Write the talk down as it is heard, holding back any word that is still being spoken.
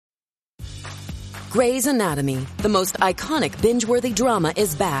Grey's Anatomy, the most iconic binge-worthy drama,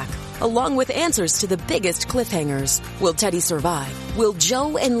 is back, along with answers to the biggest cliffhangers. Will Teddy survive? Will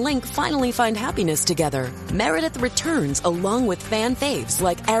Joe and Link finally find happiness together? Meredith returns along with fan faves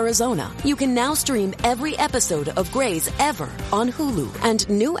like Arizona. You can now stream every episode of Grey's ever on Hulu, and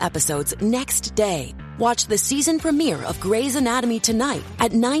new episodes next day. Watch the season premiere of Grey's Anatomy tonight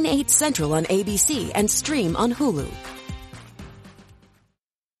at 9/8 Central on ABC and stream on Hulu.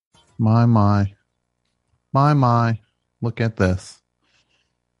 My, look at this.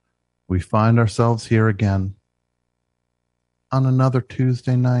 We find ourselves here again on another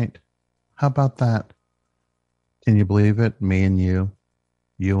Tuesday night. How about that? Can you believe it? Me and you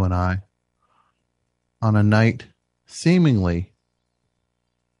and I, on a night seemingly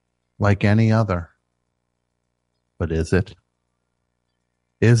like any other. But is it?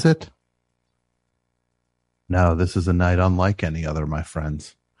 Is it? No, this is a night unlike any other, my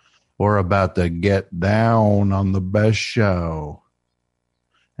friends. We're about to get down on the best show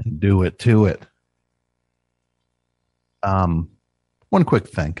and do it to it. One quick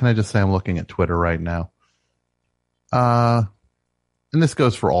thing. Can I just say I'm looking at Twitter right now? And this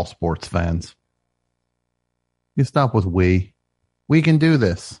goes for all sports fans. You stop with we. We can do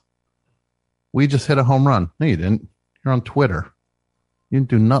this. We just hit a home run. No, you didn't. You're on Twitter. You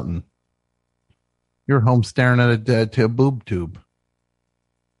didn't do nothing. You're home staring at a boob tube.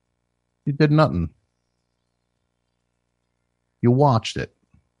 You did nothing. You watched it.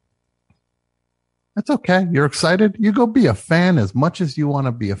 That's okay. You're excited. You go be a fan as much as you want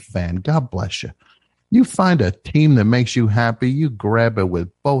to be a fan. God bless you. You find a team that makes you happy. You grab it with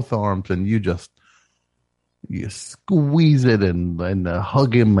both arms and you squeeze it and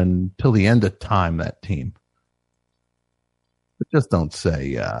hug him until the end of time, that team. But just don't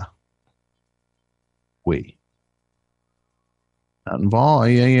say, we. Not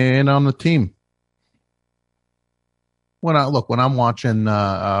involved. You ain't on the team. When I'm watching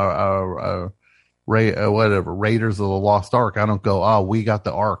Raiders of the Lost Ark, I don't go, oh, we got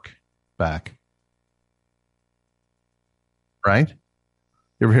the Ark back. Right?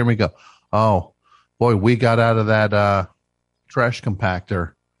 You ever hear me go, oh, boy, we got out of that trash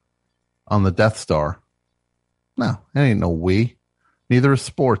compactor on the Death Star. No, it ain't no we. Neither is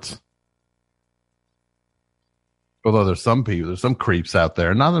sports. Although there's some creeps out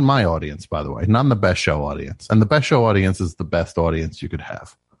there. Not in my audience, by the way. Not in the Best Show audience. And the Best Show audience is the best audience you could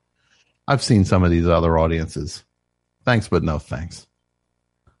have. I've seen some of these other audiences. Thanks, but no thanks.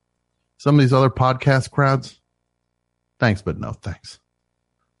 Some of these other podcast crowds. Thanks, but no thanks.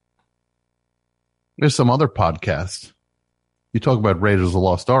 There's some other podcasts. You talk about Raiders of the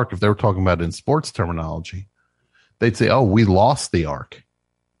Lost Ark. If they were talking about it in sports terminology, they'd say, oh, we lost the Ark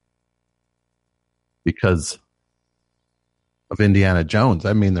because of Indiana Jones.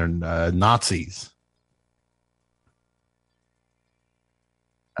 I mean, they're Nazis.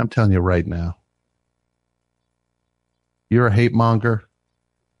 I'm telling you right now, you're a hate monger.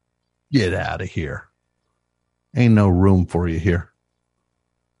 Get out of here. Ain't no room for you here.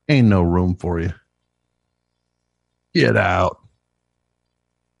 Ain't no room for you. Get out.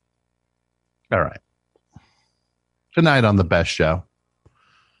 All right. Tonight on the Best Show.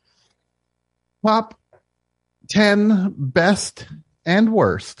 Top 10 best and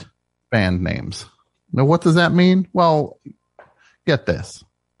worst band names. Now, what does that mean? Well, get this.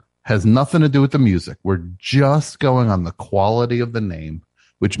 Has nothing to do with the music. We're just going on the quality of the name,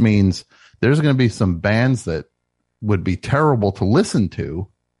 which means there's going to be some bands that would be terrible to listen to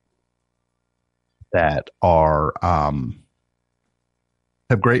that are have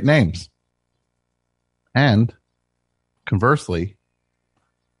great names. And conversely,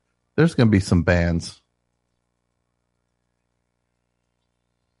 there's going to be some bands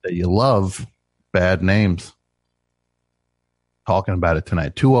that you love, bad names. Talking about it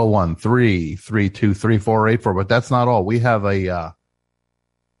tonight. 201-332-3484. But that's not all. We have a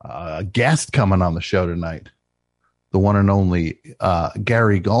guest coming on the show tonight. The one and only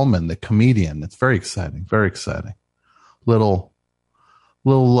Gary Gulman, the comedian. It's very exciting. Very exciting. Little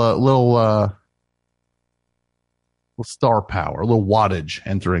star power, a little wattage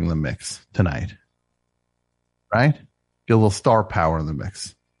entering the mix tonight. Right? Get a little star power in the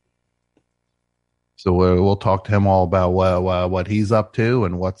mix. So we'll talk to him all about what he's up to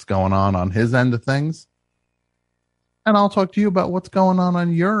and what's going on his end of things. And I'll talk to you about what's going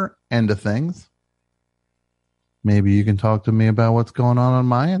on your end of things. Maybe you can talk to me about what's going on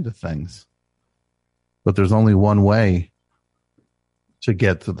my end of things. But there's only one way to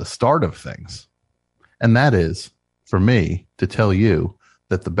get to the start of things. And that is for me to tell you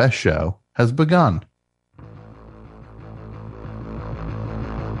that the best show has begun.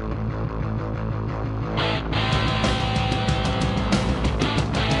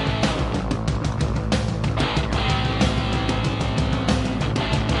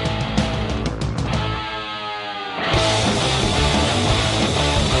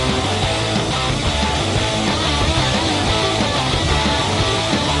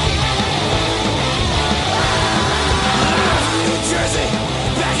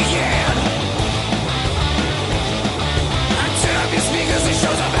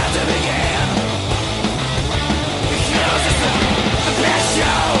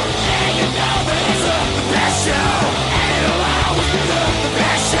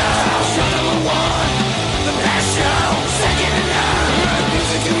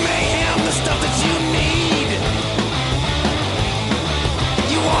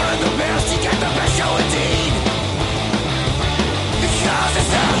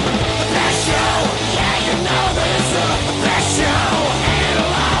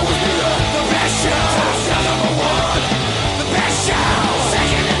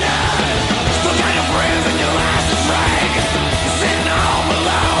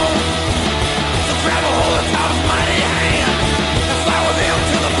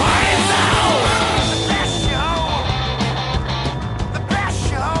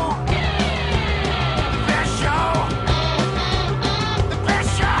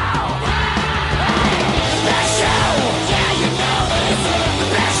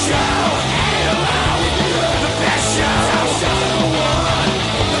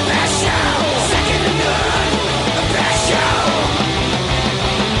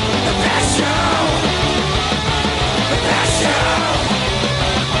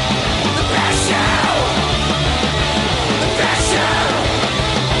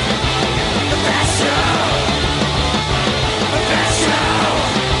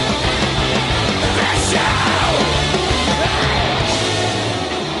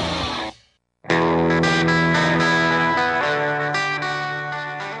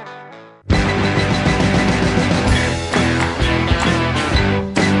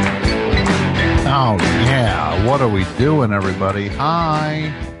 doing, everybody?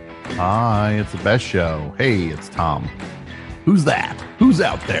 Hi, it's the best show. Hey, it's Tom. Who's that? Who's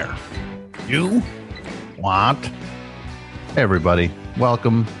out there? You? What? Hey, everybody.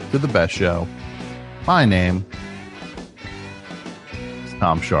 Welcome to the best show. My name is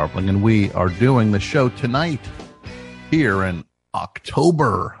Tom Sharpling, and we are doing the show tonight here in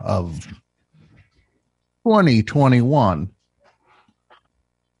October of 2021.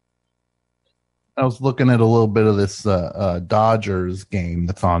 I was looking at a little bit of this Dodgers game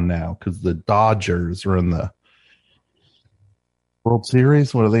that's on now because the Dodgers are in the World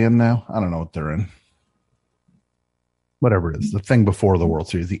Series. What are they in now? I don't know what they're in. Whatever it is, the thing before the World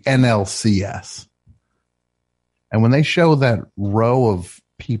Series, the NLCS. And when they show that row of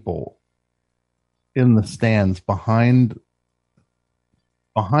people in the stands behind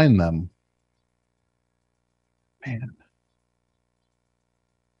them, man,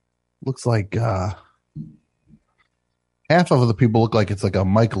 looks like half of the people look like it's like a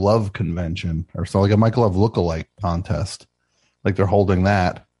Mike Love convention or so, like a Mike Love lookalike contest, like they're holding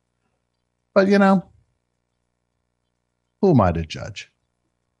that. But you know, who am I to judge?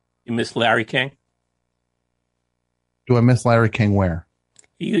 You miss Larry King? Do I miss Larry King? Where?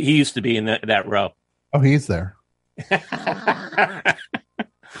 He used to be in that row. Oh, he's there.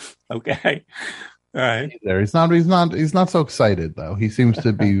 Okay. All right. He's not so excited though. He seems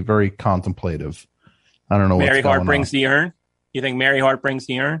to be very contemplative. I don't know what's Mary going Hart brings on. the urn? You think Mary Hart brings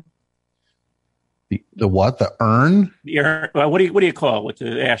the urn? The what? The urn? The urn. Well, what do you call it with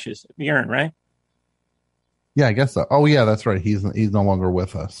the ashes? The urn, right? Yeah, I guess so. Oh yeah, that's right. He's no longer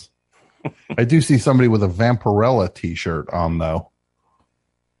with us. I do see somebody with a Vampirella t-shirt on though.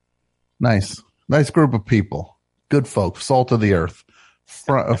 Nice group of people. Good folks, salt of the earth.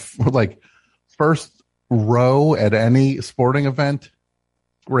 Like first row at any sporting event,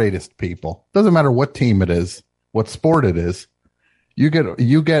 greatest people. Doesn't matter what team it is, what sport it is. You get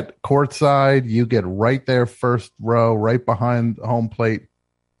courtside, you get right there, first row, right behind home plate.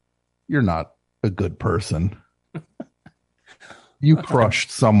 You're not a good person. You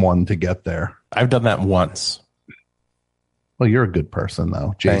crushed someone to get there. I've done that once. Well, you're a good person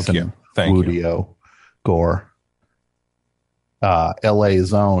though, Jason. Thank Wudio, you. Gore, LA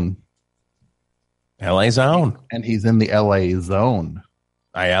Zone. LA Zone. And he's in the LA Zone.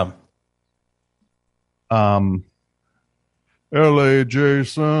 I am. LA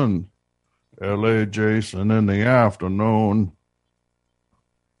Jason in the afternoon.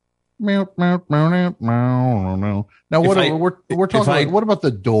 Now what we're talking about? What about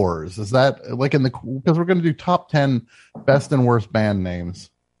the Doors? Is that like because we're going to do top 10 best and worst band names?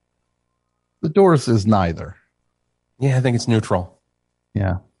 The Doors is neither. Yeah, I think it's neutral.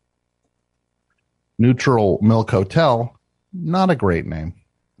 Yeah. Neutral Milk Hotel, not a great name.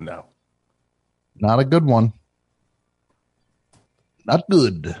 No. Not a good one. Not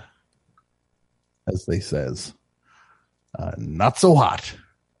good, as they says. Not so hot.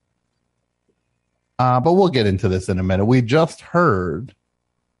 But we'll get into this in a minute. We just heard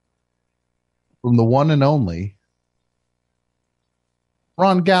from the one and only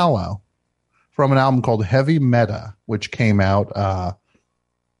Ron Gallo from an album called Heavy Meta, which came out a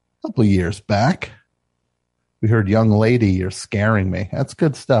couple of years back. We heard Young Lady, You're Scaring Me. That's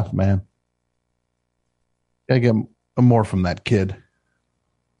good stuff, man. Gotta get more from that kid.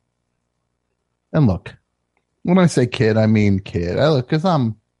 And look, when I say kid, I mean kid. Because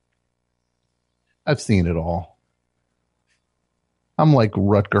I've seen it all. I'm like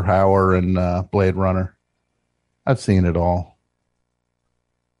Rutger Hauer and Blade Runner. I've seen it all.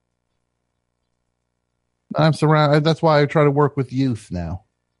 I'm surrounded. That's why I try to work with youth now.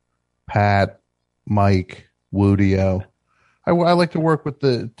 Pat, Mike, Wudio. I like to work with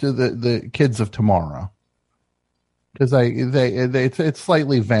the kids of tomorrow because it's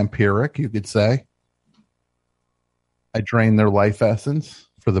slightly vampiric, you could say. I drain their life essence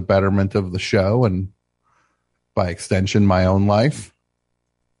for the betterment of the show and, by extension, my own life.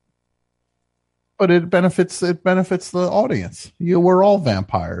 But it benefits the audience. We're all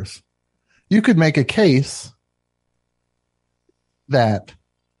vampires. You could make a case that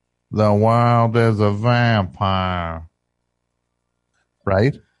the world is a vampire,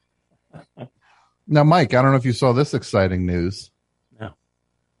 right? Now, Mike, I don't know if you saw this exciting news. No.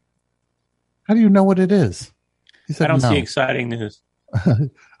 How do you know what it is? He said, I don't no. see exciting news. This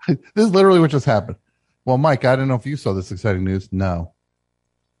is literally what just happened. Well, Mike, I don't know if you saw this exciting news. No.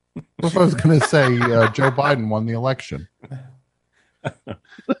 What if I was going to say Joe Biden won the election?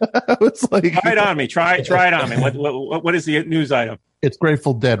 It's like, Try it on me. Try it on me. What is the news item? It's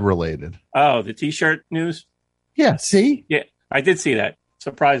Grateful Dead related. Oh, the T-shirt news? Yeah, see? Yeah, I did see that,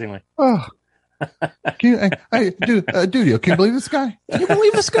 surprisingly. Oh, Dude, can you believe this guy? Can you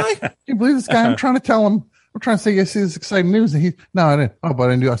believe this guy? Can you believe this guy? I'm trying to tell him. I'm trying to say, you see this exciting news, and no, I didn't. Oh, but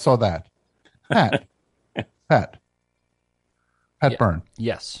I knew. I saw that. Pat Byrne.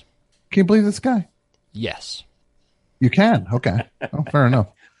 Yes. Can you believe this guy? Yes. You can. Okay. Oh, fair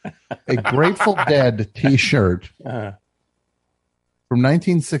enough. A Grateful Dead T-shirt from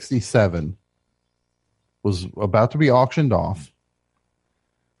 1967 was about to be auctioned off,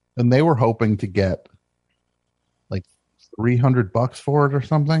 and they were hoping to get like $300 for it or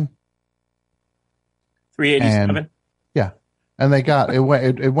something. 387. Yeah, and they got it.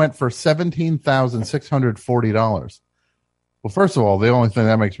 Went for $17,640. Well, first of all, the only thing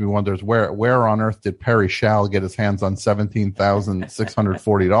that makes me wonder is where on earth did Perry Shall get his hands on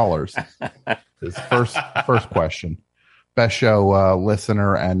 $17,640? His first question. Best show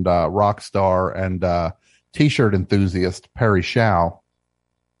listener and rock star and T-shirt enthusiast Perry Shall.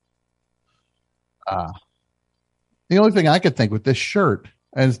 The only thing I could think with this shirt,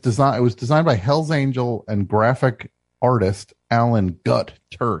 and it was designed by Hell's Angel and graphic artist Alan Gut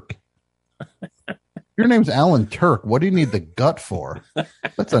Turk. Your name's Alan Turk. What do you need the gut for?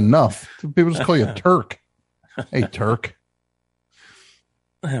 That's enough. People just call you Turk. Hey, Turk.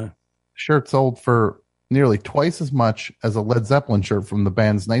 Shirt sold for nearly twice as much as a Led Zeppelin shirt from the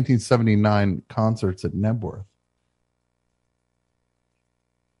band's 1979 concerts at Nebworth.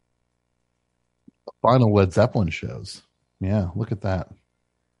 The final Led Zeppelin shows. Yeah, look at that.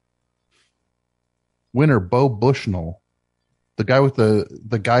 Winner Bo Bushnell. The guy with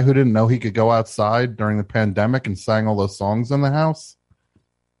the guy who didn't know he could go outside during the pandemic and sang all those songs in the house.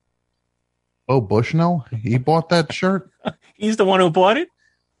 Bo Bushnell, he bought that shirt. He's the one who bought it.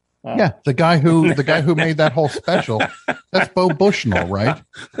 Yeah, the guy who made that whole special. That's Bo Bushnell, right?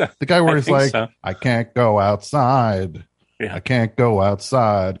 The guy where he's like, so. I can't go outside. Yeah. I can't go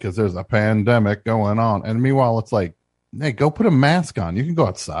outside because there's a pandemic going on. And meanwhile, it's like, hey, go put a mask on. You can go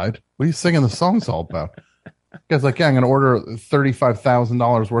outside. What are you singing the songs all about? Guy's like, yeah, I'm going to order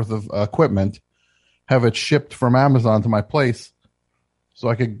 $35,000 worth of equipment, have it shipped from Amazon to my place, so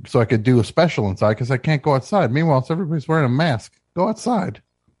I could do a special inside because I can't go outside. Meanwhile, everybody's wearing a mask. Go outside.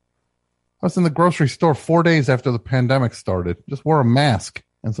 I was in the grocery store 4 days after the pandemic started. Just wore a mask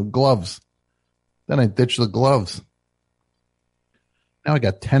and some gloves. Then I ditched the gloves. Now I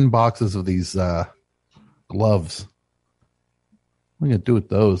got 10 boxes of these gloves. What are you going to do with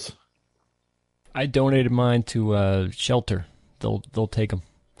those? I donated mine to shelter. They'll take them.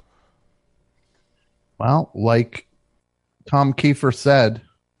 Well, like Tom Kiefer said,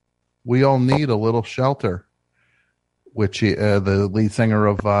 we all need a little shelter. Which the lead singer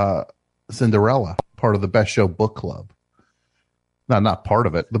of Cinderella, part of the Best Show Book Club. No, not part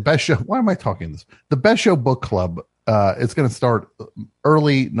of it. The Best Show. Why am I talking this? The Best Show Book Club. It's going to start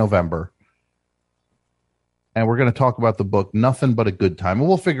early November. And we're going to talk about the book, Nothing But a Good Time. And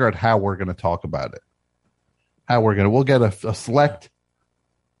we'll figure out how we're going to talk about it. We'll get a select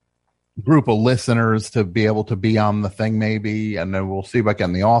group of listeners to be able to be on the thing maybe. And then we'll see about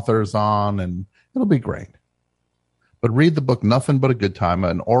getting the authors on, and it'll be great. But read the book, Nothing But a Good Time,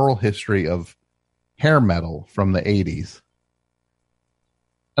 an oral history of hair metal from the 80s.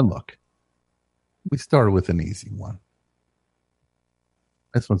 And look, we started with an easy one.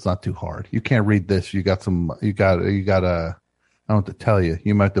 This one's not too hard. You can't read this. You got a, I don't know what to tell you.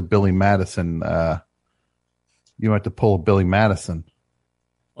 You might have to Billy Madison. You might have to pull a Billy Madison.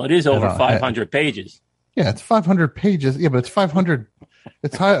 Well, it is over 500 pages. Yeah, it's 500 pages. Yeah, but it's 500.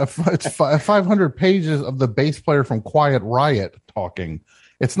 It's 500 pages of the bass player from Quiet Riot talking.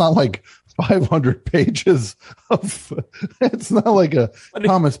 It's not like 500 pages of. It's not like a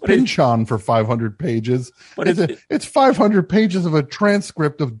Thomas Pynchon for 500 pages. It's 500 pages of a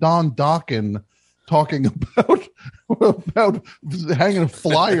transcript of Don Dokken talking about hanging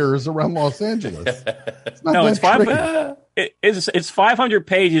flyers around Los Angeles. It's 500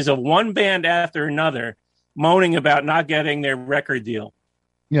 pages of one band after another moaning about not getting their record deal.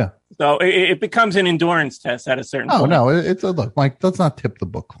 Yeah. So it becomes an endurance test at a certain point. Oh, no. It's a look, Mike, let's not tip the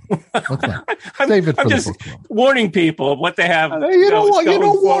book. Let's not. Save it for the book club. Warning people of what they have. You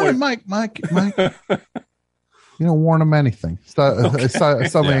don't warn them, Mike. You don't warn them anything.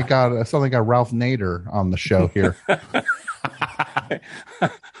 Suddenly got Ralph Nader on the show here.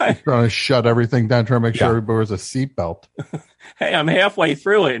 Trying to shut everything down, trying to make sure everybody wears a seatbelt. Hey, I'm halfway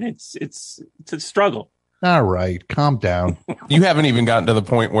through it, and it's a struggle. All right, calm down. You haven't even gotten to the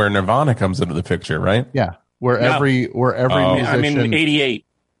point where Nirvana comes into the picture, right? Yeah, where every musician. I'm in 88.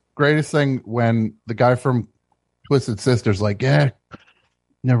 Greatest thing when the guy from Twisted Sister's like, yeah,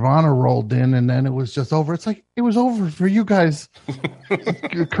 Nirvana rolled in, and then it was just over. It's like it was over for you guys.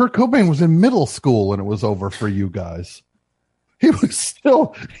 Kurt Cobain was in middle school, and it was over for you guys. He was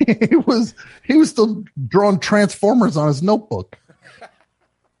still drawing Transformers on his notebook.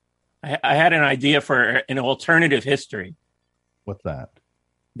 I had an idea for an alternative history. What's that?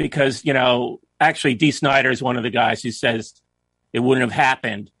 Because, actually Dee Snider is one of the guys who says it wouldn't have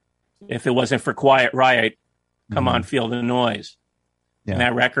happened if it wasn't for Quiet Riot. Come on, Feel the Noise. Yeah. And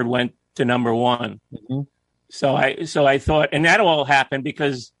that record went to number one. Mm-hmm. So I thought, and that all happened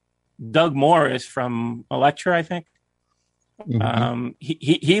because Doug Morris from Elektra, I think,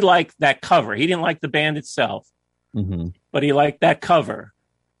 he liked that cover. He didn't like the band itself, but he liked that cover.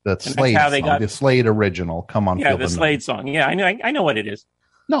 That Slade song, the Slade original. Come on, yeah, the Slade song. Yeah, I know what it is.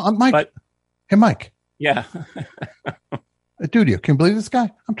 No, Mike. Hey, Mike. Yeah. Dude, can you believe this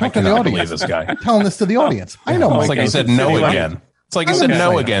guy? I'm talking to the audience. Believe this guy. I'm telling this to the audience. I know. It's like he said no again. It's like he said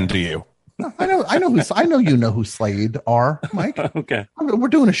no again to you. I know you know who Slade are, Mike. Okay. We're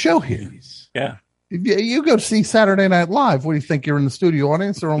doing a show here. Yeah. You go see Saturday Night Live. What do you think? You're in the studio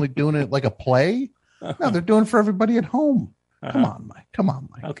audience? They're only doing it like a play? No, they're doing it for everybody at home. Come on,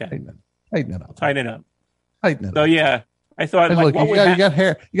 Mike. Okay. Tighten it up. So, yeah, I thought, look, you got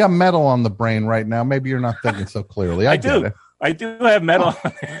hair, you got metal on the brain right now. Maybe you're not thinking so clearly. I do. I do have metal.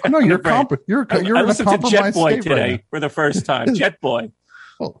 No, you're I listened to Jet Boy today for the first time. Jet Boy.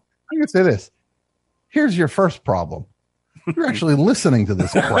 Well, I'm going to say this. Here's your first problem. You're actually listening to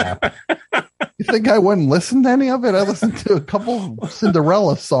this crap. You think I wouldn't listen to any of it? I listened to a couple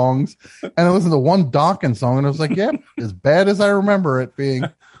Cinderella songs, and I listened to one Dawkins song, and I was like, yep, as bad as I remember it being.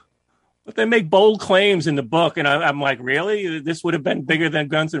 But they make bold claims in the book, and I'm like, really? This would have been bigger than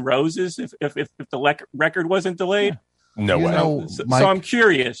Guns N' Roses if the record wasn't delayed? No way. Mike, so I'm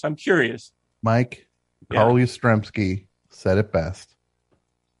curious. Mike, Carl Yastrzemski said it best.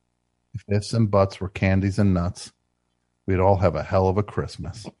 If ifs and buts were candies and nuts, we'd all have a hell of a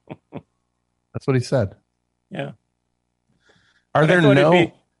Christmas. That's what he said. Yeah. Are there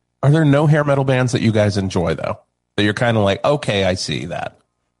no hair metal bands that you guys enjoy though? That you're kind of like, okay, I see that.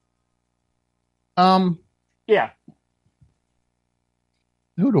 Yeah.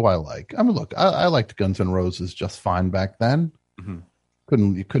 Who do I like? I mean, look, I liked Guns N' Roses just fine back then.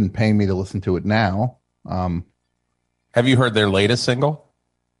 Mm-hmm. You couldn't pay me to listen to it now. Have you heard their latest single?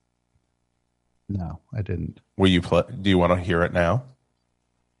 No, I didn't. Will you play? Do you want to hear it now?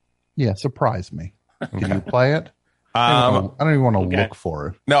 Yeah, surprise me. Can you play it? I don't even want to look for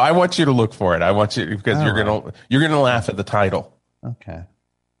it. No, I want you to look for it. I want you because you're gonna laugh at the title. Okay.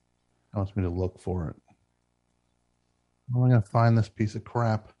 He wants me to look for it. How am I going to find this piece of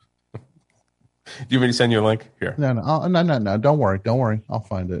crap? Do you want me to send you a link? Here. No. Don't worry. I'll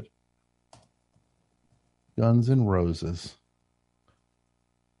find it. Guns N' Roses.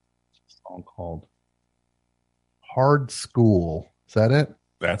 It's a song called Hard School. Is that it?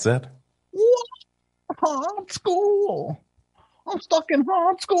 That's it. What? Hard School. I'm stuck in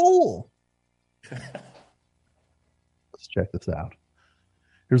hard school. Let's check this out.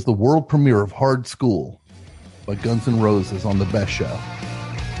 Here's the world premiere of Hard School by Guns N' Roses on The Best Show.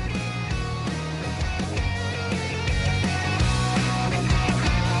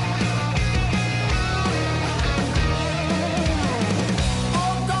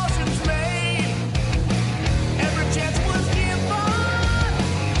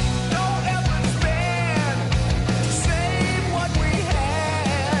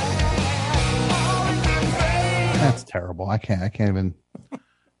 That's terrible. I can't even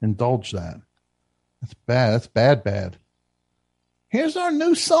indulge that. That's bad. That's bad. Here's our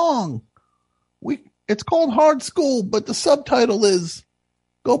new song. It's called Hard School, but the subtitle is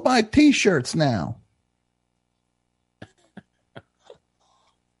Go Buy T-shirts Now.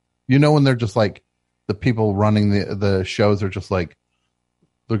 You know when they're just like the people running the shows are just like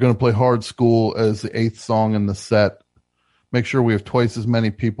they're going to play Hard School as the 8th song in the set. Make sure we have twice as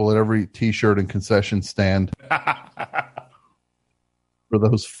many people at every T-shirt and concession stand for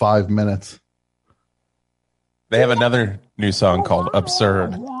those 5 minutes. They have another new song called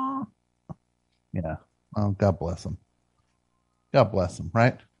Absurd. Yeah. Oh, God bless them. God bless them,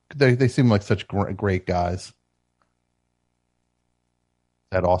 right? They seem like such great guys.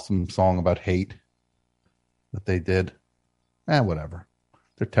 That awesome song about hate that they did. Whatever.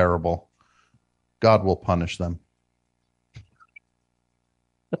 They're terrible. God will punish them.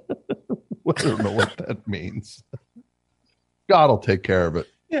 I don't know what that means. God will take care of it.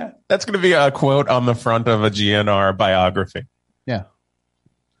 Yeah, that's going to be a quote on the front of a GNR biography. Yeah.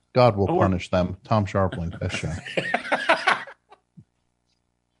 God will punish them. Tom Sharpling, Best Show.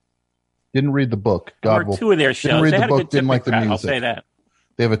 Didn't read the book. God will. Two of their shows. Didn't read the book. Didn't like the music. I'll say that.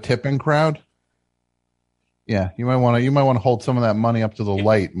 They have a tipping crowd. Yeah, you might want to hold some of that money up to the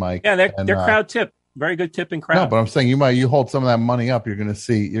light, Mike. Yeah, they're crowd tip. Very good tipping crowd. No, but I'm saying you hold some of that money up, you're gonna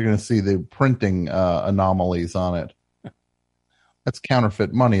see the printing anomalies on it. That's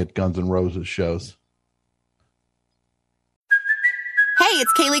counterfeit money at Guns N' Roses shows. Hey,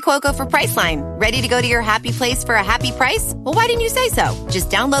 it's Kaylee Cuoco for Priceline. Ready to go to your happy place for a happy price? Well, why didn't you say so? Just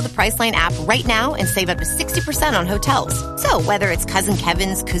download the Priceline app right now and save up to 60% on hotels. So whether it's Cousin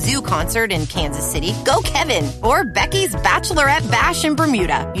Kevin's Kazoo Concert in Kansas City, go Kevin, or Becky's Bachelorette Bash in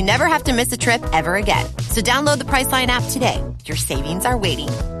Bermuda, you never have to miss a trip ever again. So download the Priceline app today. Your savings are waiting.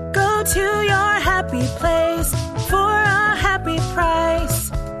 Go to your happy place for a happy price.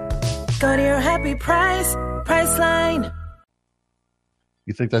 Go to your happy price, Priceline.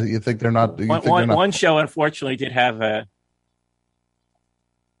 You think they're not? One show, unfortunately, did have had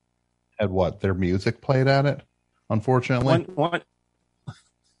what? Their music played at it. Unfortunately,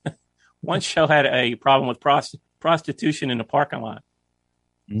 one show had a problem with prostitution in the parking lot.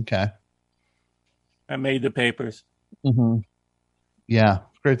 Okay, that made the papers. Mm-hmm. Yeah,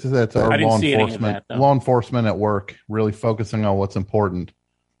 it's great to see that. Law enforcement at work, really focusing on what's important.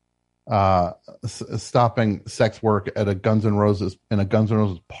 Stopping sex work at a Guns N' Roses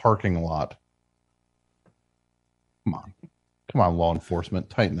parking lot. Come on, law enforcement,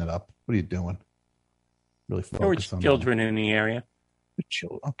 tighten it up. What are you doing? Really focus there were children in the area.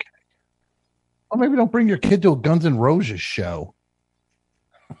 Okay. Well, maybe don't bring your kid to a Guns N' Roses show.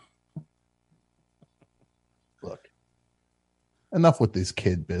 Look, enough with this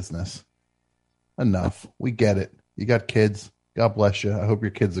kid business. Enough. We get it. You got kids. God bless you. I hope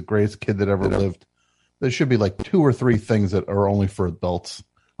your kid's the greatest kid that ever lived. There should be like 2 or 3 things that are only for adults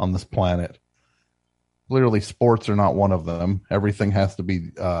on this planet. Literally, sports are not one of them. Everything has to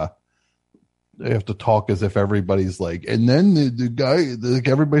be, they have to talk as if everybody's like, and then the guy,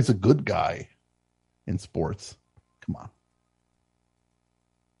 everybody's a good guy in sports. Come on.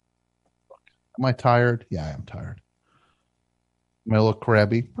 Am I tired? Yeah, I am tired. Am I a little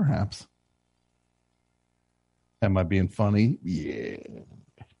crabby? Perhaps. Am I being funny? Yeah.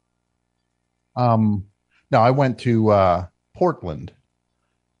 No, I went to Portland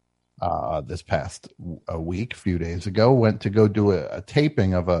this past week, a few days ago. Went to go do a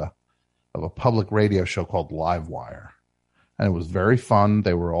taping of a public radio show called Livewire, and it was very fun.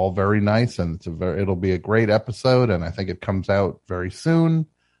 They were all very nice, and it'll be a great episode, and I think it comes out very soon.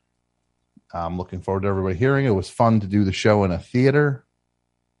 I'm looking forward to everybody hearing it. It was fun to do the show in a theater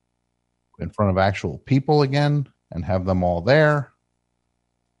in front of actual people again and have them all there.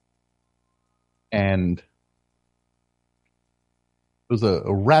 And it was a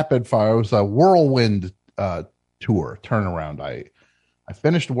rapid fire. It was a whirlwind tour turnaround. I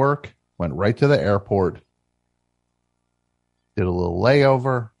finished work, went right to the airport, did a little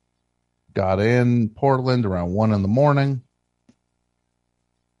layover, got in Portland around 1 a.m.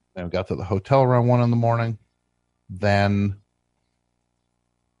 Then we got to the hotel around 1 a.m. Then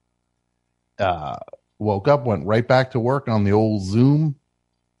woke up, went right back to work on the old Zoom,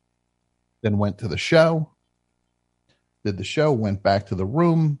 then went to the show, did the show, went back to the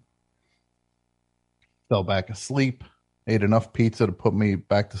room, fell back asleep, ate enough pizza to put me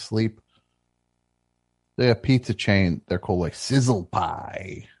back to sleep. They have a pizza chain. They're called like Sizzle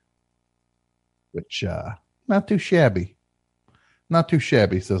Pie, which not too shabby. Not too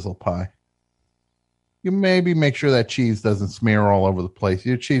shabby, Sizzle Pie. You maybe make sure that cheese doesn't smear all over the place.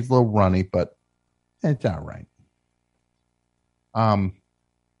 Your cheese is a little runny, but it's all right.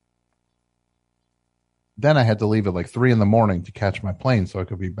 Then I had to leave at like 3 a.m. to catch my plane so I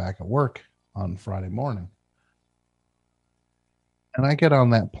could be back at work on Friday morning. And I get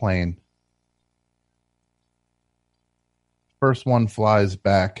on that plane. First one flies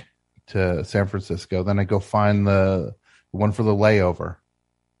back to San Francisco. Then I go find the one for the layover.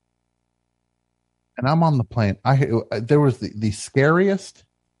 And I'm on the plane. There was the scariest.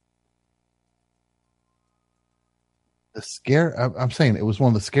 I'm saying it was one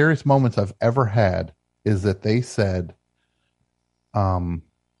of the scariest moments I've ever had. Is that they said, they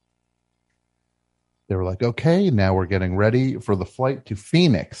were like, okay, now we're getting ready for the flight to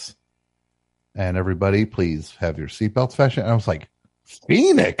Phoenix, and everybody, please have your seatbelts fastened. And I was like,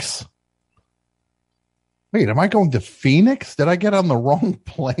 Phoenix? Wait, am I going to Phoenix? Did I get on the wrong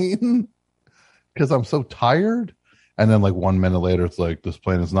plane? Because I'm so tired. And then like 1 minute later, it's like, this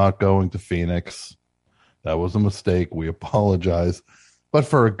plane is not going to Phoenix. That was a mistake. We apologize. But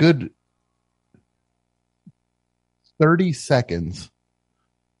for a good 30 seconds,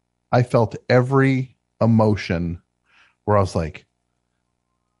 I felt every emotion where I was like,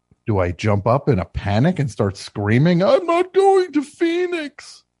 Do I jump up in a panic and start screaming, I'm not going to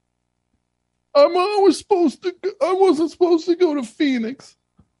Phoenix? I wasn't supposed to go to Phoenix.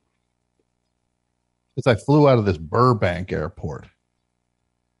 Because I flew out of this Burbank airport.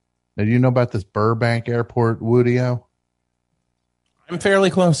 Now, do you know about this Burbank airport, Woody-O? I'm fairly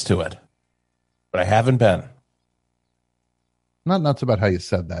close to it, but I haven't been. Not nuts about how you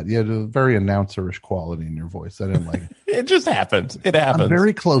said that. You had a very announcerish quality in your voice. I didn't like it. It just happens. It happens. I'm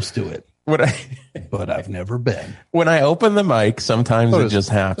very close to it. But I've never been. When I open the mic, sometimes it just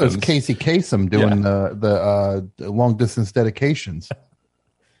happens. It's Casey Kasem doing the long distance dedications.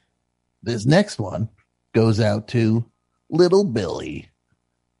 This next one goes out to little Billy,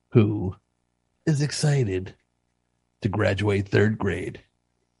 who is excited to graduate 3rd grade.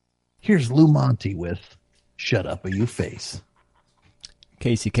 Here's Lou Monte with Shut Up or You Face.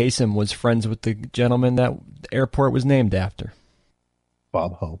 Casey Kasem was friends with the gentleman that the airport was named after.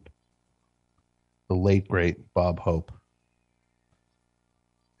 Bob Hope. The late, great Bob Hope.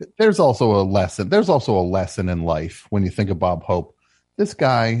 There's also a lesson in life when you think of Bob Hope. This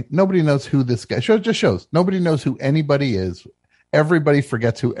guy, nobody knows who this guy just shows. Nobody knows who anybody is. Everybody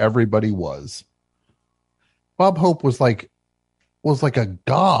forgets who everybody was. Bob Hope was like a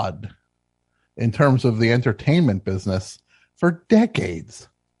god in terms of the entertainment business for decades.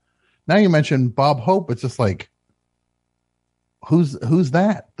 Now you mention Bob Hope, it's just like, who's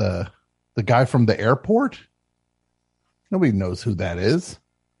that? The guy from the airport? Nobody knows who that is.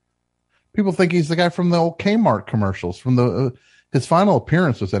 People think he's the guy from the old Kmart commercials. From his final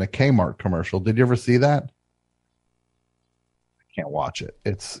appearance was in a Kmart commercial. Did you ever see that? I can't watch it.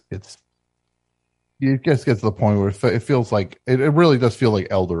 You just get to the point where it feels like it really does feel like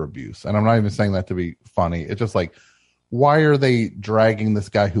elder abuse. And I'm not even saying that to be funny. It's just like, why are they dragging this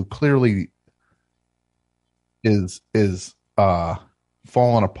guy who clearly is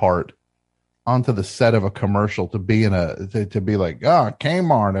falling apart onto the set of a commercial to be to be like,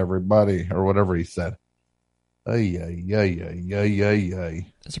 Kmart, everybody, or whatever he said. Ay.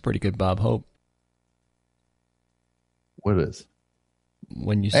 That's a pretty good Bob Hope. What is?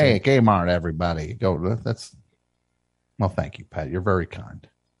 When you say, hey, Kmart, everybody, go. Well, thank you, Pat. You're very kind.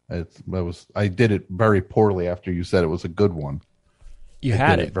 I did it very poorly after you said it was a good one. You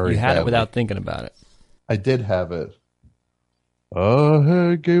had it without thinking about it. I did have it.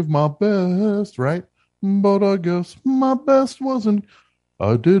 I gave my best, right? But I guess my best wasn't.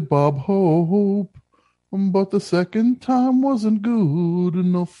 I did Bob Hope, but the second time wasn't good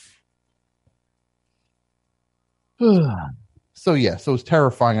enough. So it was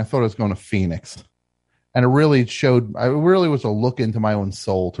terrifying. I thought I was going to Phoenix. And it really was a look into my own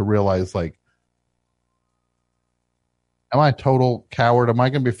soul to realize, like, am I a total coward? Am I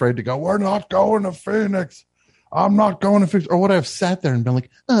going to be afraid to go, we're not going to Phoenix? I'm not going to Phoenix. Or would I have sat there and been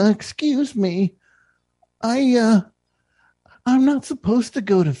like, excuse me, I'm not supposed to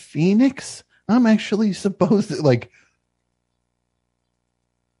go to Phoenix. I'm actually supposed to, like,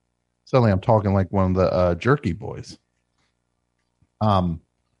 suddenly I'm talking like one of the Jerky Boys.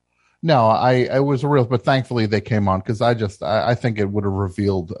 No, I was real, but thankfully they came on because I think it would have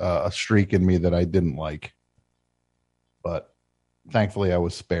revealed a streak in me that I didn't like. But thankfully I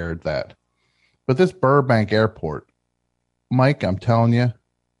was spared that. But this Burbank airport, Mike, I'm telling you,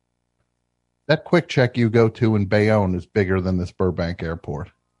 that Quick Check you go to in Bayonne is bigger than this Burbank airport.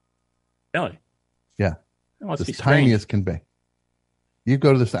 Really? Yeah. That must be as tiny as can be. You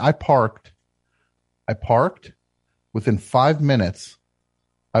go to this. I parked. Within 5 minutes,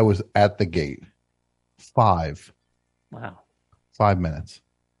 I was at the gate. 5. Wow. 5 minutes.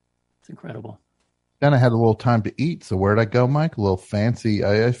 That's incredible. Then I had a little time to eat. So where'd I go, Mike? A little fancy.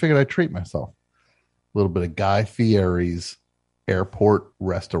 I figured I'd treat myself. A little bit of Guy Fieri's airport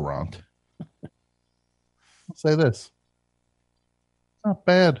restaurant. I'll say this. It's not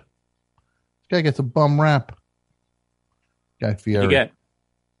bad. This guy gets a bum rap. Guy Fieri. You get?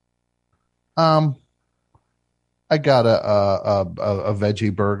 I got a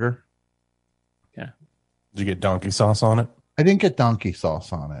veggie burger. Yeah. Did you get donkey sauce on it? I didn't get donkey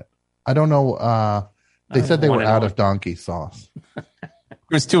sauce on it. I don't know. They said they were out of donkey sauce.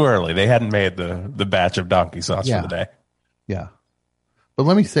 It was too early. They hadn't made the batch of donkey sauce for the day. Yeah. But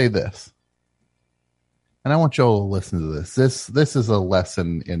let me say this. And I want you all to listen to this. This is a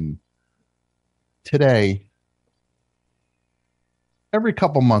lesson in today. Every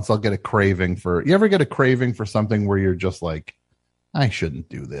couple months, I'll get a craving for. You ever get a craving for something where you're just like, I shouldn't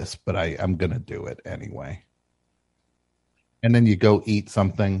do this, but I'm going to do it anyway. And then you go eat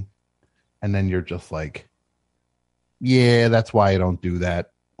something, and then you're just like, yeah, that's why I don't do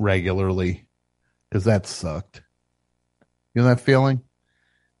that regularly, because that sucked. You know that feeling?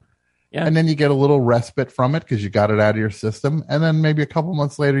 Yeah. And then you get a little respite from it because you got it out of your system. And then maybe a couple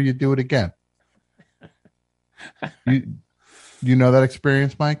months later, you do it again. You know that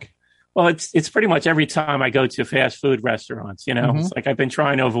experience, Mike? Well, it's pretty much every time I go to fast food restaurants, it's like I've been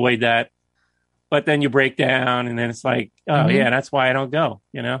trying to avoid that, but then you break down and then it's like, oh yeah, that's why I don't go,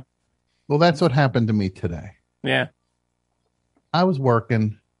 Well, that's what happened to me today. Yeah. I was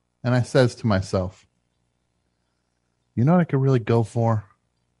working and I says to myself, you know what I could really go for?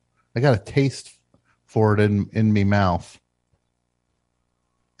 I got a taste for it in me mouth.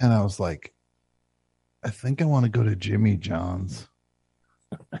 And I was like, I think I want to go to Jimmy John's.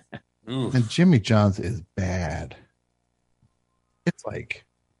 And Jimmy John's is bad. It's like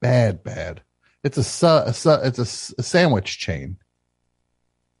bad. It's a sandwich chain.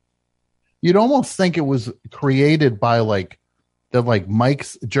 You'd almost think it was created by like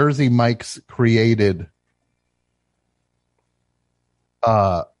Jersey Mike's created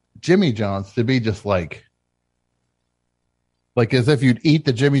Jimmy John's to be just like as if you'd eat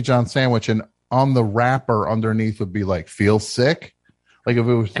the Jimmy John sandwich and on the wrapper underneath would be like, feel sick. Like if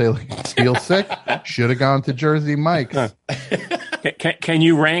it would say like, feel sick, should have gone to Jersey Mike's. Can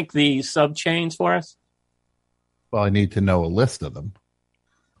you rank the sub chains for us? Well, I need to know a list of them.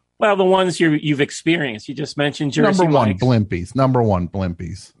 Well, the ones you've experienced. You just mentioned Jersey Mike's. Number one,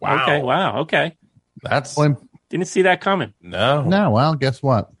 Blimpies. Wow. Okay. That's didn't see that coming. No. Well, guess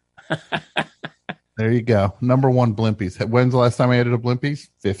what? There you go. Number one, Blimpies. When's the last time I ate at a Blimpies?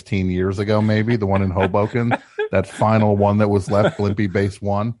 15 years ago, maybe. The one in Hoboken. That final one that was left, Blimpie base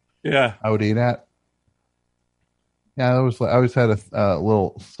one. Yeah. I would eat at. Yeah, I always had a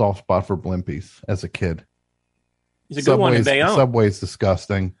little soft spot for Blimpies as a kid. He's a good one in Bayonne. Subway's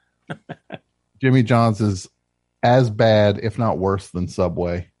disgusting. Jimmy John's is as bad, if not worse, than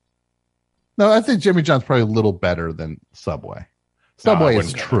Subway. No, I think Jimmy John's probably a little better than Subway. Subway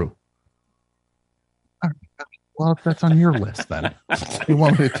is true. Well, that's on your list then. You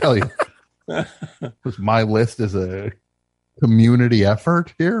want me to tell you? Because my list is a community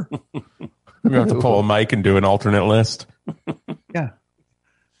effort here. We have to pull a mic and do an alternate list. Yeah.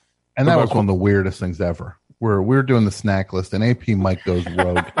 And that was one of the weirdest things ever. We're doing the snack list, and AP Mike goes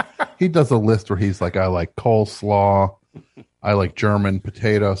rogue. He does a list where he's like, I like coleslaw. I like German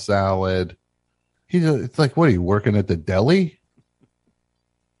potato salad. It's like, what are you, working at the deli?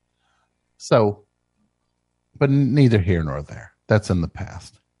 So, but neither here nor there. That's in the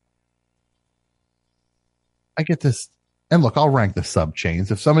past. I get this, and look, I'll rank the sub chains.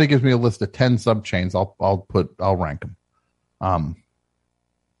 If somebody gives me a list of 10 sub chains, I'll rank them.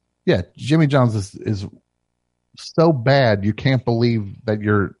 Yeah, Jimmy John's is so bad you can't believe that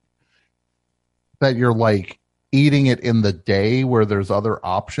you're like eating it in the day where there's other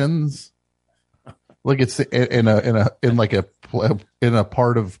options. Like it's in a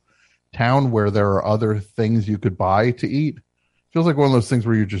part of town where there are other things you could buy to eat. Feels like one of those things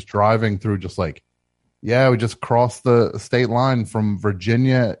where you're just driving through, just like, yeah, we just crossed the state line from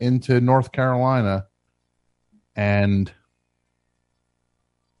Virginia into North Carolina, and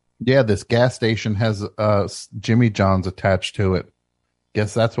yeah, this gas station has Jimmy John's attached to it.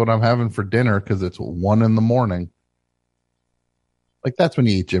 Guess that's what I'm having for dinner because it's 1 a.m. Like that's when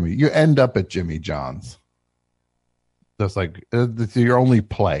you eat Jimmy. You end up at Jimmy John's. That's like it's your only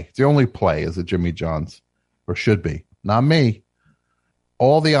play. It's your only play is at Jimmy John's, or should be. Not me.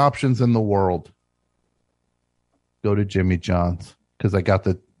 All the options in the world. Go to Jimmy John's because I got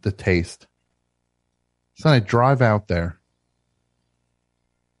the taste. So I drive out there.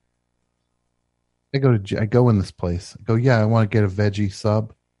 I go in this place. I go, yeah, I want to get a veggie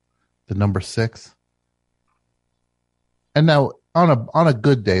sub, the number 6. And now on a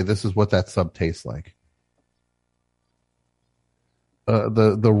good day, this is what that sub tastes like.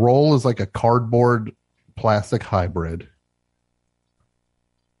 The roll is like a cardboard plastic hybrid.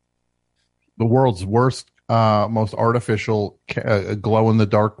 The world's worst, most artificial glow in the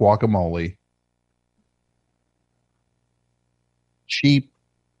dark guacamole. Cheap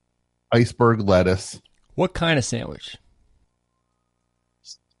iceberg lettuce. What kind of sandwich?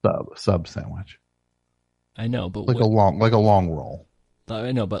 Sub sandwich. I know, but like a long roll.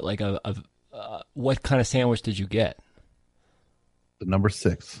 I know, but like what kind of sandwich did you get? The number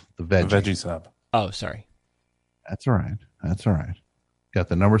 6, the veggie sub. Oh, sorry. That's all right. Got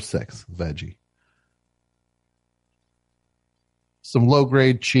the number 6 veggie. Some low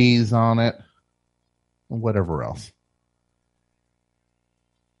grade cheese on it, and whatever else.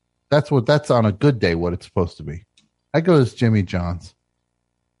 That's on a good day what it's supposed to be. I go to Jimmy John's.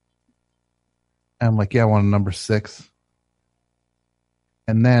 And I'm like, yeah, I want a number 6.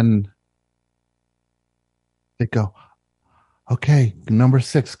 And then they go, Okay, number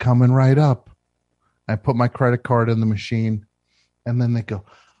 6 coming right up. I put my credit card in the machine, and then they go,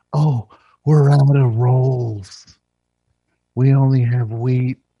 oh, we're out of rolls. We only have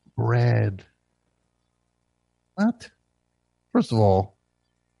wheat bread. What? First of all,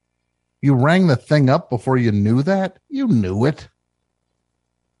 you rang the thing up before you knew that? You knew it.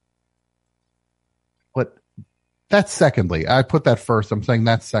 But that's secondly. I put that first. I'm saying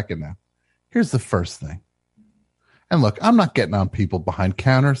that's second now. Here's the first thing. And look, I'm not getting on people behind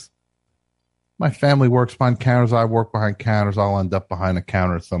counters. My family works behind counters. I work behind counters. I'll end up behind a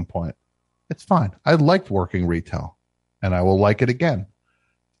counter at some point. It's fine. I liked working retail, and I will like it again.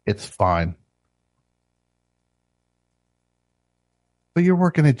 It's fine. But you're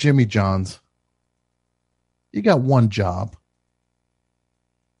working at Jimmy John's. You got one job.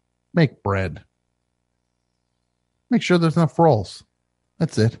 Make bread. Make sure there's enough rolls.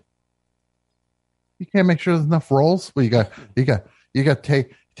 That's it. You can't make sure there's enough rolls. Well, you got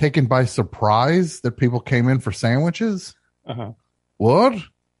taken by surprise that people came in for sandwiches. Uh-huh. What?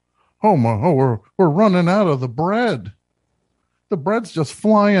 Oh my! Oh, we're running out of the bread. The bread's just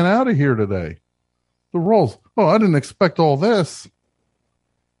flying out of here today. The rolls. Oh, I didn't expect all this.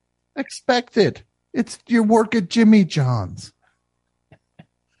 Expect it. It's your work at Jimmy John's.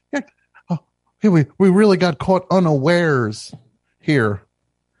 Oh, hey, we really got caught unawares here.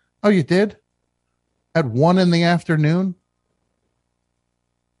 Oh, you did? At 1 p.m?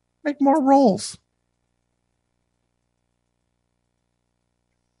 Make more rolls.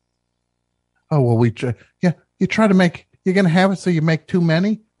 Oh, well, you try to make, you're going to have it so you make too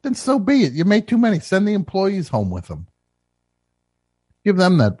many? Then so be it. You made too many. Send the employees home with them. Give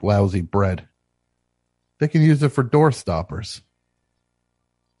them that lousy bread. They can use it for door stoppers.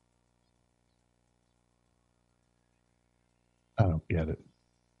 I don't get it.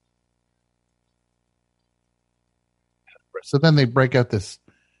 So then they break out this.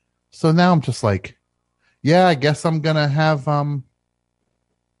 So now I'm just like, yeah, I guess I'm going to have, I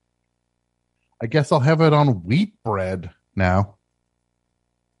guess I'll have it on wheat bread now.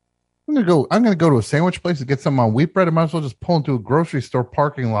 I'm going to go to a sandwich place and get some on wheat bread. I might as well just pull into a grocery store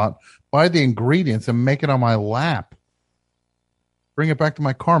parking lot, buy the ingredients, and make it on my lap. Bring it back to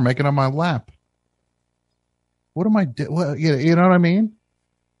my car, make it on my lap. What am I doing? Well, you know what I mean?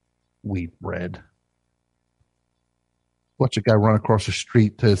 Wheat bread. Watch a guy run across the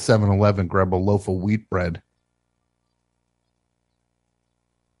street to 7-Eleven, grab a loaf of wheat bread.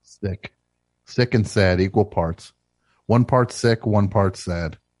 Sick. Sick and sad, equal parts. One part sick, one part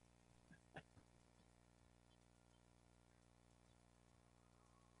sad.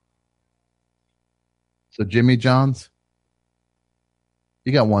 So Jimmy John's,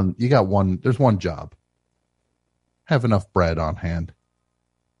 you got one, there's one job. Have enough bread on hand.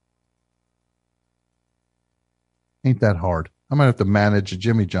 Ain't that hard. I might have to manage a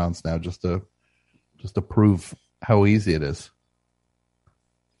Jimmy John's now just to prove how easy it is.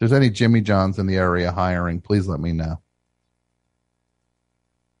 If there's any Jimmy John's in the area hiring, please let me know.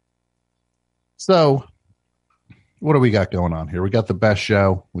 So, what do we got going on here? We got the best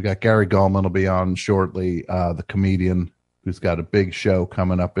show. We got Gary Gulman will be on shortly, the comedian who's got a big show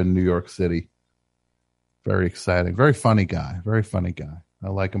coming up in New York City. Very exciting. Very funny guy. Very funny guy. I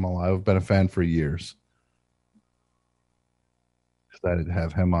like him a lot. I've been a fan for years. Excited to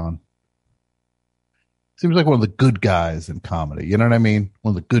have him on. Seems like one of the good guys in comedy. You know what I mean?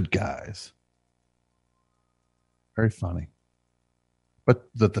 One of the good guys. Very funny. But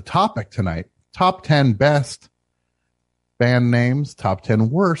the topic tonight, top 10 best band names, top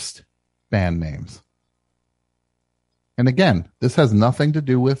 10 worst band names. And again, this has nothing to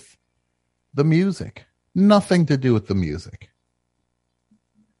do with the music. Nothing to do with the music.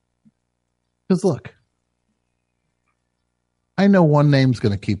 Because look, I know one name's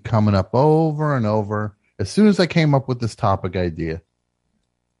going to keep coming up over and over. As soon as I came up with this topic idea,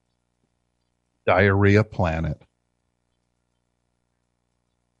 Diarrhea Planet.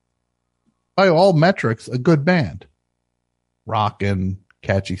 By all metrics, a good band. Rockin',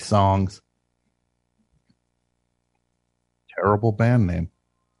 catchy songs. Terrible band name.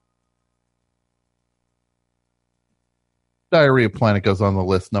 Diarrhea Planet goes on the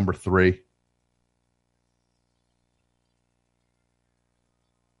list, number 3.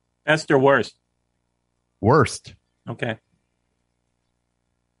 Best or worst? Worst. Okay.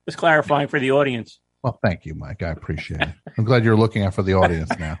 Just clarifying for the audience. Well, thank you, Mike. I appreciate it. I'm glad you're looking out for the audience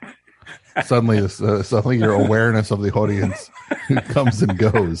now. Suddenly your awareness of the audience comes and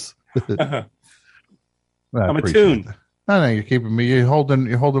goes. I'm attuned. That. No, you're keeping me. You're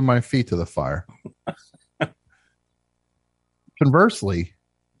holding my feet to the fire. Conversely,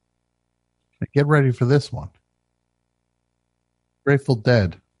 get ready for this one. Grateful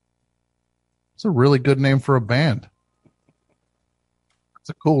Dead. It's a really good name for a band. It's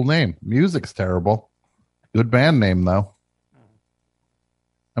a cool name. Music's terrible. Good band name, though.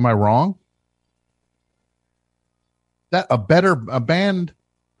 Am I wrong? That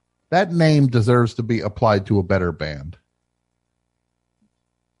name deserves to be applied to a better band.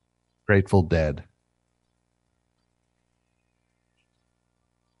 Grateful Dead.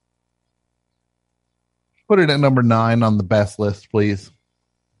 Put it at number 9 on the best list, please.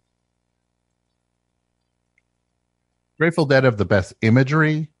 Grateful Dead have the best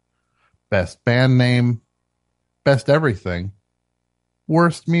imagery, best band name, best everything,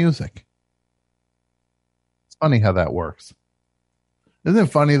 worst music. It's funny how that works. Isn't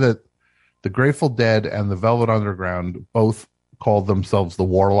it funny that the Grateful Dead and the Velvet Underground both called themselves the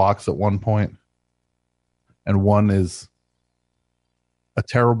Warlocks at one point? And one is a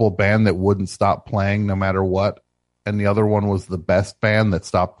terrible band that wouldn't stop playing no matter what. And the other one was the best band that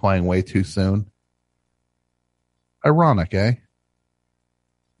stopped playing way too soon. Ironic, eh?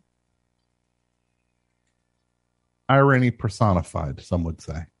 Irony personified, some would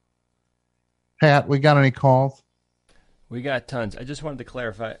say. Pat, we got any calls? We got tons. I just wanted to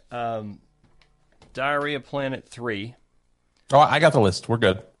clarify. Diarrhea Planet 3. Oh, I got the list. We're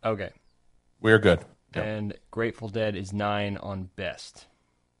good. Okay. We're good. And Grateful Dead is 9 on best.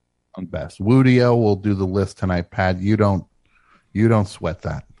 On best. Woodio will do the list tonight, Pat. You don't sweat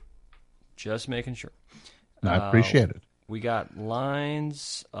that. Just making sure. I appreciate it. We got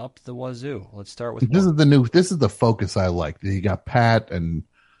lines up the wazoo. Let's start with this is the focus I like. You got Pat and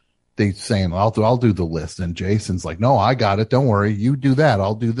they saying I'll do the list, and Jason's like, no, I got it. Don't worry, you do that.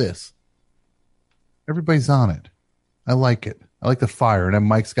 I'll do this. Everybody's on it. I like it. I like the fire, and then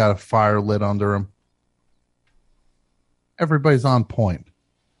Mike's got a fire lit under him. Everybody's on point.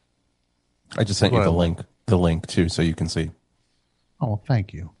 I just sent you the link too, so you can see. Oh, well,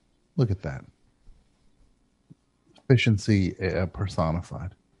 thank you. Look at that. Efficiency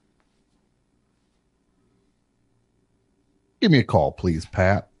personified. Give me a call, please,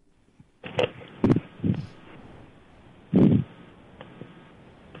 Pat.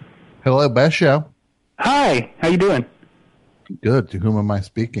 Hello, Best Show. Hi, how you doing? Good. To whom am I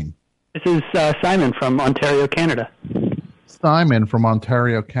speaking? This is Simon from Ontario, Canada. Simon from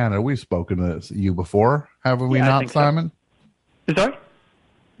Ontario, Canada. We've spoken to you before, haven't we not, Simon? So.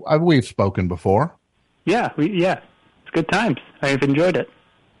 Sorry? We've spoken before. Yeah, it's good times. I've enjoyed it.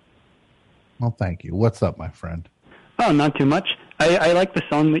 Well, thank you. What's up, my friend? Oh, not too much. I like the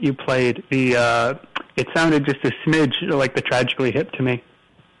song that you played. It sounded just a smidge like the Tragically Hip to me.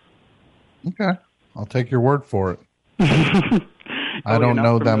 Okay. I'll take your word for it. I don't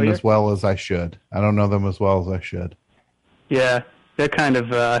know them as well as I should. Yeah, they're kind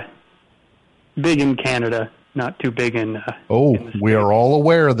of big in Canada, not too big in... we are all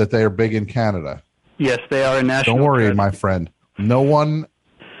aware that they are big in Canada. Yes, they are a national... Don't worry, my friend.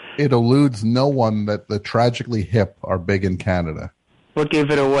 It eludes no one that the Tragically Hip are big in Canada. What gave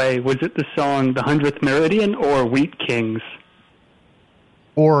it away? Was it the song The 100th Meridian or Wheat Kings?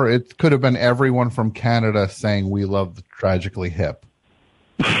 Or it could have been everyone from Canada saying we love the Tragically Hip.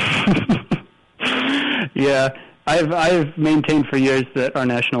 Yeah, I've maintained for years that our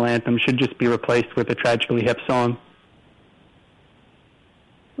national anthem should just be replaced with a Tragically Hip song.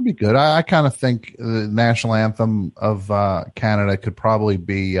 That'd be good. I kind of think the national anthem of Canada could probably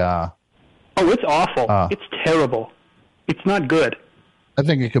be... it's awful. It's terrible. It's not good. I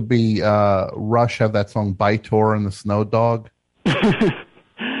think it could be Rush have that song Baitor and the Snow Dog.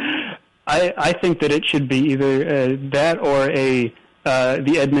 I think that it should be either that or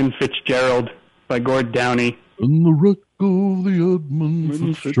the Edmund Fitzgerald by Gord Downey. In the wreck of the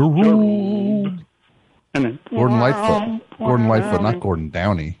Edmund Fitzgerald. And then Gordon Lightfoot, not Gordon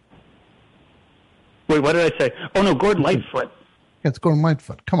Downey. Wait, what did I say? Oh no, Gordon Lightfoot. Yeah, it's Gordon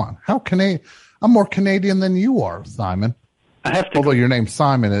Lightfoot. Come on, I'm more Canadian than you are, Simon. Although your name's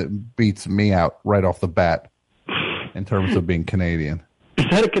Simon, it beats me out right off the bat in terms of being Canadian. Is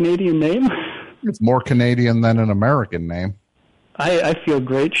that a Canadian name? It's more Canadian than an American name. I feel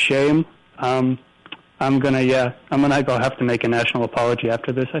great shame. I'm gonna go have to make a national apology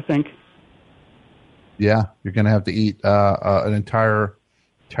after this, I think. Yeah, you're gonna have to eat an entire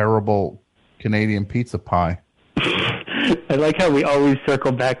terrible Canadian pizza pie. I like how we always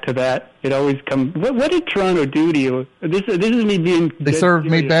circle back to that. It always comes. What did Toronto do to you? This is me being. They served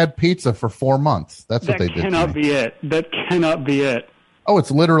me bad pizza for 4 months. That's what they did. That cannot be it. That cannot be it. Oh,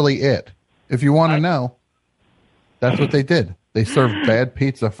 it's literally it. If you want to know, that's what they did. They served bad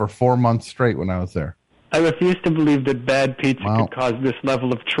pizza for 4 months straight when I was there. I refuse to believe that bad pizza could cause this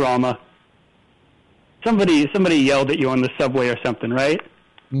level of trauma. Somebody yelled at you on the subway or something, right?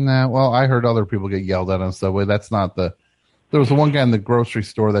 Nah, well, I heard other people get yelled at on the subway. That's not the... There was one guy in the grocery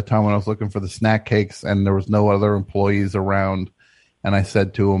store that time when I was looking for the snack cakes, and there was no other employees around. And I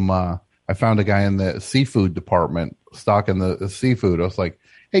said to him, I found a guy in the seafood department stocking the seafood. I was like,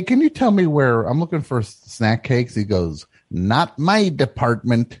 hey, can you tell me where I'm looking for snack cakes? He goes, not my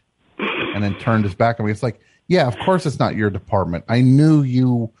department. And then turned his back on me. It's like, yeah, of course it's not your department. I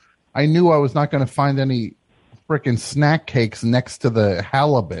knew I was not going to find any freaking snack cakes next to the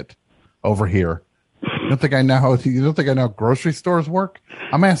halibut over here. You don't think I know how grocery stores work?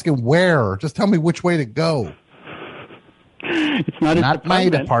 I'm asking where. Just tell me which way to go. It's not my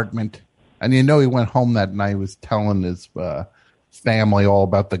department. And he went home that night. He was telling his family all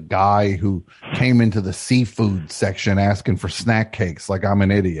about the guy who came into the seafood section asking for snack cakes like I'm an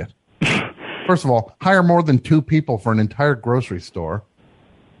idiot. First of all, hire more than 2 people for an entire grocery store.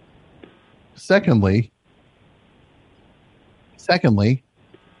 Secondly,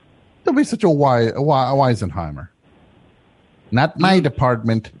 don't be such a Weisenheimer. Not my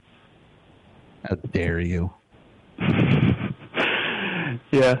department. How dare you?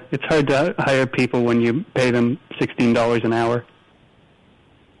 Yeah, it's hard to hire people when you pay them $16 an hour.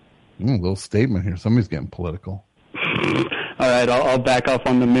 Little statement here. Somebody's getting political. All right, I'll back off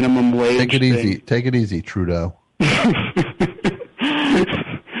on the minimum wage. Take it easy. Take it easy, Trudeau.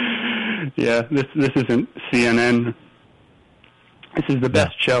 Yeah, this isn't CNN. This is the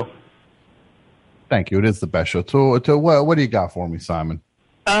best show. Thank you. It is the best show. So what do you got for me, Simon?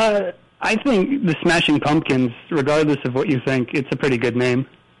 I think the Smashing Pumpkins, regardless of what you think, it's a pretty good name.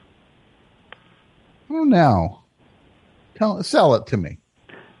 Oh, no. Sell it to me.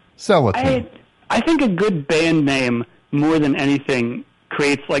 Sell it to me. I think a good band name, more than anything,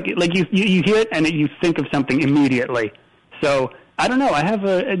 creates like you hear it and you think of something immediately. So I don't know.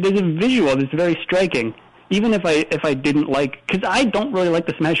 There's a visual that's very striking. Even if I didn't like, because I don't really like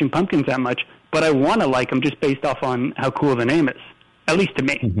the Smashing Pumpkins that much, but I want to like them just based off on how cool the name is, at least to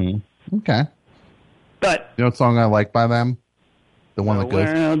me. Mm-hmm. Okay. But you know what song I like by them? The one that goes.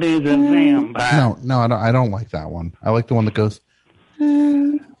 World is a vampire. No, I don't like that one. I like the one that goes.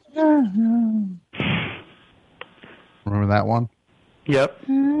 Remember that one? Yep.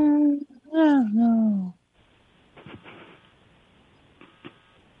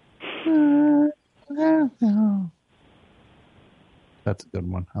 That's a good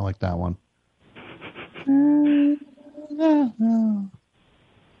one. I like that one.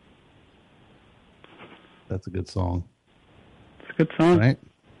 That's a good song. It's a good song. Right?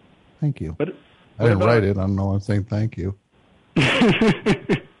 Thank you. What I didn't write it. I don't know. I'm saying thank you.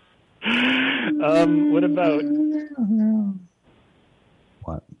 What about...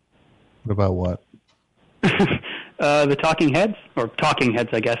 What? What about what? The Talking Heads? Or Talking Heads,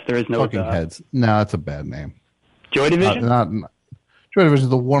 I guess. There is no... Talking Heads. No, that's a bad name. Joy Division? Joy Division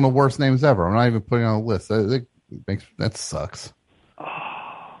is one of the worst names ever. I'm not even putting it on the list. That sucks.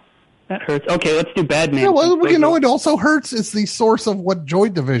 Oh, that hurts. Okay, let's do bad names. Yeah, well, it also hurts. It's the source of what Joy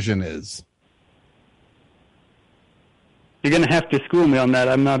Division is. You're going to have to school me on that.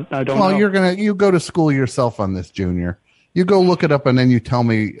 I don't know. Well, you go to school yourself on this, Junior. You go look it up and then you tell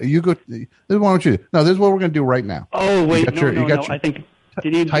me. This is what you do. No, this is what we're going to do right now. Oh, wait. I think...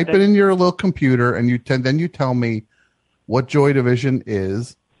 Type it in your little computer and then you tell me what Joy Division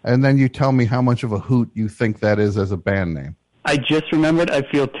is, and then you tell me how much of a hoot you think that is as a band name. I just remembered. I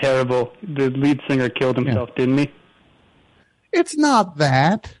feel terrible. The lead singer killed himself, didn't he? It's not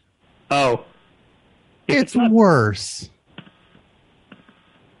that. Oh. It's worse.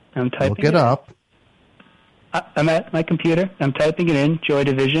 I'm typing Look it up. I'm at my computer. I'm typing it in, Joy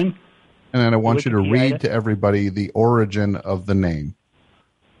Division. And then I want you to read to everybody the origin of the name.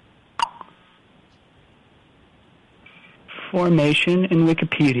 Formation in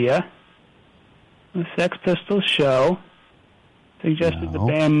Wikipedia. The Sex Pistols show suggested the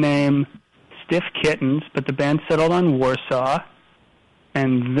band name Stiff Kittens, but the band settled on Warsaw.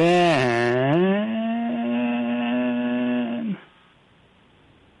 And then...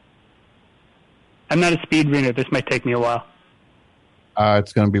 I'm not a speed reader. This might take me a while.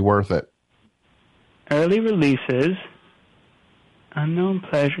 It's going to be worth it. Early releases. Unknown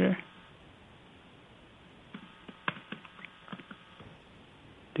Pleasure.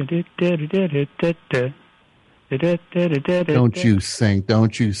 Don't you sing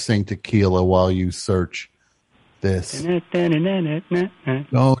tequila while you search this. Don't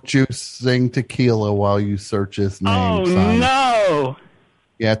you sing tequila while you search this name, son. No!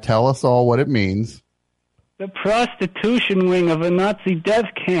 Yeah, tell us all what it means. The prostitution wing of a Nazi death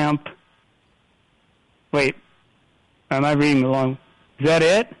camp. Wait, am I reading the wrong? Is that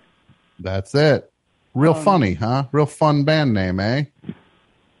it? That's it. Real funny, huh? Real fun band name, eh?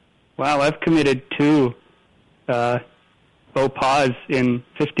 Wow, I've committed 2 faux pas in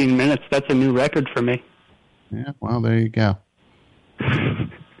 15 minutes. That's a new record for me. Yeah, well, there you go.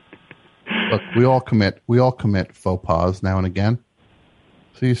 Look, we all commit faux pas now and again.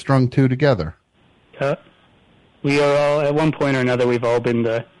 So you strung 2 together. Yeah. We are all, at one point or another, we've all been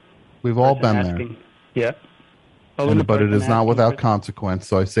there. Yeah. But it is not without consequence.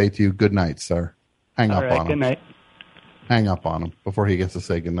 So I say to you, good night, sir. Hang up on him. Good night. Hang up on him before he gets to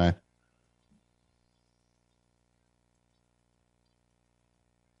say good night.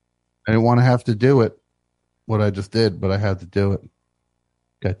 I didn't want to have to do it, what I just did, but I had to do it.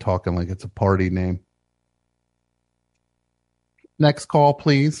 Guy talking like it's a party name. Next call,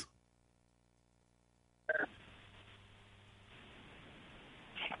 please.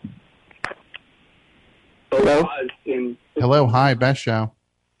 Hello? Hello, hi, Best Show.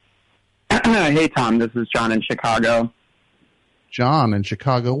 Hey, Tom, this is John in Chicago. John in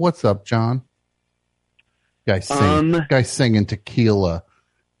Chicago. What's up, John? Guy singing Tequila.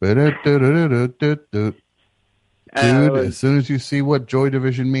 Dude, as soon as you see what Joy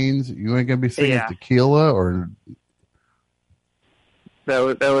Division means, you ain't going to be singing Tequila or... There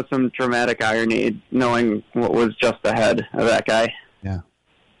was some dramatic irony knowing what was just ahead of that guy. Yeah.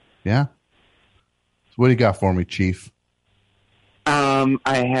 Yeah? So what do you got for me, Chief? I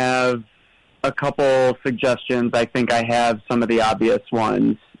have a couple suggestions. I think I have some of the obvious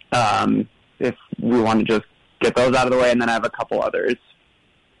ones. If we want to just get those out of the way, and then I have a couple others.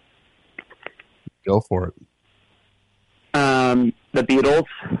 Go for it. The Beatles.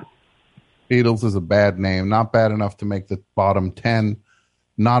 Beatles is a bad name. Not bad enough to make the bottom 10.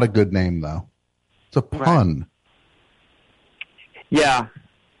 Not a good name, though. It's a pun. Right. Yeah.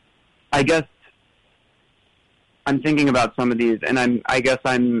 I guess I'm thinking about some of these, and I guess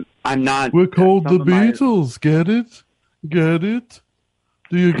I'm not. We're called the Beatles. Get it? Get it?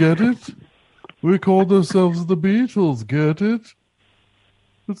 Do you get it? We called ourselves the Beatles. Get it?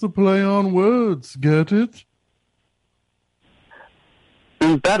 It's a play on words. Get it? It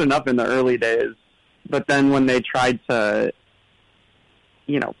was bad enough in the early days, but then when they tried to,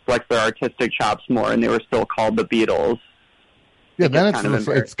 flex their artistic chops more, and they were still called the Beatles. Yeah, then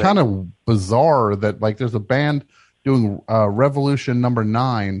it's kind of bizarre that there's a band doing Revolution number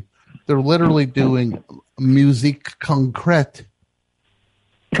 9. They're literally doing musique concrète.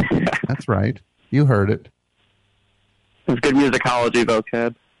 That's right. You heard it. It's good musicology, though,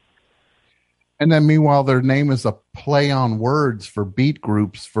 kid. And then meanwhile, their name is a play on words for beat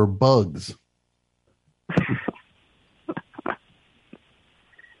groups for bugs.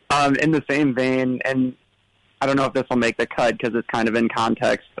 In the same vein, and I don't know if this will make the cut because it's kind of in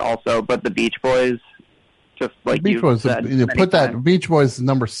context also, but the Beach Boys, just like Beach Boys, Beach Boys is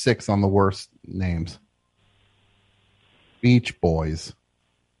number 6 on the worst names. Beach Boys.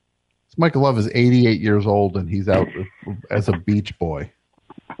 Michael Love is 88 years old and he's out as a beach boy.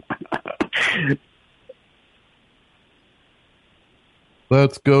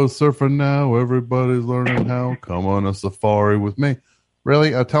 Let's go surfing now. Everybody's learning how. Come on a safari with me.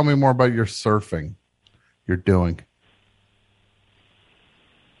 Really? Tell me more about your surfing you're doing.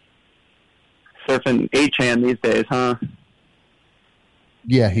 Surfing 8chan these days, huh?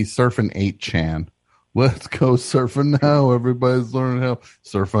 Yeah, he's surfing 8chan. Let's go surfing now. Everybody's learning how.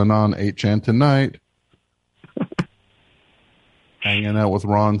 Surfing on 8chan tonight. Hanging out with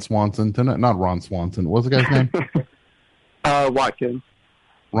Ron Swanson tonight. Not Ron Swanson. What's the guy's name? Watkins.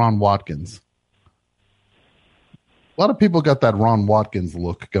 Ron Watkins. A lot of people got that Ron Watkins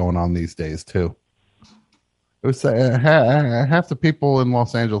look going on these days, too. It was, half the people in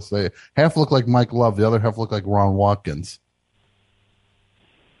Los Angeles say half look like Mike Love, the other half look like Ron Watkins.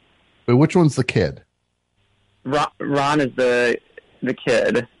 But which one's the kid? Ron is the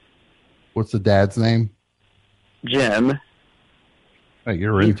kid. What's the dad's name? Jim. Hey,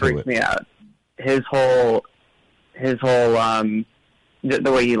 you're he into freaks me out. His whole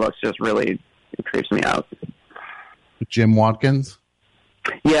the way he looks just really creeps me out. Jim Watkins?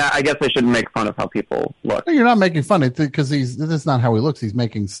 Yeah, I guess I shouldn't make fun of how people look. No, you're not making fun of it because this is not how he looks. He's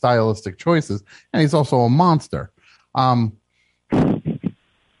making stylistic choices, and he's also a monster. Yeah,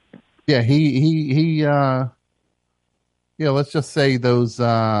 he let's just say those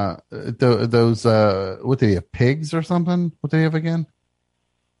what do they have, pigs or something? What do they have again?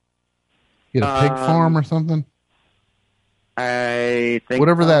 He had a pig farm or something? I think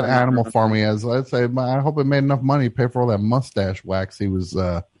whatever that animal farm he has. I'd say I hope it made enough money to pay for all that mustache wax he was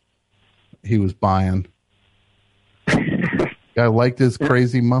buying. I liked his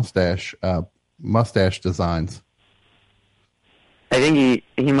crazy mustache designs. I think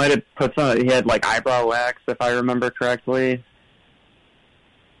he might have put some. He had like eyebrow wax, if I remember correctly.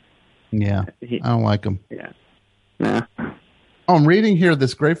 Yeah, I don't like him. Yeah. Yeah. Oh, I'm reading here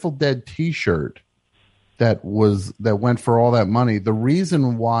this Grateful Dead T-shirt that went for all that money. The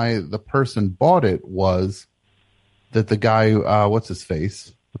reason why the person bought it was that the guy, what's his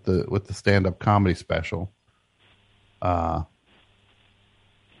face with the stand-up comedy special, Bo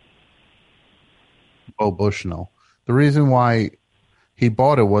Bushnell. The reason why he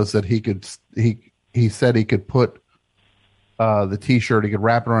bought it was that he said he could put the T-shirt, he could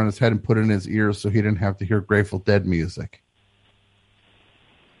wrap it around his head and put it in his ears so he didn't have to hear Grateful Dead music.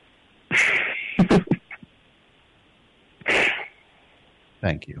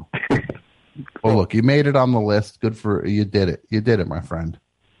 Thank you. Well, look, you made it on the list. Good for you. Did it. You did it, my friend.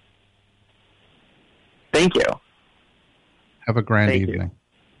 Thank you. Have a grand evening.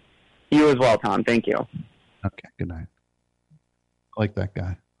 You as well, Tom. Thank you. Okay. Good night. I like that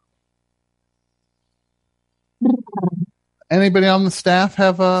guy. Anybody on the staff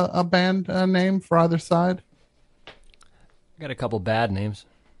have a band name for either side? I got a couple bad names.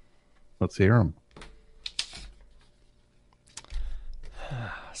 Let's hear them.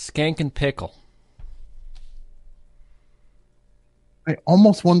 Skank and Pickle. I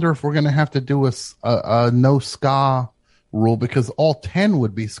almost wonder if we're going to have to do a no ska rule because all 10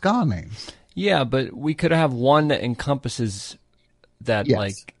 would be ska names. Yeah, but we could have one that encompasses that, yes.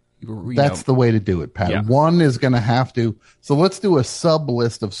 like... That's the way to do it, Pat. Yeah. One is going to have to... So let's do a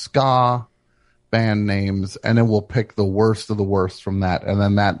sub-list of ska band names, and then we'll pick the worst of the worst from that, and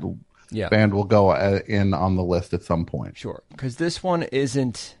then that band will go in on the list at some point. Sure, because this one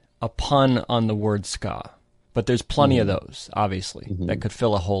isn't a pun on the word ska, but there's plenty of those, obviously, that could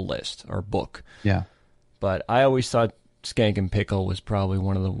fill a whole list or book. Yeah. But I always thought Skank and Pickle was probably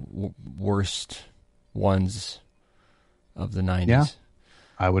one of the worst ones of the 90s. Yeah,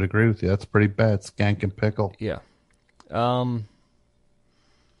 I would agree with you. That's pretty bad. Skank and Pickle. Yeah. And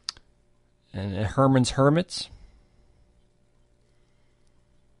Herman's Hermits.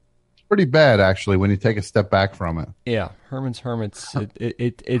 Pretty bad, actually, when you take a step back from it. Yeah, Herman's Hermits.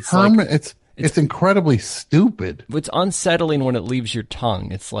 It's it's incredibly stupid. It's unsettling when it leaves your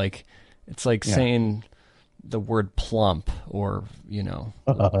tongue. It's like saying the word plump or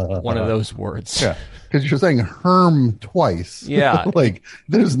one of those words. Yeah, because you're saying herm twice. Yeah, like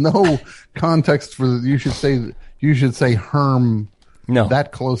there's no context for you should say herm. No,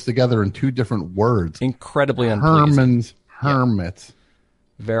 that close together in two different words. Incredibly unpleasing. Herman's Hermits.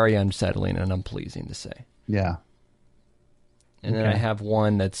 Very unsettling and unpleasing to say. Yeah. And then I have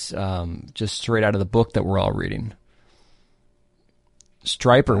one that's just straight out of the book that we're all reading.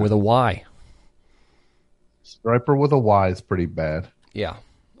 Striper with a Y. Striper with a Y is pretty bad. Yeah.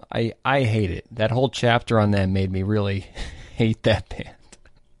 I hate it. That whole chapter on them made me really hate that band.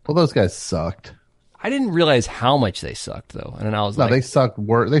 Well, those guys sucked. I didn't realize how much they sucked, though. And then I was like... they sucked.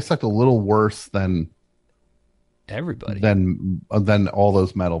 They sucked a little worse than... everybody. Than all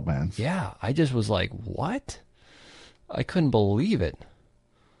those metal bands. Yeah. I just was like, what? I couldn't believe it.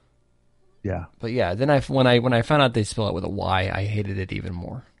 Yeah. But yeah, then when I found out they spell it with a Y, I hated it even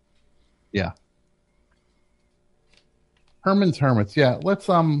more. Yeah. Herman's Hermits. Yeah, let's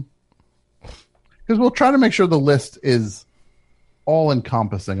because we'll try to make sure the list is all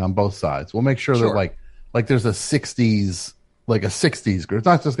encompassing on both sides. We'll make sure that like there's a 60s group. It's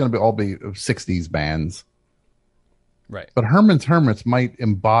not just going to all be 60s bands. Right. But Herman's Hermits might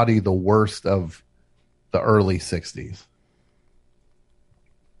embody the worst of the early 60s.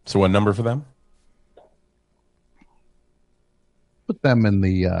 So what number for them? Put them in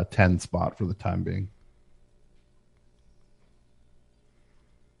the 10 spot for the time being.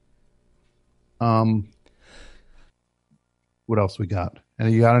 What else we got?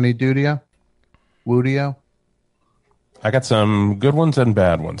 And you got any Dudio? Woodio? I got some good ones and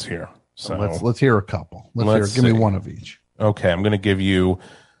bad ones here. So let's hear a couple. Give me one of each. Okay, I'm going to give you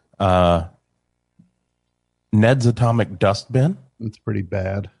Ned's Atomic Dustbin. It's pretty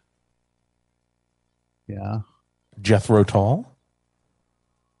bad. Yeah. Jethro Tull.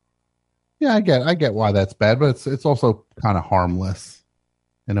 Yeah, I get why that's bad, but it's also kind of harmless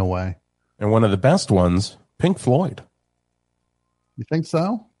in a way. And one of the best ones, Pink Floyd. You think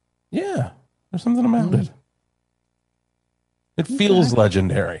so? Yeah, there's something about it. It feels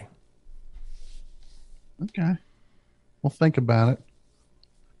legendary. Okay. We'll think about it.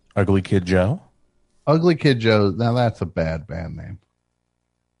 Ugly Kid Joe. Ugly Kid Joe. Now that's a bad band name.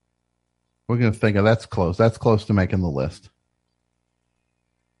 We're going to think of that's close. That's close to making the list.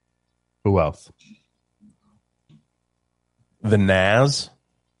 Who else? The Nas.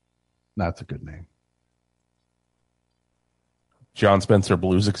 That's a good name. John Spencer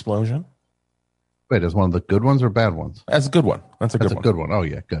Blues Explosion. Wait, is one of the good ones or bad ones? That's a good one. That's a good one. Oh,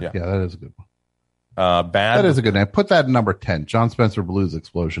 yeah, good. Yeah, that is a good one. Bad. That is a good name. Put that in number 10. John Spencer Blues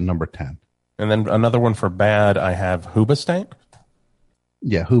Explosion, number 10. And then another one for bad, I have Hoobastank.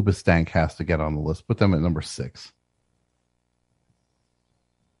 Yeah, Hoobastank has to get on the list. Put them at number 6.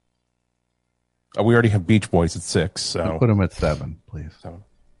 We already have Beach Boys at 6. So put them at 7, please. 7.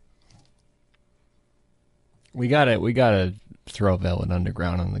 We gotta throw Velvet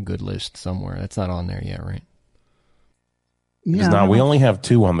Underground on the good list somewhere. That's not on there yet, right? Yeah, not. We only have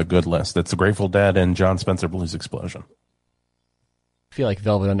 2 on the good list. It's the Grateful Dead and John Spencer Blues Explosion. I feel like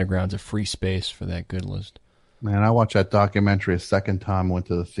Velvet Underground's a free space for that good list. Man, I watched that documentary a second time. Went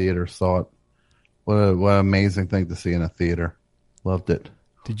to the theater, saw it. What an amazing thing to see in a theater. Loved it.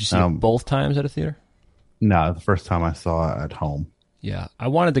 Did you see it both times at a theater? No, the first time I saw it at home. Yeah, I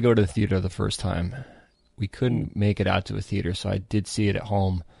wanted to go to the theater the first time. We couldn't make it out to a theater, so I did see it at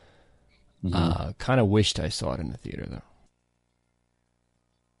home. Kind of wished I saw it in the theater, though.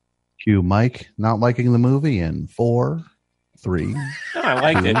 Cue Mike not liking the movie in 4, 3. No,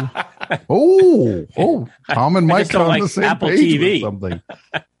 I liked it. Oh, Tom and Mike on like the same Apple page TV. with something.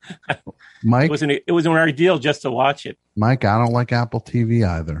 Mike, it was an ordeal just to watch it. Mike, I don't like Apple TV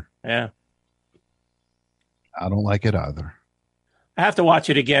either. Yeah, I don't like it either. I have to watch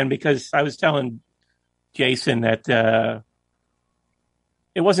it again because I was telling Jason that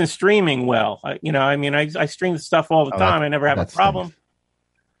it wasn't streaming well. I stream stuff all the time. I never have a problem. Stinks.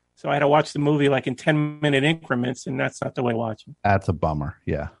 So I had to watch the movie like in 10-minute increments, and that's not the way to watch it. That's a bummer.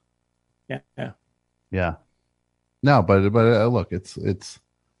 Yeah. Yeah. No, but look, it's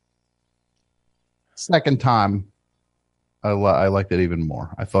second time. I liked it even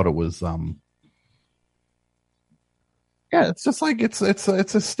more. I thought it was it's just like it's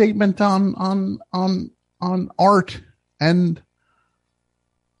a statement on art and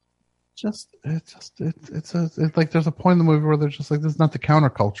it's like there's a point in the movie where they're just like, this is not the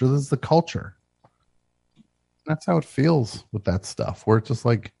counterculture, this is the culture. That's how it feels with that stuff, where it's just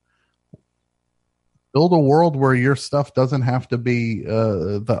like, build a world where your stuff doesn't have to be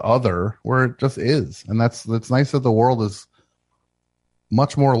the other, where it just is. And that's nice that the world is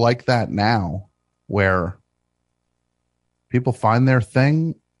much more like that now, where people find their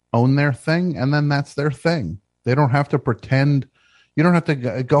thing, own their thing, and then that's their thing. They don't have to pretend. You don't have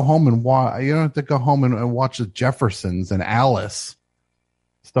to go home and watch. You don't have to go home and watch the Jeffersons and Alice,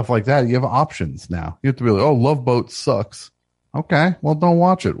 stuff like that. You have options now. You have to be like, oh, Love Boat sucks. Okay, well, don't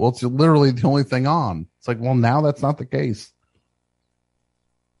watch it. Well, it's literally the only thing on. It's like, well, now that's not the case.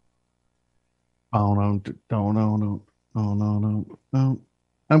 Oh no!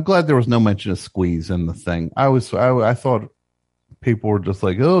 I'm glad there was no mention of Squeeze in the thing. I thought people were just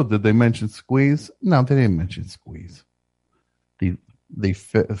like, oh, did they mention Squeeze? No, they didn't mention Squeeze. The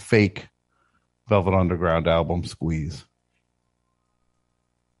fake Velvet Underground album Squeeze.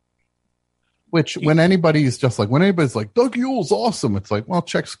 Which, when anybody's like, Doug Yule's awesome, it's like, well,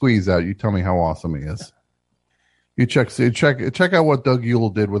 check Squeeze out. You tell me how awesome he is. You check out what Doug Yule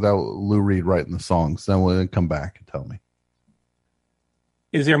did without Lou Reed writing the songs. Then we'll come back and tell me.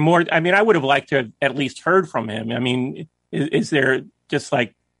 Is there more? I mean, I would have liked to have at least heard from him. I mean, is there just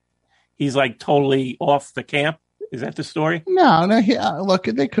like he's like totally off the camp? Is that the story? No. Look,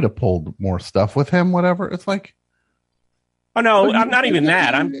 they could have pulled more stuff with him. Whatever. It's like. Oh no, I'm not even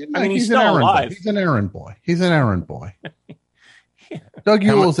that. I mean, he's still alive. He's an errand boy. Yeah. Doug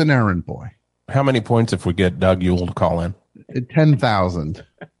Yule's an errand boy. How many points if we get Doug Yule to call in? 10,000.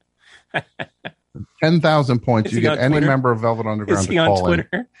 10,000 points. You get any member of Velvet Underground to call in.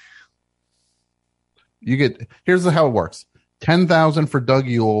 You get. Here's how it works: 10,000 for Doug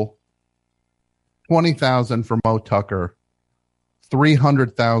Yule, 20,000 for Mo Tucker,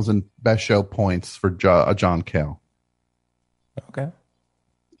 300,000 best show points for John Cale. Okay.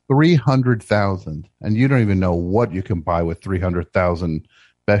 300,000, and you don't even know what you can buy with 300,000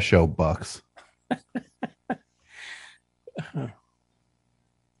 best show bucks.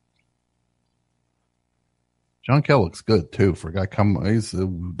 John Cale looks good too. For a guy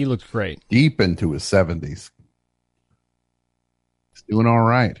he looks great. Deep into his 70s. He's doing all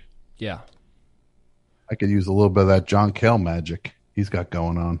right. Yeah. I could use a little bit of that John Cale magic he's got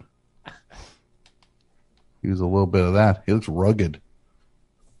going on. Use a little bit of that. He looks rugged.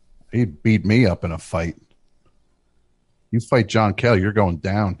 He'd beat me up in a fight. You fight John Cale, you're going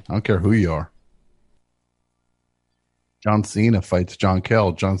down. I don't care who you are. John Cena fights John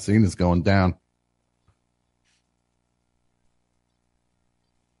Cale. John Cena's going down.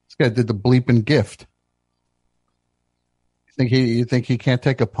 This guy did the bleeping gift. You think he can't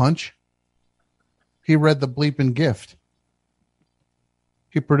take a punch? He read the bleeping gift.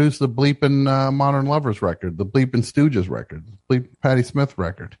 He produced the Bleepin' Modern Lovers record, the Bleepin' Stooges record, the Bleepin' Patti Smith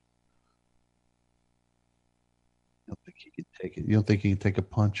record. You don't think he can take it? You don't think he can take a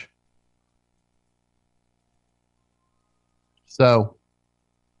punch? So,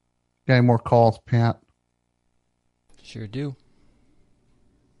 got any more calls, Pat? Sure do.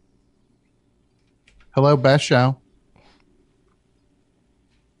 Hello, Best Show.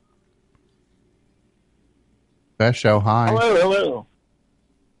 Best Show, hi. Hello.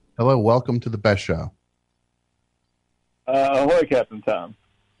 Hello, welcome to the Best Show. Ahoy, Captain Tom.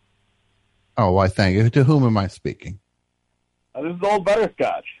 Oh, I thank you. To whom am I speaking? This is Old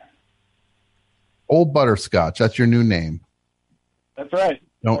Butterscotch. Old Butterscotch, that's your new name. That's right.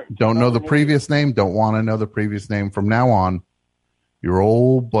 Don't know the previous name. Don't want to know the previous name. From now on, you're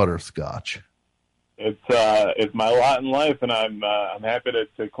Old Butterscotch. It's my lot in life, and I'm happy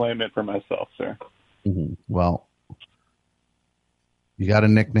to claim it for myself, sir. Mm-hmm. Well, you got a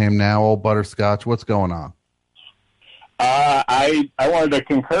nickname now, Old Butterscotch. What's going on? I wanted to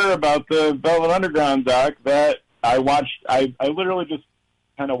concur about the Velvet Underground doc that I watched. I literally just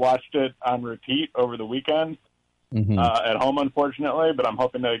kind of watched it on repeat over the weekend. At home, unfortunately, but I'm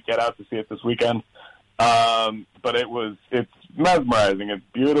hoping to get out to see it this weekend. But it's mesmerizing. It's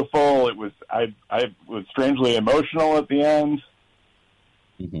beautiful. I was strangely emotional at the end.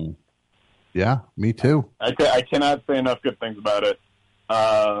 Mm-hmm. Yeah, me too. I cannot say enough good things about it.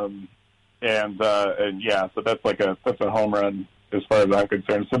 And yeah, so that's a home run as far as I'm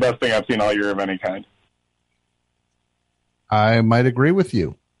concerned. It's the best thing I've seen all year of any kind. I might agree with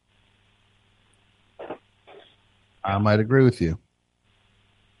you. I'm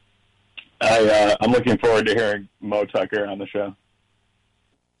looking forward to hearing Mo Tucker on the show.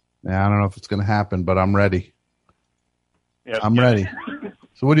 Yeah, I don't know if it's going to happen, but I'm ready. Yep. I'm ready.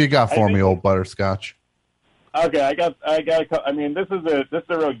 So what do you got for me, Old Butterscotch? Okay, I got. I mean, this is a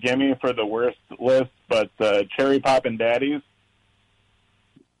real gimme for the worst list, but Cherry Poppin' Daddies.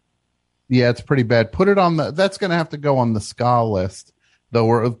 Yeah, it's pretty bad. Put it on that's going to have to go on the ska list, though.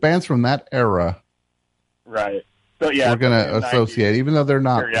 We're bands from that era, right? So yeah, we're going to associate, even though they're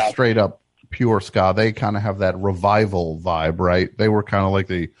not straight up pure ska. They kind of have that revival vibe, right? They were kind of like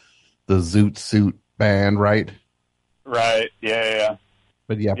the Zoot Suit band, right? Right. Yeah.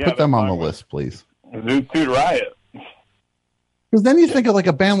 But yeah, put them on the list, please. Zoot Suit Riot. Because then you think of like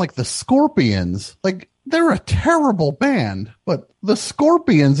a band like the Scorpions. Like, they're a terrible band, but the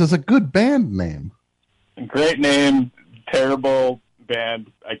Scorpions is a good band name. Great name, terrible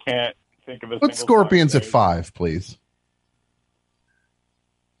band. I can't think of a Put Scorpions at 5, please.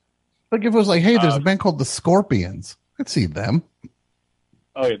 Like if it was like, hey, there's a band called the Scorpions. I'd see them.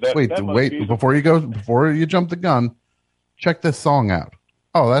 Oh, yeah, wait! Before you jump the gun, check this song out.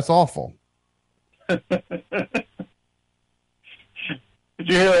 Oh, that's awful. Did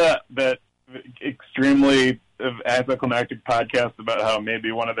you hear that extremely anticlimactic podcast about how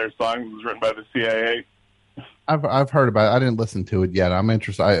maybe one of their songs was written by the CIA? I've heard about it. I didn't listen to it yet. I'm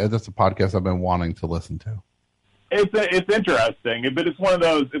interested. That's a podcast I've been wanting to listen to. It's interesting, but it's one of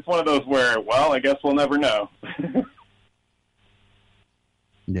those where, well, I guess we'll never know.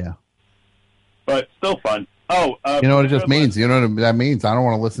 Yeah, but still fun. Oh, you know what it just means. You know what that means. I don't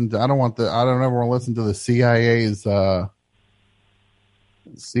want to listen to. I don't ever want to listen to the CIA's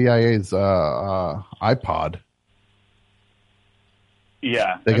iPod.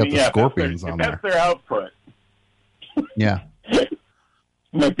 Yeah, they got the Scorpions on there. That's their output. Yeah,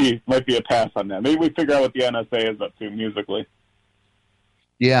 might be a pass on that. Maybe we figure out what the NSA is up to musically.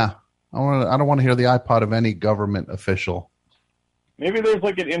 Yeah, I don't want to hear the iPod of any government official. Maybe there's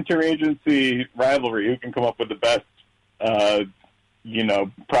like an interagency rivalry. Who can come up with the best,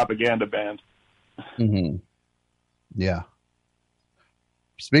 propaganda band? Mm-hmm. Yeah.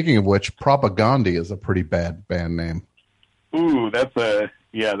 Speaking of which, Propagandhi is a pretty bad band name. Ooh, it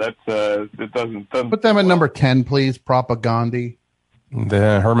doesn't put them at number 10, please. Propagandhi.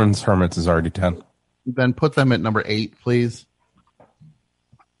 The Herman's Hermits is already 10. Then put them at number 8, please.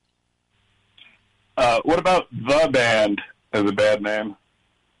 What about The Band as a bad name?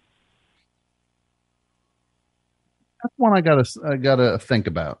 That's one I gotta think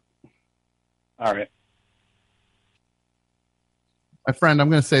about. All right. My friend, I'm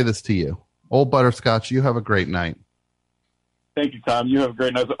going to say this to you. Old Butterscotch, you have a great night. Thank you, Tom. You have a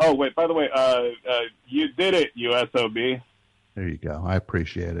great night. Oh, wait, by the way, you did it, USOB. There you go. I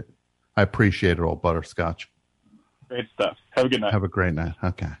appreciate it. Old Butterscotch. Great stuff. Have a good night. Have a great night.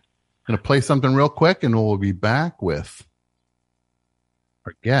 Okay. I'm going to play something real quick, and we'll be back with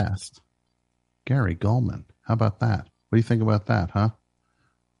our guest, Gary Gulman. How about that? What do you think about that, huh?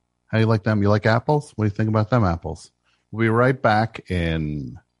 How do you like them? You like apples? What do you think about them apples? We'll be right back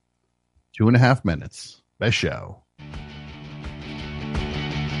in 2.5 minutes. Best show.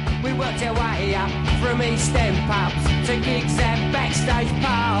 We worked our way up from East End pubs to gigs and backstage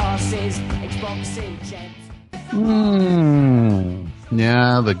passes. Xbox champs.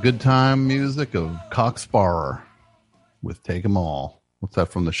 Yeah, the good time music of Cocksparer with Take 'Em All. What's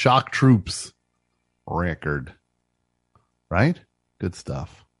that from the Shock Troops record? Right? Good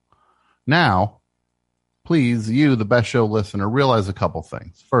stuff. Now, please, you, the Best Show listener, realize a couple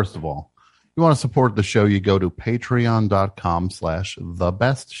things. First of all, if you want to support the show, you go to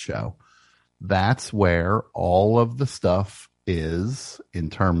patreon.com/thebestshow. That's where all of the stuff is in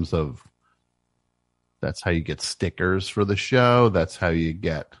terms of, that's how you get stickers for the show. That's how you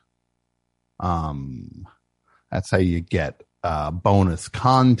get, bonus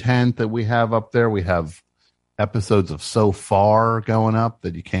content that we have up there. We have episodes of So Far going up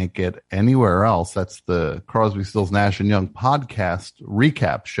that you can't get anywhere else. That's the Crosby, Stills, Nash and Young podcast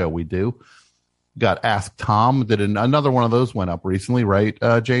recap show we do. Got Ask Tom. Another one of those went up recently, right,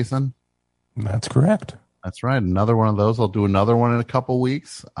 Jason? That's correct. That's right. Another one of those. I'll do another one in a couple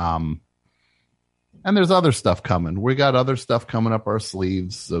weeks. And there's other stuff coming. We got other stuff coming up our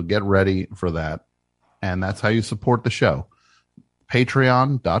sleeves, so get ready for that. And that's how you support the show.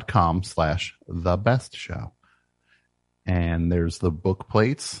 Patreon.com/thebestshow. And there's the book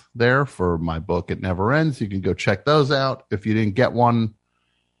plates there for my book, It Never Ends. You can go check those out. If you didn't get one,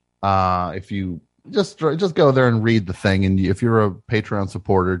 if you just go there and read the thing. And if you're a Patreon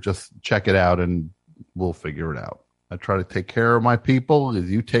supporter, just check it out and we'll figure it out. I try to take care of my people as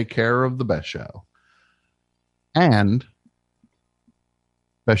you take care of the Best Show. And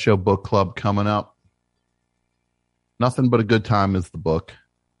Best Show Book Club coming up. Nothing but a good time is the book.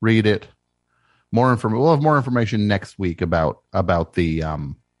 Read it. We'll have more information next week about the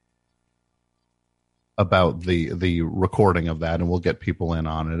recording of that, and we'll get people in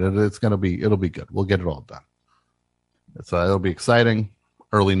on it. It'll be good. We'll get it all done. It'll be exciting.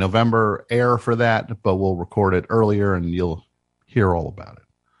 Early November air for that, but we'll record it earlier and you'll hear all about it.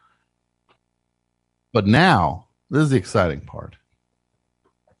 But now, this is the exciting part.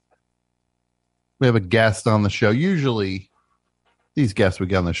 We have a guest on the show. Usually, these guests we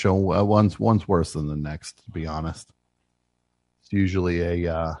get on the show, one's worse than the next, to be honest. It's usually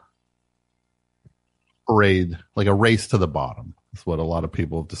a parade, like a race to the bottom. That's what a lot of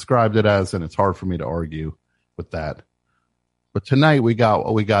people have described it as, and it's hard for me to argue with that. But tonight we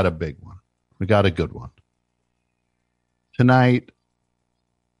got a big one. We got a good one. Tonight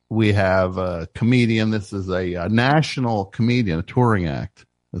we have a comedian. This is a national comedian, a touring act,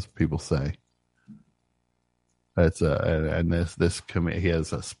 as people say. He has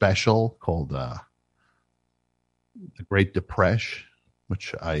a special called The Great Depression,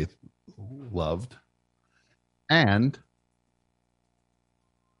 which I loved. And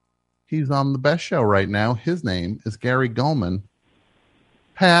he's on the Best Show right now. His name is Gary Gulman.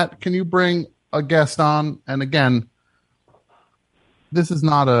 Pat, can you bring a guest on? And again, this is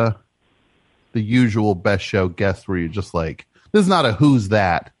not the usual Best Show guest where you're just like, this is not a who's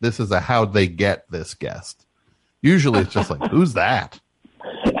that. This is a how'd they get this guest. Usually it's just like, who's that?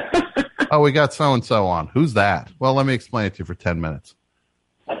 Oh, we got so-and-so on. Who's that? Well, let me explain it to you for 10 minutes.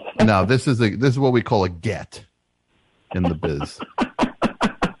 No, this is what we call a get in the biz.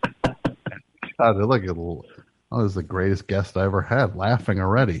 God, look at this is the greatest guest I ever had. Laughing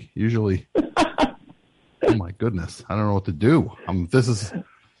already. Usually, oh my goodness, I don't know what to do. It's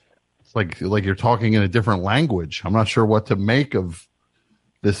like you're talking in a different language. I'm not sure what to make of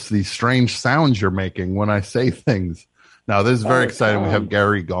these strange sounds you're making when I say things. Now, this is very exciting. We have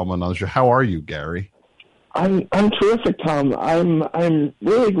Gary Gulman on the show. How are you, Gary? I'm terrific, Tom. I'm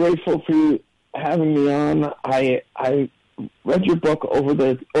really grateful for you having me on. I read your book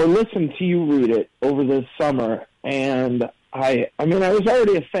listened to you read it over the summer, and I was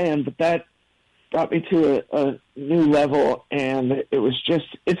already a fan, but that brought me to a new level, and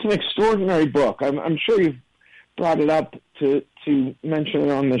it's an extraordinary book. I'm sure you've brought it up to mention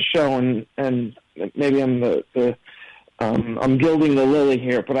it on the show, and maybe I'm I'm gilding the lily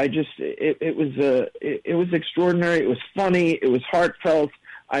here, but it was extraordinary. It was funny. It was heartfelt.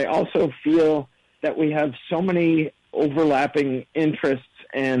 I also feel that we have so many overlapping interests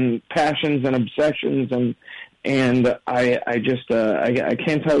and passions and obsessions, and I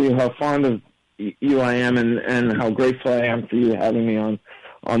can't tell you how fond of you I am, and how grateful I am for you having me on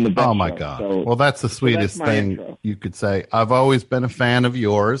the Best Oh my Show. God! So, well, that's the sweetest thing intro. You could say. I've always been a fan of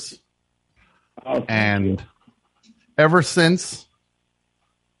yours, and ever since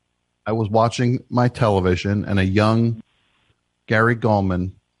I was watching my television and a young Gary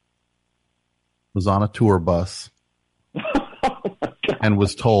Gulman was on a tour bus and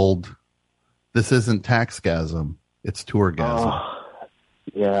was told, "This isn't taxgasm, it's tourgasm."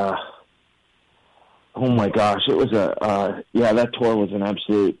 Yeah. Oh my gosh, it was that tour was an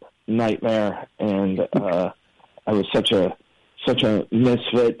absolute nightmare, and I was such a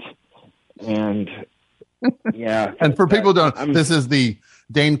misfit, and yeah. And for people who don't, this is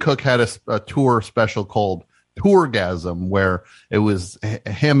Dane Cook had a tour special called Tourgasm, where it was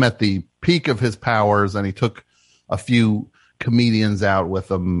him at the peak of his powers, and he took a few comedians out with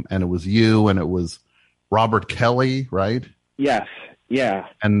him, and it was you, and it was Robert Kelly, right? Yes. Yeah.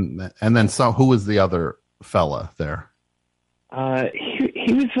 And then who was the other fella there?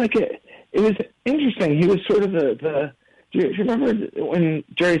 He was like it was interesting. He was sort of do you remember when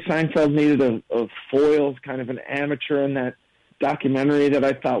Jerry Seinfeld needed a foil, kind of an amateur in that documentary that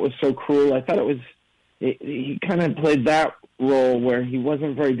I thought was so cruel? I thought he kind of played that role where he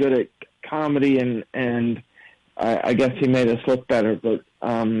wasn't very good at comedy, and I guess he made us look better. But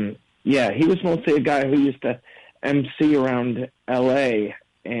he was mostly a guy who used to MC around L.A.,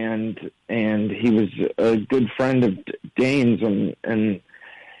 and he was a good friend of Dane's, and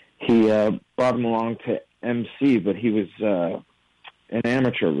he brought him along to MC, but he was an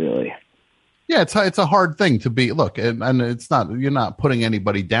amateur, really. Yeah, it's a hard thing to be. Look, and it's not, you're not putting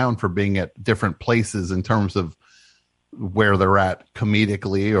anybody down for being at different places in terms of where they're at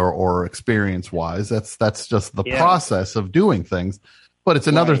comedically or experience wise. That's just the process of doing things. But it's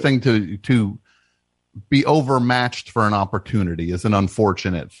another thing to be overmatched for an opportunity is an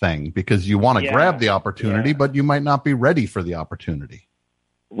unfortunate thing, because you want to grab the opportunity, but you might not be ready for the opportunity.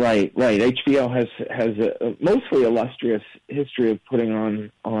 Right. HBO has a mostly illustrious history of putting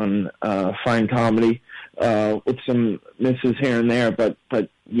on fine comedy with some misses here and there, but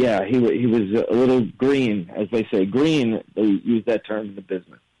yeah, he was a little green, as they say. Green, they use that term in the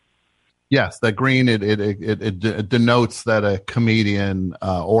business. Yes, that green, it denotes that a comedian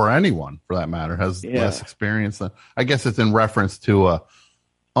or anyone for that matter has less experience. I guess it's in reference to a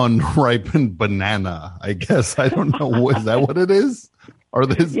unripened banana. I guess, I don't know. Is that what it is? Are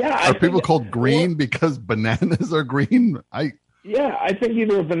people called green because bananas are green? I think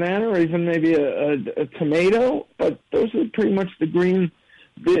either a banana or even maybe a tomato. But those are pretty much the green,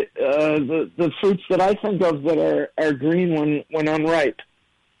 the fruits that I think of that are green when unripe.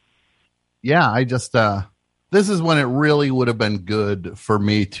 Yeah, I just this is when it really would have been good for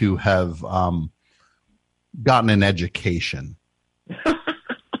me to have gotten an education.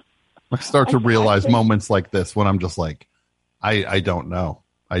 I start to realize moments like this when I'm just like, I don't know.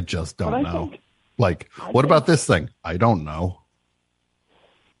 I just don't know. What about this thing? I don't know.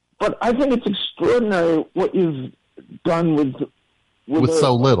 But I think it's extraordinary what you've done with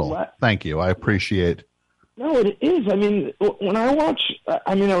so little. Thank you. I appreciate. No, it is. I mean, when I watch,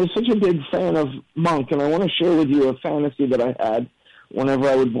 I was such a big fan of Monk, and I want to share with you a fantasy that I had whenever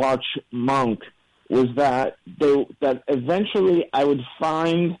I would watch Monk, was that eventually I would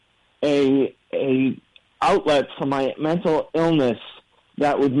find a outlet for my mental illness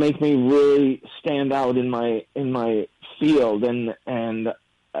that would make me really stand out in my field, and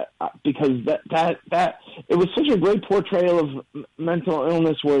because that it was such a great portrayal of mental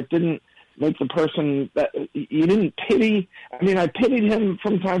illness, where it didn't make the person that you didn't pity. I mean, I pitied him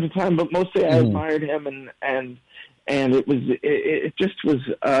from time to time, but mostly I admired him, and it just was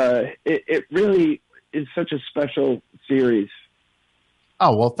it really is such a special series.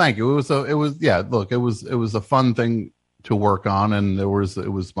 Oh, well, thank you. It was a fun thing to work on, and it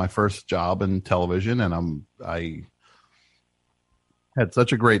was my first job in television, and I had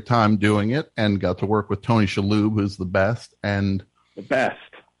such a great time doing it, and got to work with Tony Shalhoub, who's the best.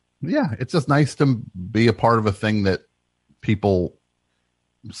 Yeah, it's just nice to be a part of a thing that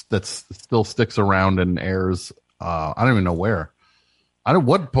still sticks around and airs. I don't even know where.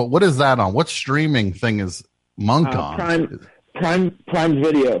 What is that on? What streaming thing is Monk on? Prime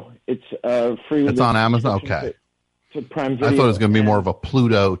Video. It's free. It's on Amazon. Okay. To Prime Video. I thought it was going to be more of a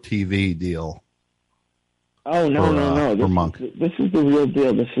Pluto TV deal. Oh no! For Monk. This is the real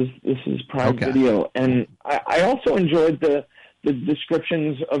deal. This is Prime Video, and I also enjoyed the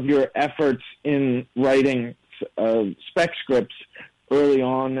descriptions of your efforts in writing spec scripts early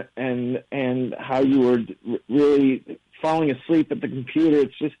on, and how you were really falling asleep at the computer.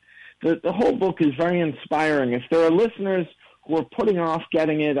 It's just the whole book is very inspiring. If there are listeners who are putting off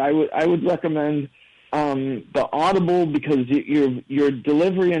getting it, I would recommend the Audible, because your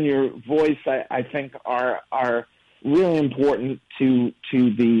delivery and your voice, I think, are really important to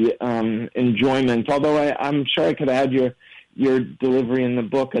the enjoyment. Although I'm sure I could add your delivery in the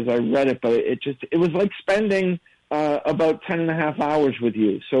book as I read it, but it was like spending about 10.5 hours with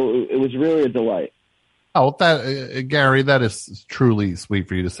you. So it was really a delight. Oh, Gary, that is truly sweet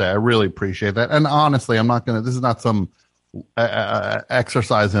for you to say. I really appreciate that. And honestly, this is not some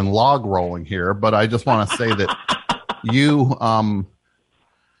exercise in log rolling here, but I just want to say that you, I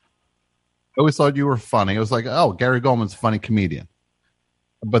always thought you were funny. It was like, oh, Gary Gulman's a funny comedian.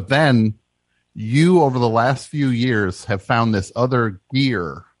 But then you, over the last few years, have found this other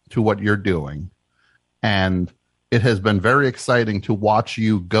gear to what you're doing. And it has been very exciting to watch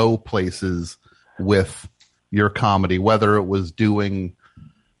you go places with your comedy, whether it was doing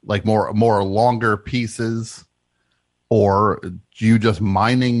like more longer pieces or you just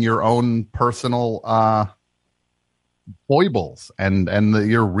mining your own personal foibles and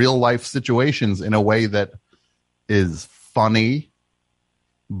your real life situations in a way that is funny,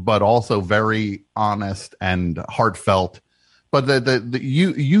 but also very honest and heartfelt. But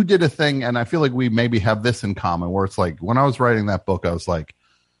you did a thing, and I feel like we maybe have this in common, where it's like when I was writing that book, I was like,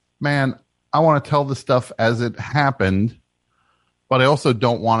 man, I want to tell the stuff as it happened, but I also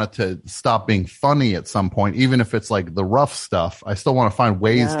don't want it to stop being funny at some point. Even if it's like the rough stuff, I still want to find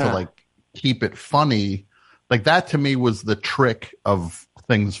ways to like keep it funny. Like that to me was the trick of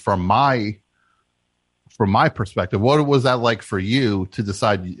things from my perspective. What was that like for you to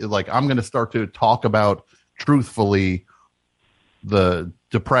decide, like, I'm going to start to talk about truthfully the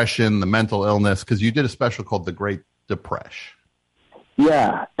depression, the mental illness, because you did a special called The Great Depression.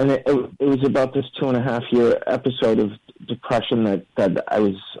 Yeah, and it was about this 2.5-year episode of depression that I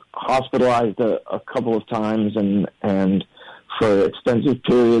was hospitalized a couple of times and for extensive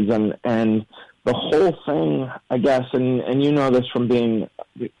periods, and the whole thing, I guess, and you know this from being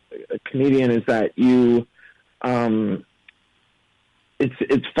a comedian, is that you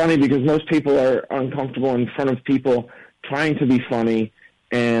it's funny because most people are uncomfortable in front of people trying to be funny,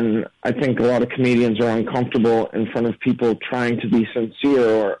 and I think a lot of comedians are uncomfortable in front of people trying to be sincere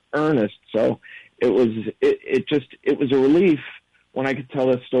or earnest. So it was a relief when I could tell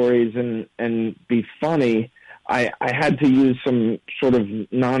the stories and be funny. I had to use some sort of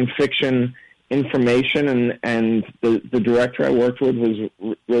nonfiction information, and the director I worked with was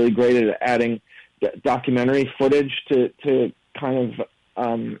really great at adding documentary footage to kind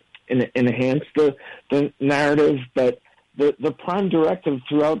of enhance the narrative. But the prime directive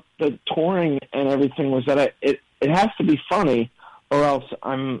throughout the touring and everything was that it has to be funny, or else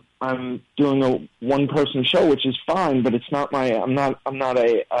I'm doing a one person show, which is fine, but it's not I'm not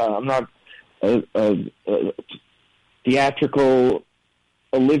a theatrical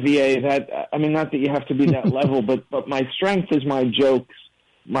Olivier. Not that you have to be that level, but my strength is my jokes.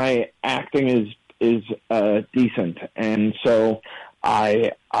 My acting is decent, and so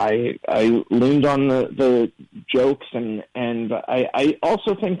I leaned on the jokes, and I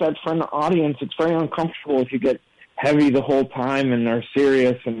also think that for an audience, it's very uncomfortable if you get heavy the whole time and are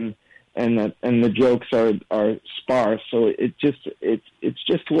serious, and the jokes are sparse. So it's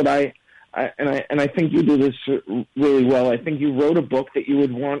just what I think you do this really well. I think you wrote a book that you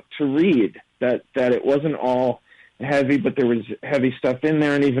would want to read, that it wasn't all heavy, but there was heavy stuff in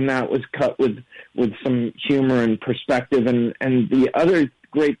there, and even that was cut with some humor and perspective. And the other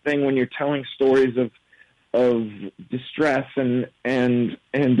great thing when you're telling stories of distress and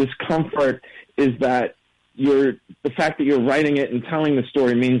discomfort is that the fact that you're writing it and telling the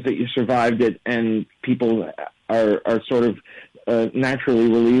story means that you survived it, and people are sort of naturally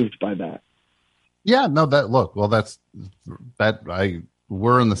relieved by that. Yeah, no,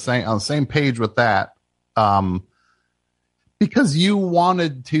 we're on the same page with that. Because you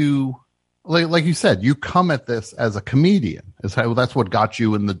wanted to, like you said, you come at this as a comedian. That's what got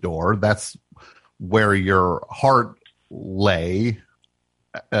you in the door. That's where your heart lay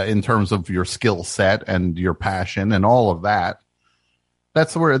in terms of your skill set and your passion and all of that.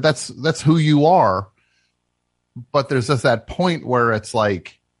 That's who you are. But there's just that point where it's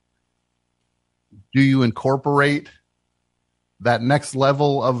like, do you incorporate that next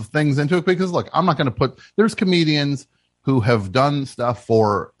level of things into it? Because look, I'm not going to there's comedians who have done stuff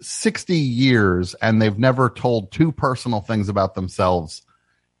for 60 years and they've never told two personal things about themselves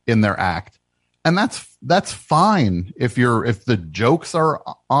in their act. And that's fine. If the jokes are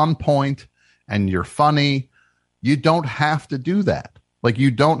on point and you're funny, you don't have to do that. Like, you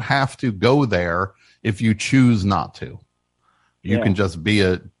don't have to go there if you choose not to. You can just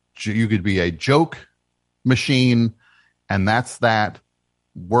you could be a joke machine, and that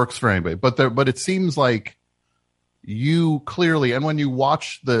works for anybody. But it seems like you clearly, and when you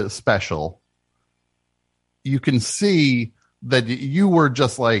watch the special, you can see that you were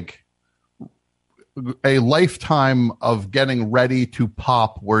just like a lifetime of getting ready to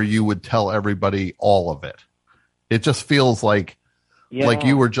pop, where you would tell everybody all of it. It just feels like Yeah, like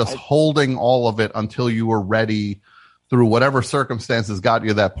you were just holding all of it until you were ready through whatever circumstances got you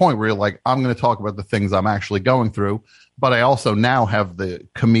to that point where you're like, I'm going to talk about the things I'm actually going through. But I also now have the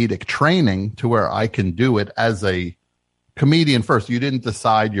comedic training to where I can do it as a comedian first. You didn't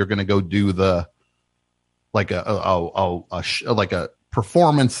decide you're going to go do the like a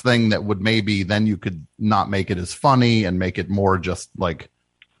performance thing that would maybe then you could not make it as funny and make it more just like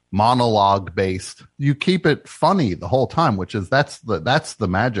monologue based. You keep it funny the whole time, which is that's the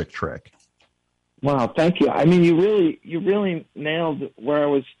magic trick. Wow, thank you. I mean, you really nailed where I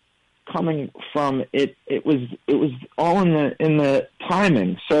was coming from. It was all in the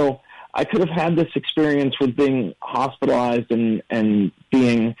timing. So I could have had this experience with being hospitalized and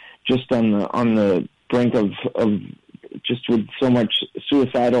being just on the brink of just with so much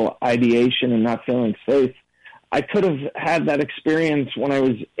suicidal ideation and not feeling safe. I could have had that experience when I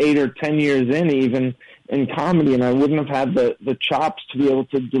was 8 or 10 years in, even in comedy, and I wouldn't have had the chops to be able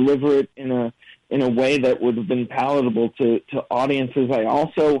to deliver it in a way that would have been palatable to audiences.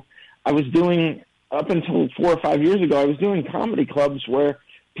 I was doing, up until 4 or 5 years ago, I was doing comedy clubs where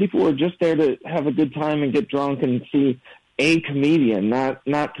people were just there to have a good time and get drunk and see a comedian, not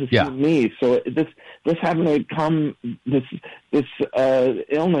to see me. So this happened to come, this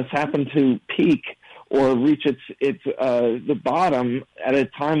illness happened to peak or reach its the bottom at a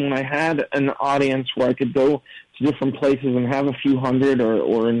time when I had an audience where I could go to different places and have a few hundred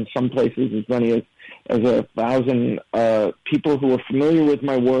or in some places as many as 1,000 people who were familiar with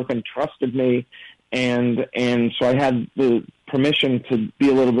my work and trusted me, and so I had the permission to be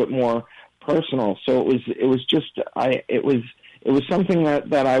a little bit more personal. So it was something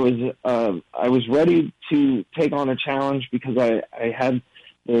that I was ready to take on a challenge because I had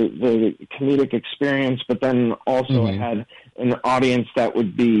the comedic experience, but then also I had an audience that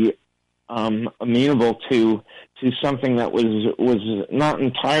would be amenable to something that was not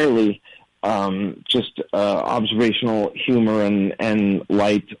entirely just observational humor and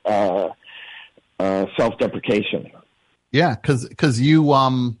light self-deprecation. Yeah, because you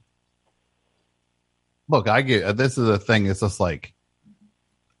look, I get this is a thing. It's just like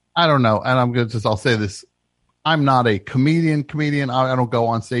I don't know, and I'll say this. I'm not a comedian. I don't go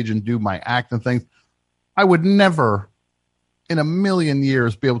on stage and do my act and things. I would never in a million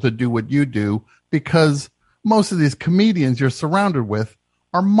years be able to do what you do because most of these comedians you're surrounded with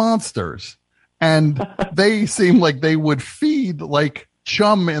are monsters. And they seem like they would feed like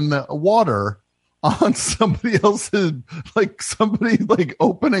chum in the water on somebody else's, like somebody like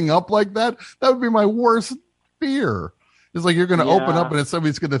opening up like that. That would be my worst fear. It's like you're going to open up and then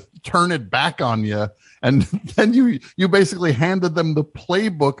somebody's going to turn it back on you. And then you basically handed them the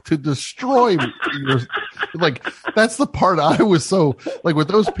playbook to destroy your, like, that's the part I was so like with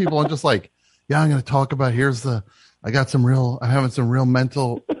those people. I'm just like, yeah, I'm going to talk about, I'm having some real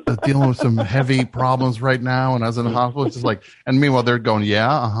mental, dealing with some heavy problems right now. And I was in the hospital. It's just like, and meanwhile they're going,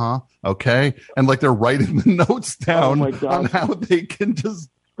 okay. And like they're writing the notes down on how they can just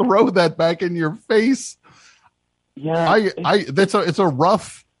throw that back in your face. Yeah. It's a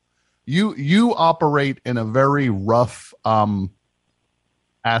rough, you operate in a very rough, a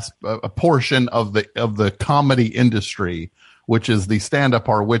portion of the comedy industry, which is the stand-up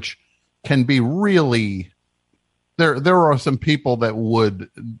part, which can be really, there are some people that would,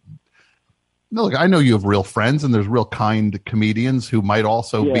 look, I know you have real friends and there's real kind comedians who might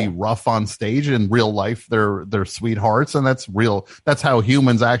also be rough on stage. In real life. They're sweethearts, and that's how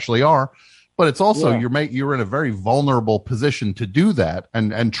humans actually are. But it's also you're in a very vulnerable position to do that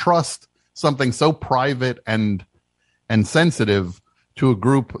and trust something so private and sensitive to a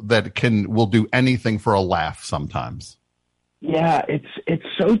group that will do anything for a laugh sometimes. Yeah, it's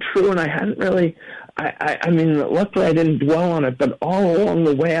so true, and I hadn't really. I mean, luckily I didn't dwell on it, but all along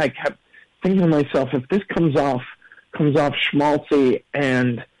the way I kept thinking to myself, if this comes off schmaltzy,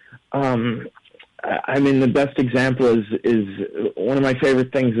 and I mean, the best example is one of my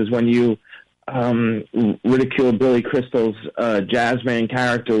favorite things is when you ridicule Billy Crystal's Jazzman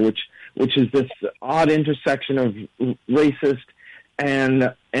character, which is this odd intersection of racist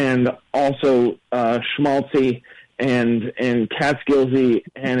and also schmaltzy and Catskillsy,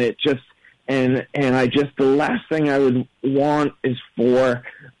 and it just and I just, the last thing I would want is for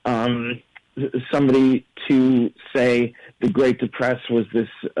somebody to say the Great Depression was this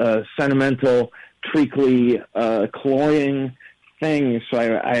sentimental, treacly, cloying thing. So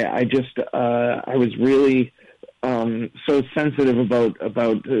I was really so sensitive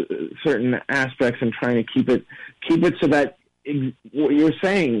about certain aspects and trying to keep it so that what you're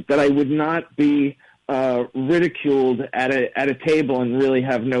saying, that I would not be ridiculed at a table and really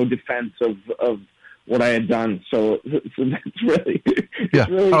have no defense of what I had done. So that's really, yeah.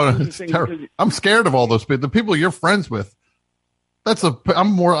 really It's terrible. I'm scared of all those people. The people you're friends with.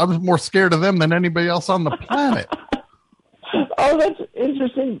 I'm more scared of them than anybody else on the planet. Oh, that's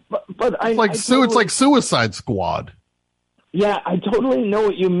interesting. But it's like Suicide Squad. Yeah, I totally know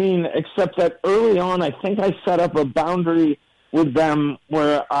what you mean, except that early on, I think I set up a boundary with them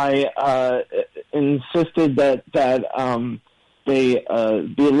where I insisted that they be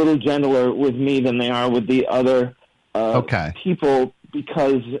a little gentler with me than they are with the other people,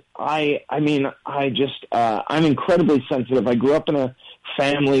 because I'm incredibly sensitive. I grew up in a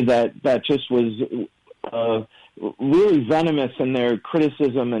family that just was really venomous in their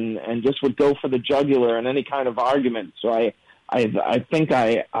criticism and just would go for the jugular in any kind of argument. So I think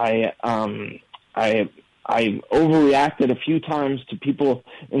I overreacted a few times to people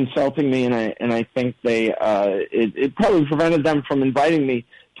insulting me, and I think it probably prevented them from inviting me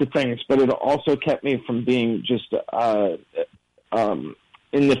to things, but it also kept me from being just in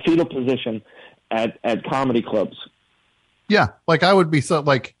the fetal position at comedy clubs. Yeah, like I would be so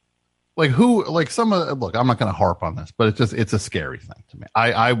like who, like some of, look, I'm not going to harp on this, but it's a scary thing to me.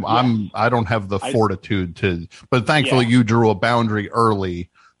 I don't have the fortitude to, but thankfully you drew a boundary early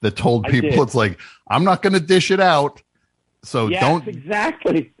that told people it's like, I'm not going to dish it out. So don't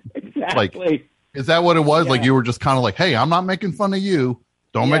exactly. Like, is that what it was? Yeah. Like you were just kind of like, hey, I'm not making fun of you.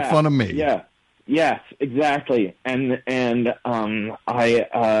 Don't make fun of me. Yeah. Yes, exactly. And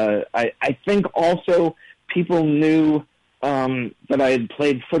I think also people knew that I had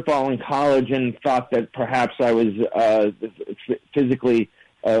played football in college and thought that perhaps I was physically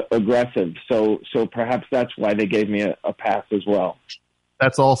aggressive. So perhaps that's why they gave me a pass as well.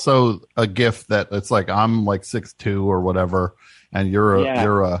 That's also a gift that it's like I'm like 6'2" or whatever, and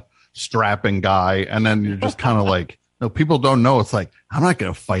you're a strapping guy, and then you're just kind of like, no, people don't know. It's like, I'm not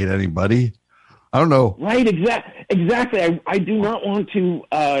going to fight anybody. I don't know. Right, exactly. I do not want to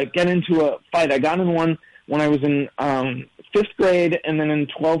get into a fight. I got in one when I was in 5th grade and then in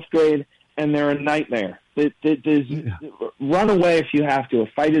 12th grade, and they're a nightmare. Run away if you have to. A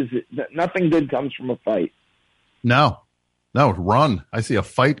fight is nothing good comes from a fight. No, run. I see a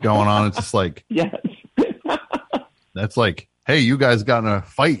fight going on. It's just like, yes. That's like, hey, you guys got in a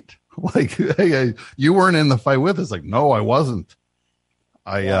fight. Like, hey, you weren't in the fight with us. Like, no, I wasn't.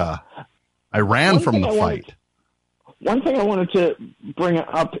 I ran from the fight. One thing I wanted to bring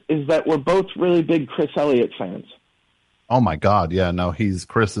up is that we're both really big Chris Elliott fans. Oh my God. Yeah, no,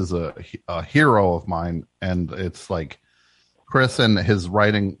 Chris is a hero of mine. And it's like Chris and his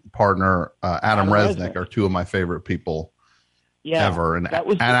writing partner, Adam Resnick, are two of my favorite people ever. And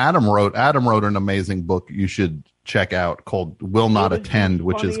Adam wrote an amazing book you should check out called Will Not Attend,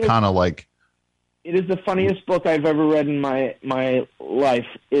 which is kind of like, it is the funniest book I've ever read in my life.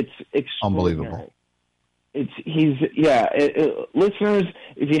 It's unbelievable. Listeners,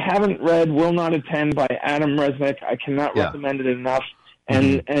 if you haven't read Will Not Attend by Adam Resnick, I cannot recommend it enough.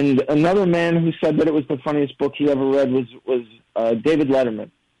 And another man who said that it was the funniest book he ever read was David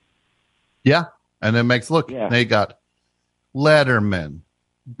Letterman. Yeah, and it makes they got Letterman,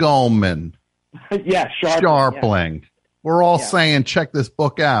 Gulman, Sharpling. Yeah. We're all saying, check this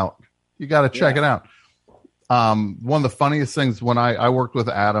book out. You got to check it out. One of the funniest things when I worked with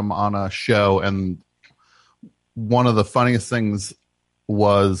Adam on a show, and one of the funniest things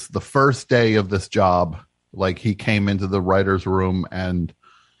was the first day of this job. Like, he came into the writer's room and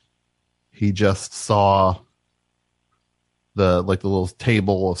he just saw the little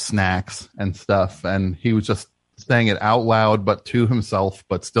table of snacks and stuff, and he was just saying it out loud, but to himself,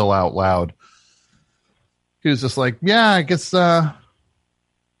 but still out loud. He was just like, yeah, I guess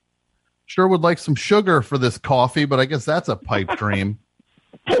sure would like some sugar for this coffee, but I guess that's a pipe dream.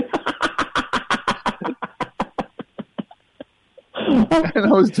 And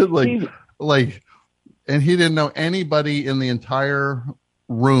I was just like, and he didn't know anybody in the entire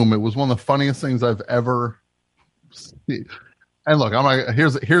room. It was one of the funniest things I've ever seen. And look, I'm like,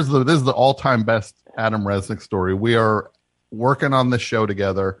 this is the all-time best Adam Resnick story. We are working on this show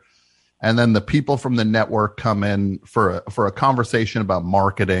together, and then the people from the network come in for a conversation about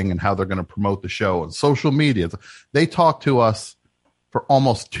marketing and how they're going to promote the show and social media. They talked to us for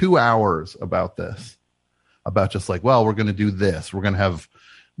almost 2 hours about this, about just like, well, we're going to do this. We're going to have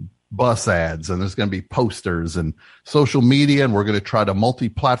bus ads, and there's going to be posters and social media, and we're going to try to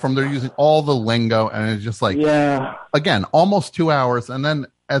multi-platform. They're using all the lingo, and it's just like, again, almost 2 hours. And then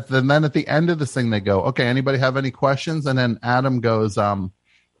at the end of this thing, they go, okay, anybody have any questions? And then Adam goes, he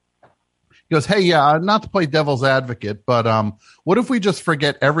goes, hey, not to play devil's advocate, but what if we just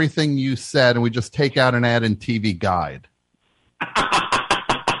forget everything you said and we just take out an ad in TV Guide?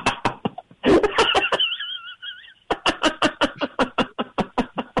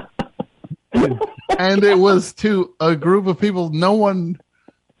 And it was to a group of people. No one.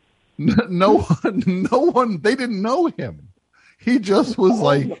 They didn't know him. He just was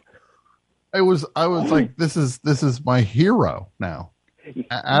like, I was like, this is my hero now.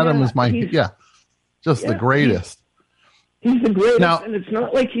 Adam is my the greatest. He's the greatest, now, and it's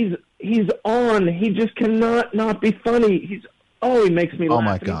not like he's on. He just cannot not be funny. He makes me laugh. Oh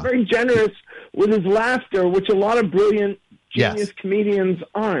my God. God. He's very generous with his laughter, which a lot of brilliant genius comedians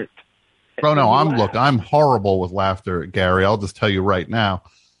aren't. Bro, no, I'm horrible with laughter, Gary. I'll just tell you right now.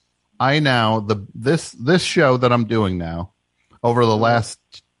 This show that I'm doing now over the last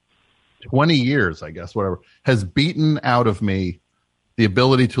 20 years, I guess, whatever, has beaten out of me the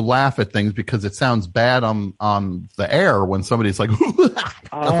ability to laugh at things because it sounds bad on the air when somebody's like,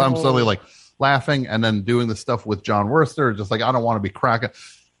 I'm suddenly like laughing, and then doing the stuff with John Worster, just like, I don't want to be cracking.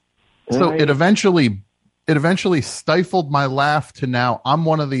 So it eventually stifled my laugh to now I'm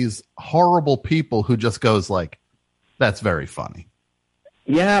one of these horrible people who just goes like, that's very funny.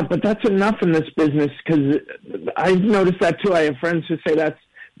 Yeah, but that's enough in this business, because I've noticed that too. I have friends who say that's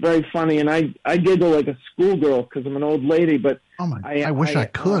very funny, and I giggle like a schoolgirl because I'm an old lady, but I wish I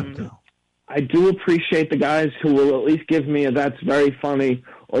could. I do appreciate the guys who will at least give me a that's very funny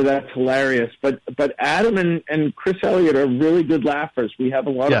or that's hilarious. But Adam and Chris Elliott are really good laughers. We have a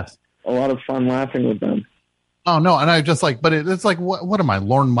lot of fun laughing with them. Oh no, and I just like, but it's like, what am I,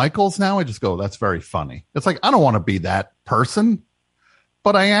 Lorne Michaels now? I just go, that's very funny. It's like, I don't want to be that person,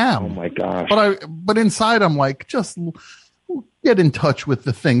 but I am. Oh my gosh! But inside, I'm like, just get in touch with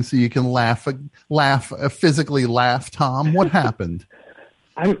the thing so you can physically laugh. Tom, what happened?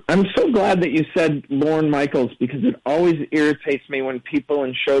 I'm so glad that you said Lorne Michaels, because it always irritates me when people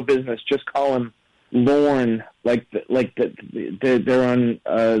in show business just call him Lorne, like they're on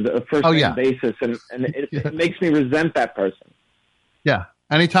the first name basis, and it makes me resent that person. Yeah.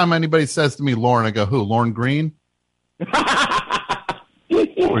 Anytime anybody says to me Lorne, I go, who? Lorne Green?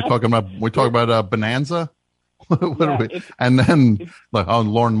 We're talking about Bonanza. What are we? And then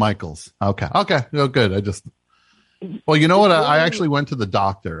Lorne Michaels. Okay. Oh, good. Well, you know what? I actually went to the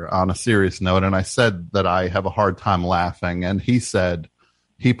doctor on a serious note, and I said that I have a hard time laughing, and he said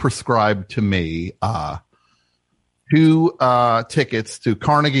he prescribed to me 2 tickets to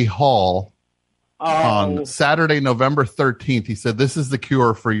Carnegie Hall on Saturday, November 13th. He said, this is the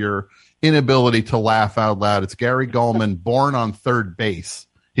cure for your inability to laugh out loud. It's Gary Gulman, Born on Third Base.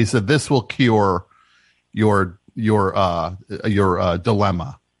 He said, this will cure your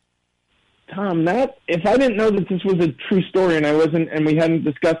dilemma. Tom, if I didn't know that this was a true story and we hadn't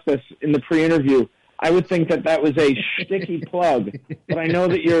discussed this in the pre-interview, I would think that was a sticky plug. But I know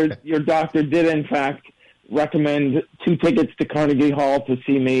that your doctor did in fact recommend 2 tickets to Carnegie Hall to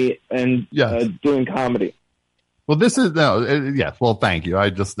see me and doing comedy. Well, this is yes. Well, thank you.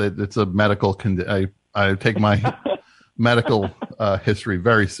 It's a medical I take my medical history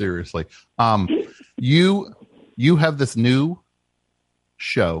very seriously. You have this new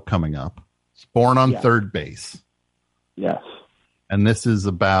show coming up. It's Born on Third Base. Yes. And this is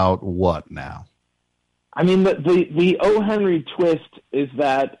about what now? I mean, the O. Henry twist is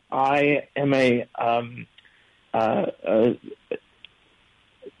that I am I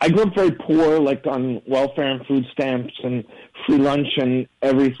grew up very poor, like on welfare and food stamps and free lunch and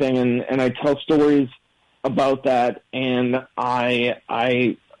everything, and I tell stories about that, and so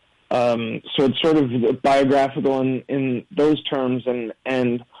it's sort of biographical in those terms,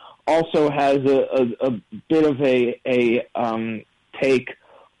 and also has a bit of a take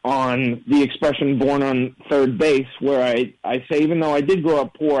on the expression born on third base, where I say, even though I did grow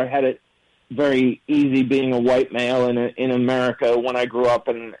up poor, I had it very easy being a white male in America when I grew up,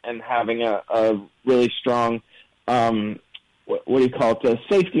 and having a really strong, what do you call it, a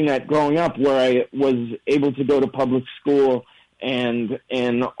safety net growing up, where I was able to go to public school, and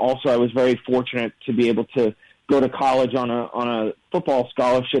also I was very fortunate to be able to go to college on a football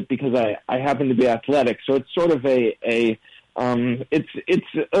scholarship because I happen to be athletic. So it's sort of it's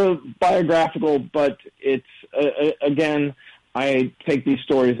biographical, but it's again, I take these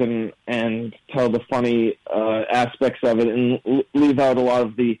stories and tell the funny aspects of it, and leave out a lot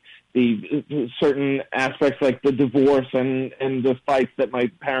of the certain aspects, like the divorce and the fights that my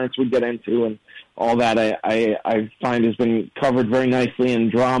parents would get into, and all that I find has been covered very nicely in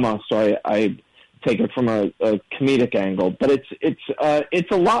drama. So I take it from a comedic angle, but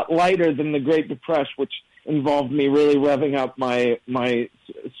it's a lot lighter than the Great Depression, which involved me really revving up my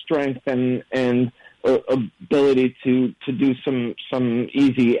strength and ability to do some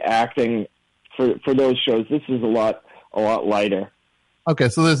easy acting for those shows. This is a lot lighter. Okay,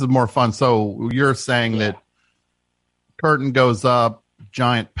 so this is more fun. So you're saying that curtain goes up,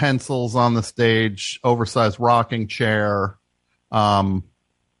 giant pencils on the stage, oversized rocking chair.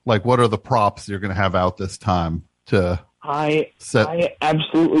 Like, what are the props you're going to have out this time to set? I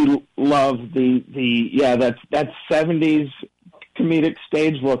absolutely love that 70s comedic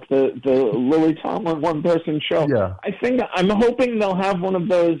stage look, the Lily Tomlin one-person show. Yeah. I'm hoping they'll have one of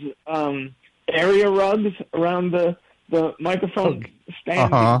those area rugs around the microphone stand,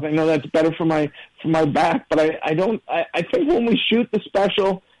 because I know that's better for my back. But I think when we shoot the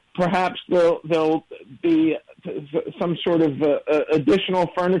special, perhaps there'll be some sort of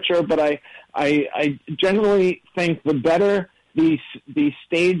additional furniture. But I generally think the better the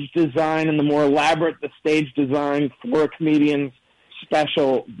stage design and the more elaborate the stage design for a comedian's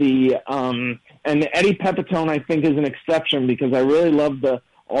special, and Eddie Pepitone I think is an exception, because I really love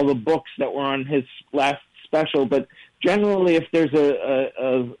all the books that were on his last special. But generally, if there's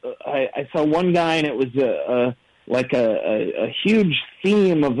I saw one guy and it was a huge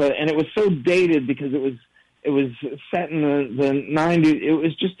theme and it was so dated because it was set in the 90s. It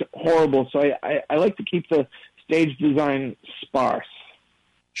was just horrible. So I like to keep the stage design sparse.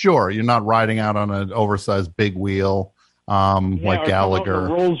 Sure, you're not riding out on an oversized big wheel like Gallagher.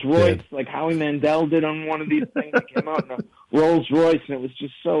 Rolls Royce, like Howie Mandel did on one of these things. That came out in a Rolls Royce, and it was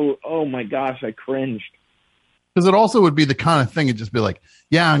just so, oh my gosh, I cringed. Because it also would be the kind of thing, it'd just be like,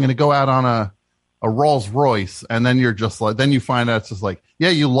 yeah, I'm going to go out on a Rolls Royce, and then you're just like, then you find out it's just like, yeah,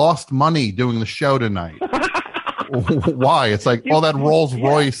 you lost money doing the show tonight. Why? It's like, that Rolls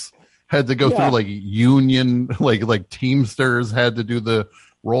Royce had to go through like union, like Teamsters had to do the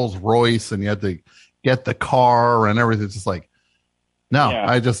Rolls Royce, and you had to get the car and everything. It's just like,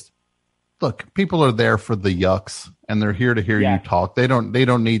 no, look, people are there for the yucks, and they're here to hear you talk. They don't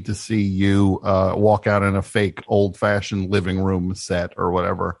need to see you walk out in a fake old fashioned living room set or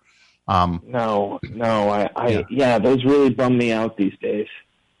whatever. No, those really bum me out these days.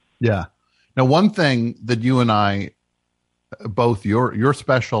 Yeah. Now, one thing that you and I, both your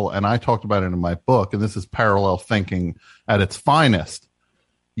special, and I talked about it in my book, and this is parallel thinking at its finest.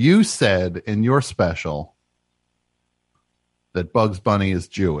 You said in your special that Bugs Bunny is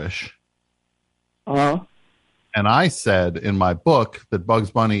Jewish. Uh-huh. And I said in my book that Bugs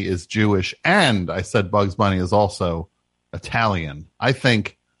Bunny is Jewish, and I said Bugs Bunny is also Italian. I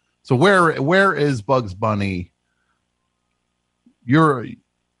think so. Where is Bugs Bunny?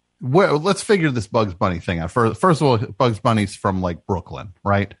 Let's figure this Bugs Bunny thing out. First of all, Bugs Bunny's from like Brooklyn,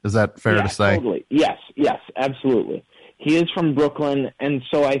 right? Is that fair to say? Totally. Yes, absolutely. He is from Brooklyn, and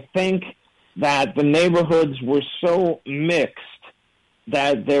so I think that the neighborhoods were so mixed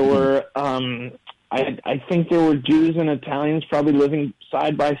that there were, I think there were Jews and Italians probably living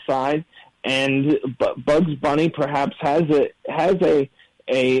side by side, and Bugs Bunny perhaps has an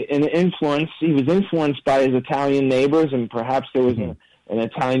influence. He was influenced by his Italian neighbors, and perhaps there was an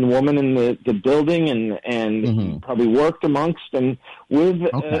Italian woman in the building, and probably worked amongst and with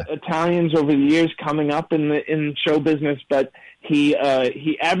Italians over the years coming up in show business. But he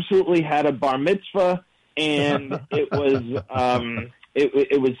absolutely had a bar mitzvah, and it was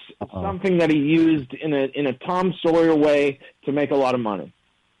it was something that he used in a Tom Sawyer way to make a lot of money.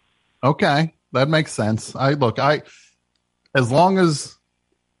 Okay, that makes sense. As long as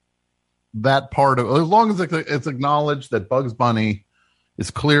it's acknowledged that Bugs Bunny is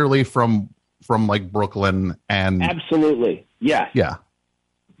clearly from like Brooklyn, and absolutely, yes.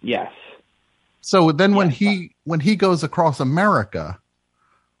 So then when he goes across America,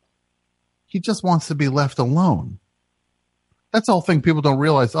 he just wants to be left alone. That's the whole thing. People don't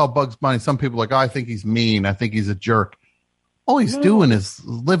realize. Oh, Bugs Bunny. Some people are like, I think he's mean. I think he's a jerk. All he's doing is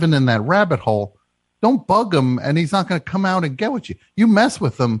living in that rabbit hole. Don't bug him, and he's not going to come out and get with you. You mess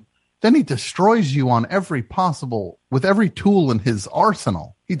with him, then he destroys you on with every tool in his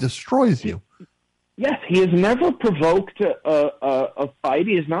arsenal. He destroys you. Yes, he has never provoked a fight.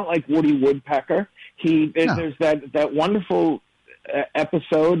 He is not like Woody Woodpecker. There's that wonderful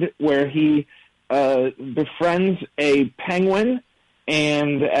episode where he befriends a penguin,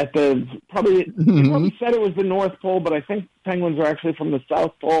 and at he probably said it was the North Pole, but I think penguins are actually from the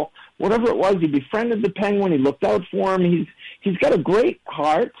South Pole. Whatever it was, he befriended the penguin. He looked out for him. He's got a great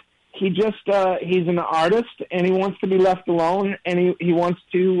heart. He just he's an artist, and he wants to be left alone, and he wants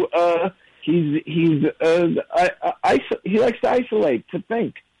to he likes to isolate, to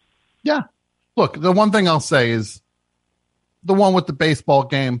think. Yeah. Look, the one thing I'll say is the one with the baseball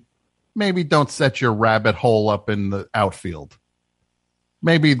game, maybe don't set your rabbit hole up in the outfield.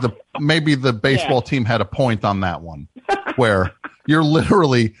 Maybe the baseball team had a point on that one, where you're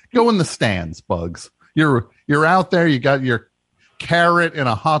literally go in the stands, Bugs. You're out there. You got your carrot in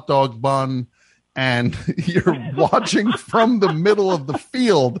a hot dog bun. and you're watching from the middle of the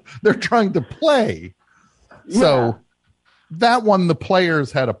field. They're trying to play. Yeah. So that one, the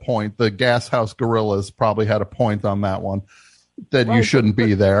players had a point. The Gas House Gorillas probably had a point on that one, that you shouldn't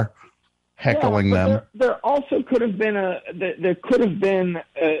be there heckling them. There also could have been an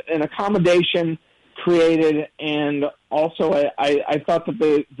accommodation created, and also I thought that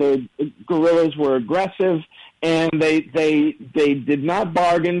the Gorillas were aggressive, and they did not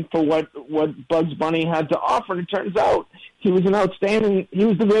bargain for what Bugs Bunny had to offer. And it turns out he was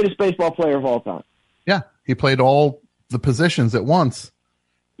the greatest baseball player of all time. Yeah, he played all the positions at once.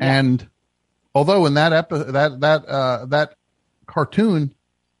 Yeah. And although in that that cartoon,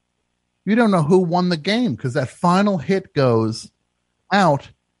 you don't know who won the game, because that final hit goes out,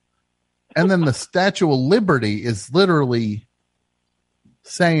 and then the Statue of Liberty is literally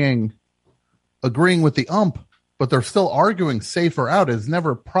agreeing with the ump, but they're still arguing safe or out. It's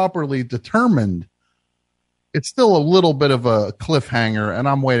never properly determined. It's still a little bit of a cliffhanger, and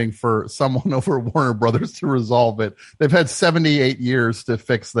I'm waiting for someone over at Warner Brothers to resolve it. They've had 78 years to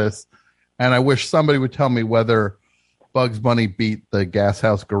fix this, and I wish somebody would tell me whether Bugs Bunny beat the Gas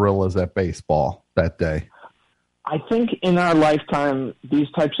House Gorillas at baseball that day. I think in our lifetime, these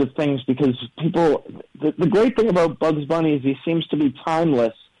types of things, because the great thing about Bugs Bunny is he seems to be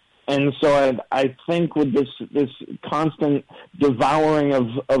timeless. And so I think with this constant devouring of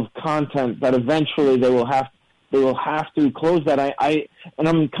content, that eventually they will have to close that. And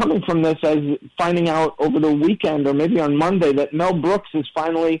I'm coming from this as finding out over the weekend or maybe on Monday that Mel Brooks is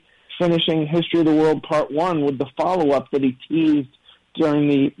finally finishing History of the World Part 1 with the follow-up that he teased during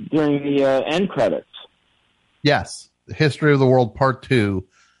the end credits. Yes, the History of the World Part 2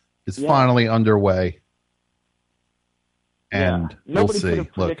 is finally underway. And nobody we'll see. Could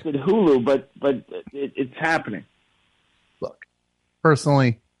have predicted Hulu, but it's happening. Look,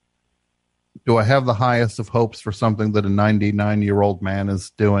 personally, do I have the highest of hopes for something that a 99-year-old man is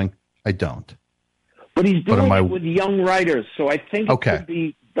doing? I don't. But he's doing it with young writers, so I think it could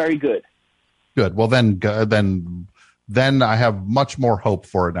be very good. Good. Well, then I have much more hope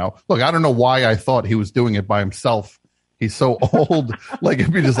for it now. Look, I don't know why I thought he was doing it by himself. He's so old. Like,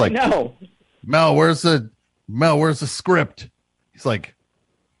 it'd be just like, no, Mel, where's the script? He's like,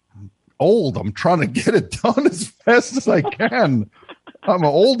 old. I'm trying to get it done as fast as I can. I'm an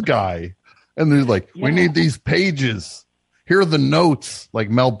old guy. And they're like, we need these pages. Here are the notes. Like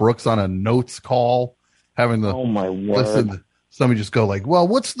Mel Brooks on a notes call, having the listen. Somebody just go like, well,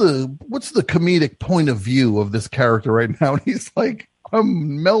 what's the comedic point of view of this character right now? And he's like,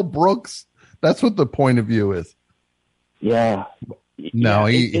 I'm Mel Brooks. That's what the point of view is. Yeah. No,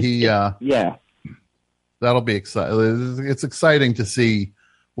 that'll be exciting. It's exciting to see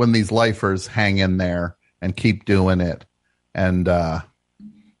when these lifers hang in there and keep doing it. And I'm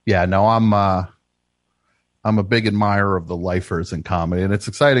a big admirer of the lifers in comedy, and it's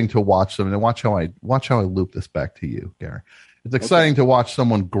exciting to watch them. And watch how I loop this back to you, Gary. It's exciting to watch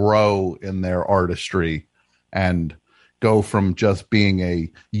someone grow in their artistry and go from just being a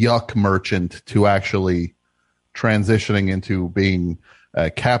yuck merchant to actually transitioning into being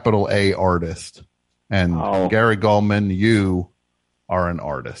a capital A artist. And Gary Gulman, you are an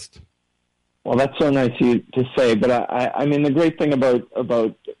artist. Well, that's so nice of you to say, but I mean, the great thing about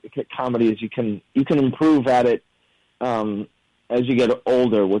comedy is you can improve at it as you get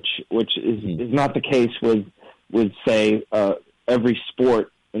older, which is not the case with say every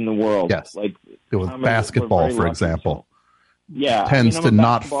sport in the world. Yes, like with basketball, for example. Yeah, tends to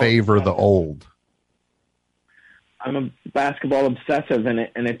not favor the old. I'm a basketball obsessive, and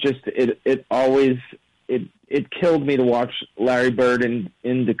it always killed me to watch Larry Bird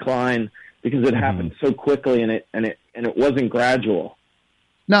in decline, because it happened so quickly, and it wasn't gradual.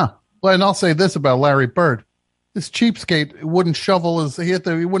 No, well, and I'll say this about Larry Bird: this cheapskate wouldn't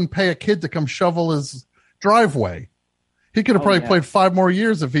he wouldn't pay a kid to come shovel his driveway. He could have probably played 5 more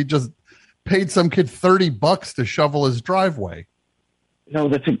years if he just paid some kid $30 to shovel his driveway. No,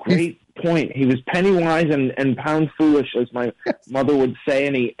 that's a great point. He was penny wise and pound foolish, as my mother would say,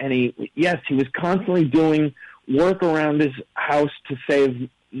 and he was constantly doing work around his house to save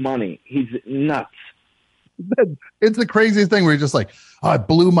money. He's nuts. It's the craziest thing where you're just like, I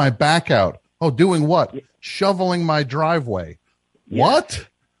blew my back out. Oh, doing what? Shoveling my driveway. Yeah. What?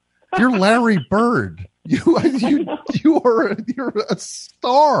 You're Larry Bird. You're a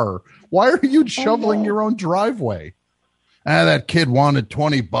star. Why are you shoveling your own driveway? That kid wanted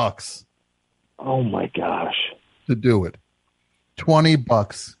 $20. Oh my gosh. To do it.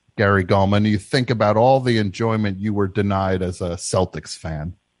 $20, Gary Gulman. You think about all the enjoyment you were denied as a Celtics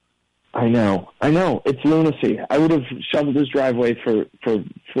fan. I know. It's lunacy. I would have shoveled his driveway for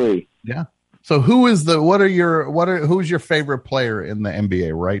free. Yeah. So who's your favorite player in the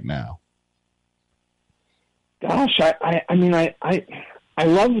NBA right now? Gosh, I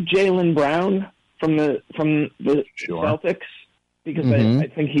love Jaylen Brown from the Celtics because I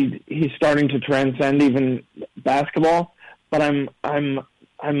think he's starting to transcend even basketball. But I'm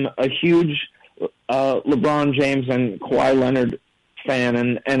a huge LeBron James and Kawhi Leonard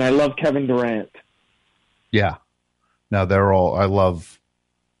fan, and I love Kevin Durant. Yeah. Now they're all. I love.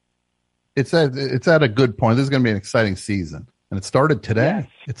 It's at a good point. This is going to be an exciting season, and it started today. Yes.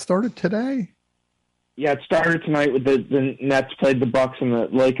 It started today. Yeah, it started tonight with the Nets played the Bucks, and the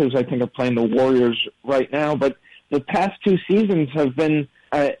Lakers, I think, are playing the Warriors right now. But the past two seasons have been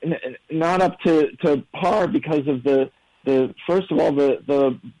not up to par because of the first of all,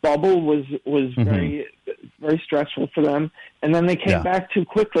 the bubble was very, very stressful for them. And then they came back too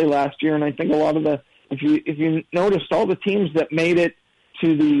quickly last year. And I think a lot of if you noticed, all the teams that made it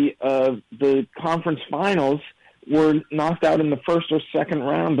to the conference finals were knocked out in the first or second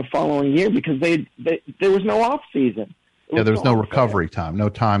round the following year because there was no off season. There was no recovery time, no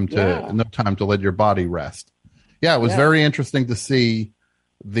time to let your body rest. Yeah, it was very interesting to see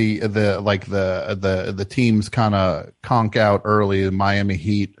the teams kind of conk out early. The Miami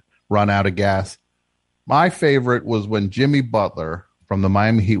Heat run out of gas. My favorite was when Jimmy Butler from the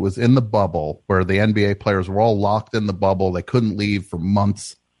Miami Heat was in the bubble, where the NBA players were all locked in the bubble. They couldn't leave for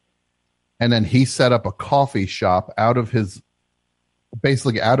months. And then he set up a coffee shop out of his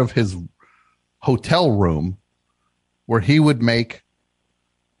hotel room where he would make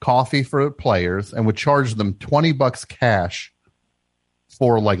coffee for the players and would charge them $20 cash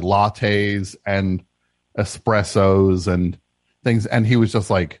for like lattes and espressos and things. And he was just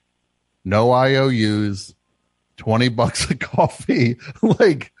like, no IOUs, $20 a coffee.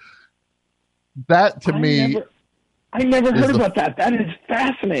 Like that to me. I never heard about that. That is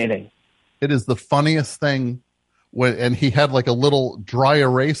fascinating. It is the funniest thing and he had like a little dry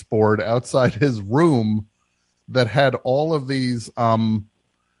erase board outside his room that had all of these,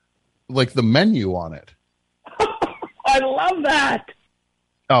 like the menu on it. I love that.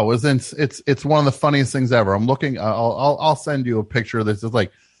 Oh, it's one of the funniest things ever. I'm looking. I'll send you a picture of this. It's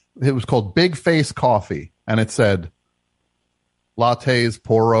like it was called Big Face Coffee, and it said lattes,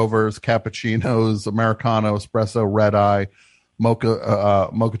 pour overs, cappuccinos, Americano, espresso, red eye,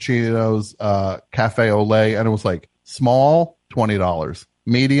 mochachinos, cafe au lait, and it was like small $20,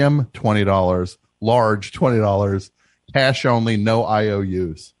 medium $20, large $20, cash only, no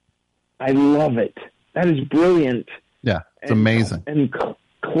IOUs. I love it. That is brilliant. Yeah, it's amazing and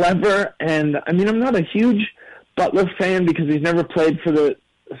clever. And I mean, I'm not a huge Butler fan because he's never played for the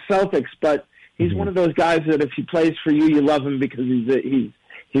Celtics, but he's one of those guys that if he plays for you, you love him because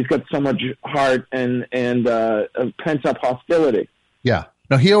he's got so much heart and pent up hostility. Yeah.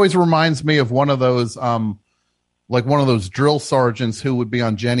 Now he always reminds me of one of those like one of those drill sergeants who would be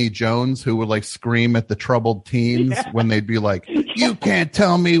on Jenny Jones, who would like scream at the troubled teens when they'd be like, you can't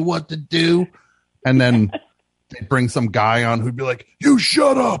tell me what to do. And then they'd bring some guy on who'd be like, you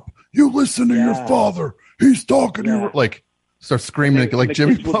shut up. You listen to your father. He's talking to you. Like start screaming like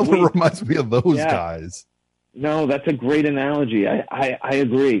Jimmy Butler reminds me of those guys. No, that's a great analogy. I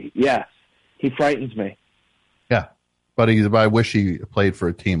agree. Yes. He frightens me. Yeah. But I wish he played for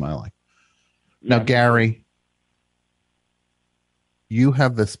a team I like. Now, Gary, you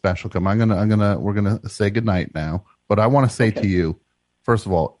have this special come. We're gonna say goodnight now. But I want to say to you, first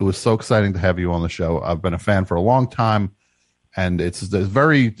of all, it was so exciting to have you on the show. I've been a fan for a long time, and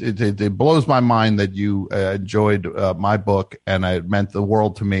it blows my mind that you enjoyed my book, and it meant the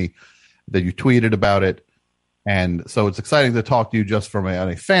world to me that you tweeted about it. And so it's exciting to talk to you just from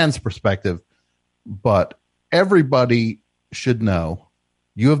a fan's perspective. But everybody should know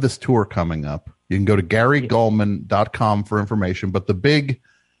you have this tour coming up. You can go to GaryGulman.com for information. But the biggie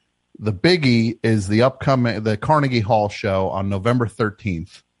is the Carnegie Hall show on November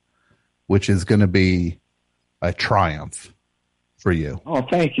 13th, which is going to be a triumph for you. Oh,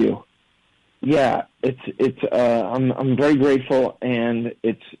 thank you. Yeah, I'm very grateful, and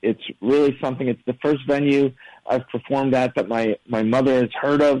it's really something. It's the first venue I've performed at that my mother has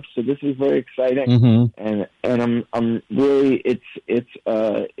heard of, so this is very exciting. And I'm really it's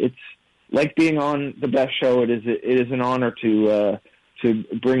like being on the best show. It is an honor to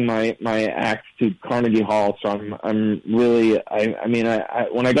bring my act to Carnegie Hall. So I'm really I mean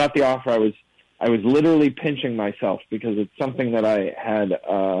when I got the offer, I was literally pinching myself because it's something that I had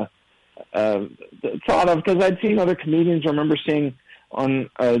thought of because I'd seen other comedians. I remember seeing on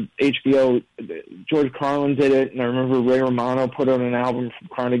HBO, George Carlin did it, and I remember Ray Romano put out an album from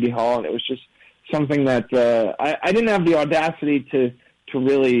Carnegie Hall, and it was just something that I didn't have the audacity to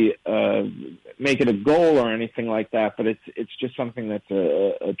really make it a goal or anything like that, but it's just something that's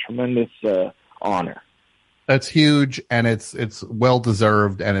a tremendous honor. That's huge, and it's well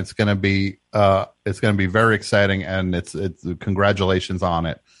deserved, and it's going to be very exciting, and it's congratulations on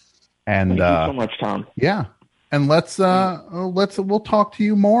it. And thank you so much, Tom. Yeah, and we'll talk to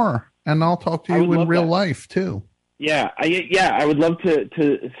you more, and I'll talk to you in real life too. Yeah, I would love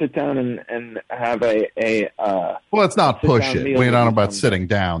to sit down and have a well, let's not push it. We're not about sitting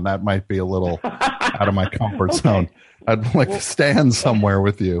down. That might be a little out of my comfort zone. I'd like to stand somewhere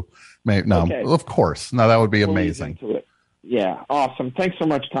with you. Maybe, no, of course. No, that would be amazing. Yeah, awesome. Thanks so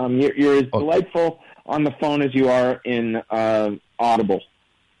much, Tom. You're as delightful on the phone as you are in Audible.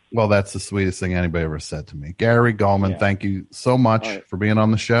 Well, that's the sweetest thing anybody ever said to me. Gary Gulman, thank you so much for being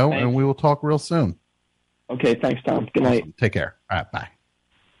on the show, and we will talk real soon. Okay, thanks, Tom. Good night. Awesome. Take care. All right, bye.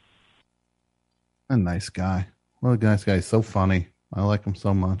 A nice guy. Well, a nice guy. He's so funny. I like him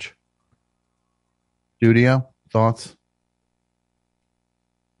so much. Studio, thoughts?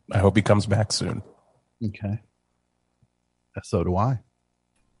 I hope he comes back soon. Okay. So do I.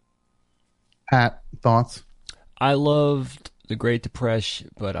 Pat, thoughts? I loved The Great Depression,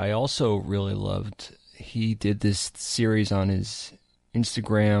 but I also really loved, he did this series on his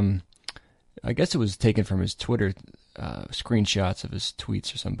Instagram. I guess it was taken from his Twitter screenshots of his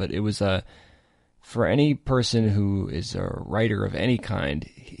tweets or something, but it was for any person who is a writer of any kind,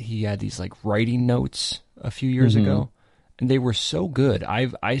 he had these like writing notes a few years ago. And they were so good. I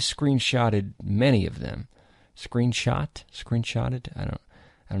screenshotted many of them. Screenshotted. I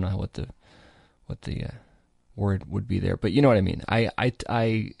don't know what the word would be there, but you know what I mean.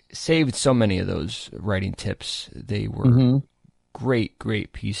 I saved so many of those writing tips. They were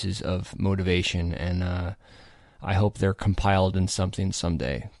great pieces of motivation, and I hope they're compiled in something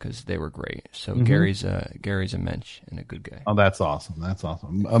someday because they were great. So Gary's a mensch and a good guy. Oh, that's awesome. That's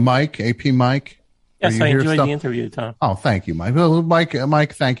awesome. Mike, AP Mike. Yes, I enjoyed the interview, Tom. Oh, thank you, Mike. Well,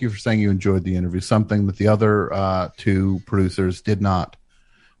 Mike, thank you for saying you enjoyed the interview. Something that the other two producers did not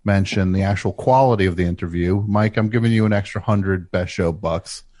mention, the actual quality of the interview. Mike, I'm giving you an extra 100 Best Show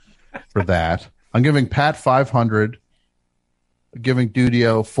bucks for that. I'm giving Pat 500, giving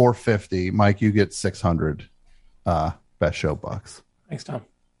Dudio 450. Mike, you get 600 Best Show bucks. Thanks, Tom.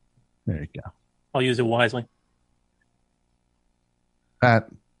 There you go. I'll use it wisely. Pat.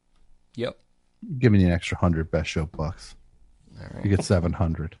 Yep. Giving you an extra 100 Best Show bucks. All right. You get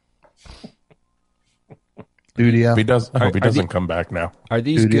 700. Dudio. I hope he doesn't come back now. Are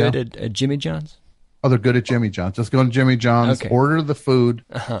these good at Jimmy John's? Oh, they're good at Jimmy John's. Just go to Jimmy John's, order the food.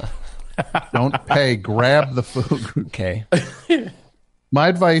 Don't pay. Grab the food. Okay. My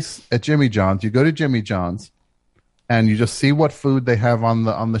advice at Jimmy John's, you go to Jimmy John's and you just see what food they have on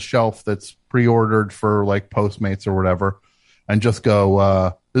the shelf that's pre-ordered for like Postmates or whatever, and just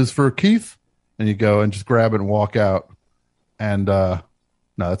go, this is for Keith? And you go and just grab it and walk out. And no,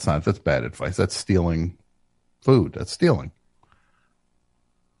 that's bad advice. That's stealing food. That's stealing.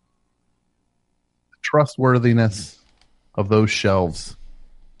 The trustworthiness of those shelves.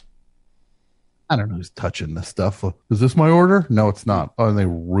 I don't know who's touching this stuff. Is this my order? No, it's not. Oh, and they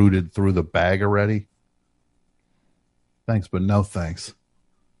rooted through the bag already. Thanks, but no thanks.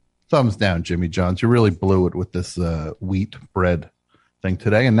 Thumbs down, Jimmy John's. You really blew it with this wheat bread thing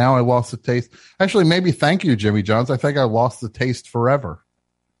today, and now I lost the taste. Actually, maybe thank you, Jimmy John's. I think I lost the taste forever.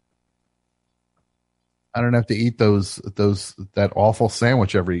 I don't have to eat that awful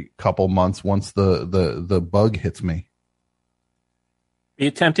sandwich every couple months once the bug hits me. Are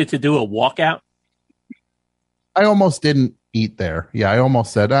you tempted to do a walkout? I almost didn't eat there. Yeah, I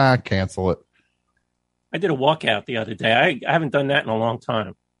almost said, cancel it. I did a walkout the other day. I haven't done that in a long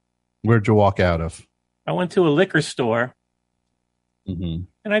time. Where'd you walk out of? I went to a liquor store. And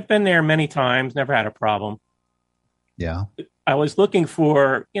I've been there many times, never had a problem. Yeah. I was looking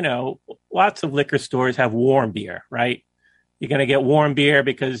for, lots of liquor stores have warm beer, right? You're going to get warm beer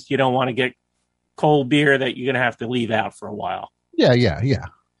because you don't want to get cold beer that you're going to have to leave out for a while. Yeah.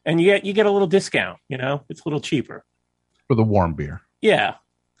 And you get a little discount, it's a little cheaper. For the warm beer. Yeah.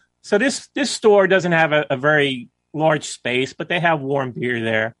 So this store doesn't have a very large space, but they have warm beer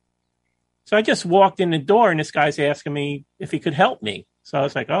there. So I just walked in the door, and this guy's asking me if he could help me. So I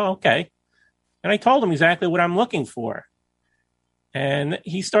was like, oh, okay. And I told him exactly what I'm looking for. And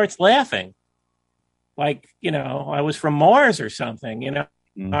he starts laughing. Like, I was from Mars or something.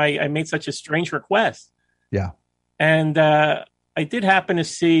 I made such a strange request. Yeah. And I did happen to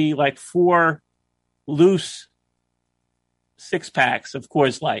see like 4 loose 6-packs of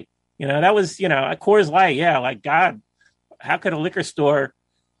Coors Light. That was, a Coors Light. Yeah, like, God, how could a liquor store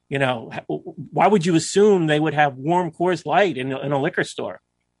why would you assume they would have warm Coors Light in a liquor store?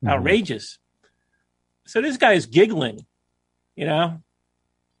 Outrageous. So this guy is giggling, and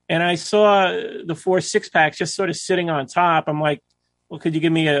I saw the 4 6-packs just sort of sitting on top. I'm like, well, could you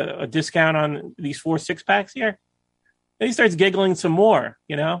give me a discount on these 4 6-packs here? And he starts giggling some more,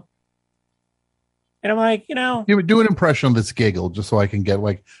 and I'm like, You would do an impression of this giggle just so I can get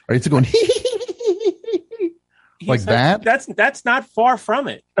like, are you going like that? That's not far from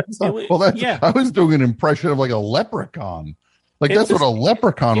it. I was doing an impression of like a leprechaun. Like that's what a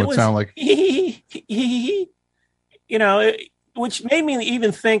leprechaun would sound like. Which made me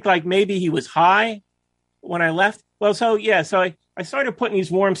even think like maybe he was high when I left. Well, so I started putting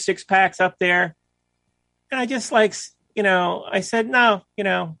these warm 6-packs up there, and I just I said, no,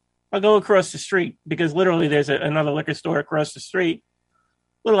 I'll go across the street because literally there's another liquor store across the street,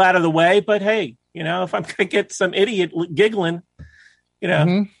 a little out of the way. But hey, if I'm going to get some idiot giggling,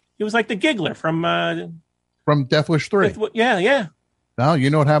 he was like the giggler from Death Wish 3. Yeah. Now you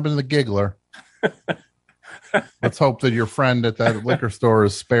know what happened to the giggler. Let's hope that your friend at that liquor store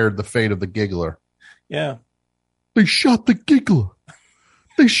is spared the fate of the giggler. Yeah. They shot the giggler.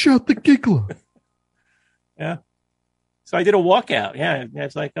 Yeah. So I did a walkout. Yeah.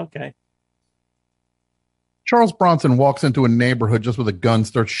 It's like, okay. Charles Bronson walks into a neighborhood just with a gun,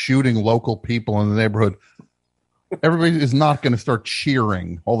 starts shooting local people in the neighborhood. Everybody is not going to start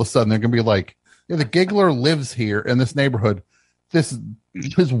cheering. All of a sudden, they're going to be like, yeah, the giggler lives here in this neighborhood. This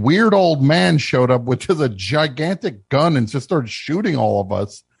weird old man showed up with just a gigantic gun and just started shooting all of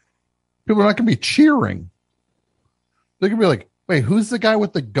us. People are not going to be cheering. They're going to be like, wait, who's the guy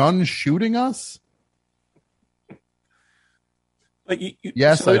with the gun shooting us? But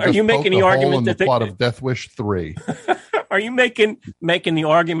yes, so are you making the argument that the plot of Death Wish 3? Are you making the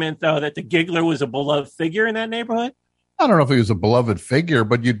argument though that the giggler was a beloved figure in that neighborhood? I don't know if he was a beloved figure,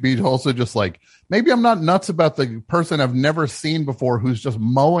 but you'd be also just like, maybe I'm not nuts about the person I've never seen before who's just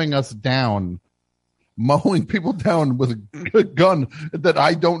mowing people down with a gun that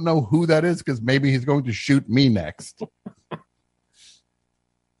I don't know who that is because maybe he's going to shoot me next.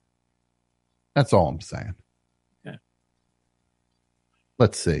 That's all I'm saying. Yeah.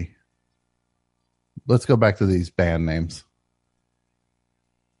 Let's see. Let's go back to these band names.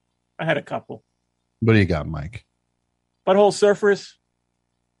 I had a couple. What do you got, Mike? Butthole Surfers.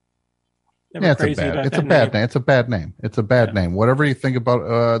 It's a bad name. It's a bad name. It's a bad name. Whatever you think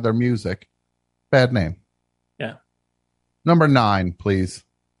about their music, bad name. Yeah. Number 9, please.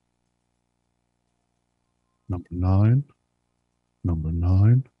 Number 9.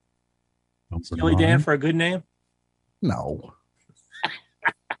 Steely Dan for a good name? No.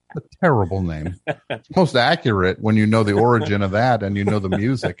 A terrible name. It's most accurate when you know the origin of that and you know the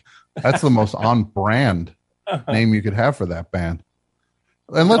music. That's the most on brand name you could have for that band.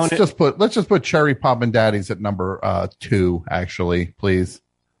 And let's just put Cherry Poppin' Daddies at number 2, actually, please.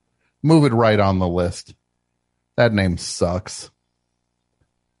 Move it right on the list. That name sucks.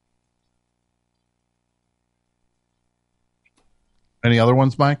 Any other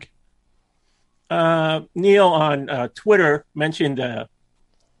ones, Mike? Neil on Twitter mentioned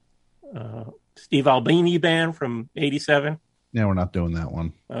Steve Albini band from '87. Yeah, we're not doing that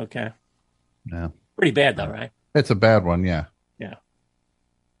one. Okay. Yeah. Pretty bad though, right? It's a bad one, yeah. Yeah.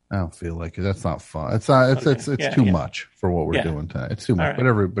 I don't feel like it. That's not fun. It's not. It's too much for what we're doing tonight. It's too much.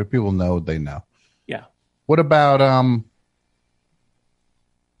 Right. But people know they know. Yeah. What about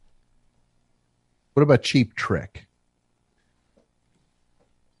Cheap Trick?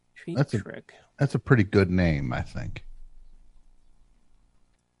 Trick. That's a pretty good name, I think.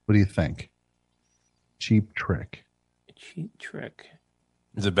 What do you think? Cheap Trick. Cheap Trick.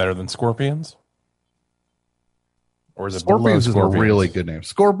 Is it better than Scorpions? Or is it Scorpions is a really good name.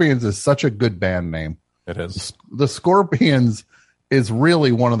 Scorpions is such a good band name. It is. The Scorpions is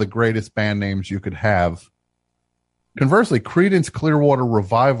really one of the greatest band names you could have. Conversely, Creedence Clearwater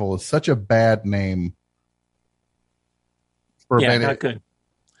Revival is such a bad name. For a band. Not good.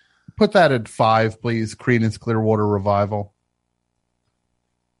 Put that at 5, please. Creedence Clearwater Revival.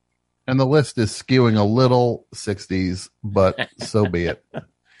 And the list is skewing a little 60s, but so be it. How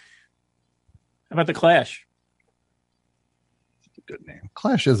about the Clash? Good name.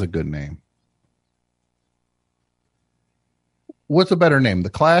 Clash is a good name. What's a better name, the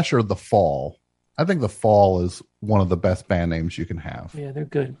Clash or the Fall? I think the Fall is one of the best band names you can have. Yeah, they're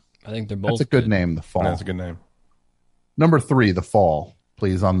good. I think they're both. That's a good name, the Fall. That's a good name. Number 3, the Fall,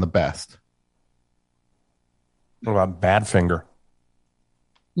 please, on the best. What about Badfinger?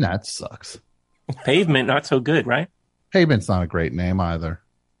 Nah, it sucks. Pavement, not so good, right? Pavement's not a great name either.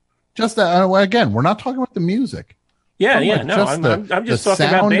 Just again, we're not talking about the music. Yeah, I'm yeah. like, No, just I'm just the talking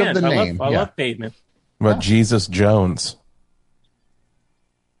about sound of bands. the I name. love Pavement. What about Jesus Jones?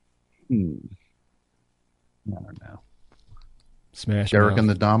 I don't know. Smash Derek Mouth. and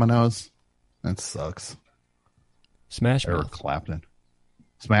the Dominoes. That sucks. Smash Eric Mouth. Clapton.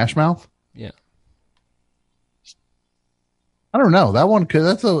 Smash Mouth? Yeah. I don't know. That one could.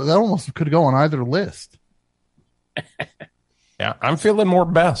 That almost could go on either list. Yeah, I'm feeling more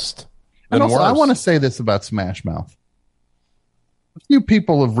best. And also, I worse. want to say this about Smash Mouth. A few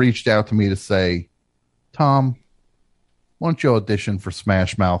people have reached out to me to say, Tom, why don't you audition for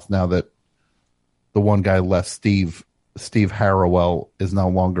Smash Mouth now that the one guy left, Steve Harrowell, is no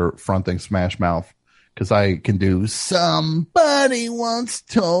longer fronting Smash Mouth? Because I can do Somebody Once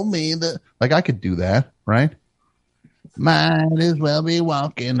Told Me That. Like, I could do that, right? Might as well be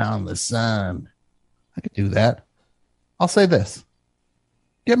walking on the sun. I could do that. I'll say this.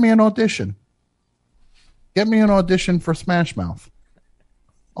 Get me an audition. Get me an audition for Smash Mouth.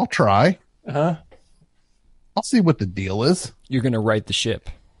 I'll try. Uh-huh. I'll see what the deal is. You're going to right the ship.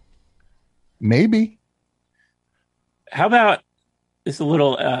 Maybe. How about this a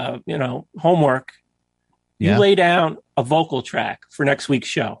little, homework? Yeah. You lay down a vocal track for next week's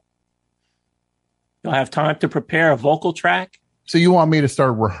show. You'll have time to prepare a vocal track. So you want me to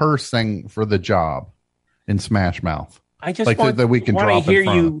start rehearsing for the job in Smash Mouth? I just like want that we can to drop hear in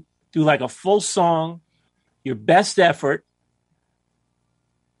front of you do like a full song, your best effort.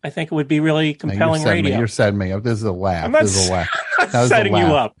 I think it would be really compelling radio. You're setting me up. This is a laugh. I'm not This is a laugh. I'm setting you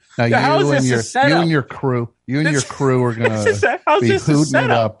up. Now How is this a setup? you and your crew are going to how's be this a hooting it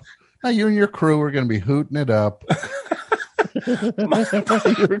setup? up. Now you and your crew are going to be hooting it up.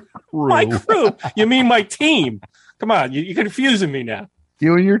 My crew? You mean my team? Come on, you're confusing me now.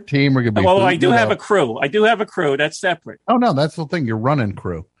 You and your team are going to be. Well, I do hooting it have up. a crew. I do have a crew. That's separate. Oh no, that's the thing. You're running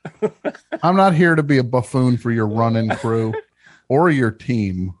crew. I'm not here to be a buffoon for your running crew or your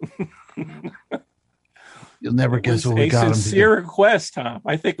team. You'll never guess what we got him to do. Sincere request, Tom.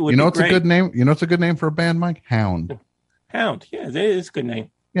 I think it would. You know, be it's great. a good name. You know, it's a good name for a band, Mike. Hound. Hound. Yeah, it is a good name.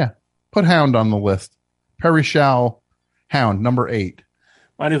 Yeah, put Hound on the list. Perry Shaw, Hound, number 8.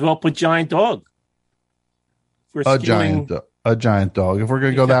 Might as well put Giant Dog. A giant dog. If we're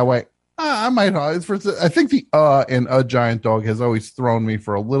gonna go that way, I might. I think the in a giant dog has always thrown me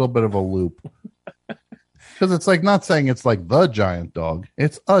for a little bit of a loop because it's like not saying it's like the giant dog.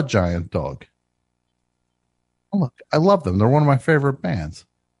 It's a giant dog. Oh, look, I love them. They're one of my favorite bands.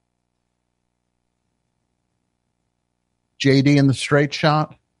 JD and the Straight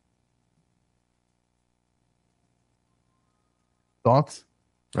Shot. Thoughts?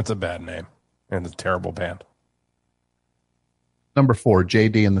 That's a bad name and a terrible band. Number 4,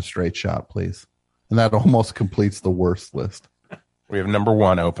 JD and the Straight Shot, please. And that almost completes the worst list. We have number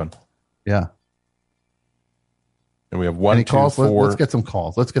 1 open. Yeah. And we have 1, Any 2, calls? 4. Let's get some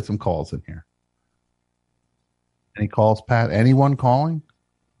calls. Let's get some calls in here. Any calls, Pat? Anyone calling?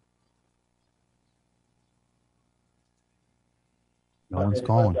 No one's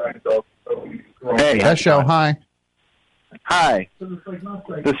calling. Hey, That show, hi. Hi.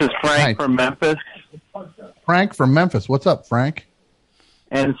 This is Frank from Memphis. Frank from Memphis. What's up, Frank?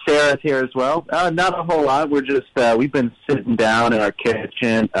 And Sarah's here as well. Not a whole lot. We're just, we've been sitting down in our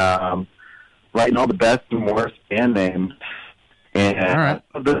kitchen, writing all the best and worst band names. And all right.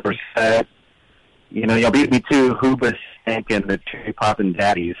 Y'all beat me to Hubas and the Cherry Poppin'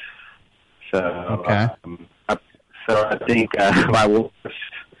 Daddies. So, okay. I think my worst,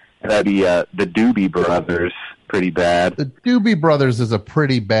 that'd be the Doobie Brothers. Pretty bad. The Doobie Brothers is a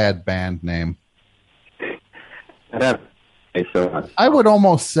pretty bad band name. I would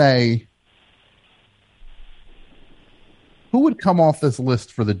almost say, who would come off this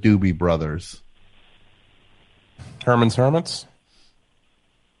list for the Doobie Brothers? Herman's Hermits?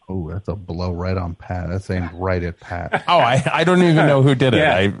 Oh, that's a blow right on Pat. That's aimed right at Pat. Oh, I don't even know who did it.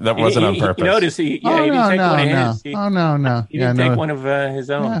 Yeah. That wasn't on purpose. You notice he didn't take one of his. He didn't take one of his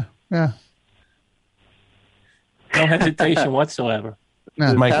own. Yeah. No hesitation whatsoever.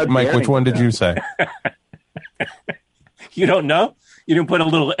 No. Mike, which one did you say? You don't know? You didn't put a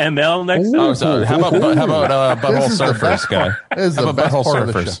little ML next to it? Oh, so how about Butthole Surfers guy? This is the best part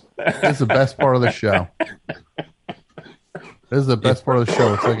of the show. This is the best part of the show. This is the best part of the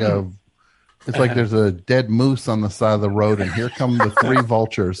show. It's like there's a dead moose on the side of the road, and here come the 3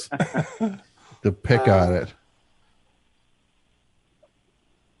 vultures to pick at it.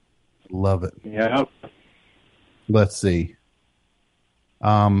 Love it. Yep. Let's see.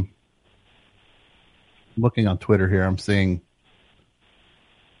 Looking on Twitter here, I'm seeing.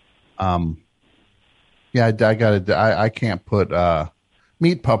 I can't put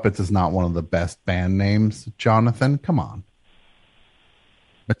Meat Puppets is not one of the best band names, Jonathan. Come on.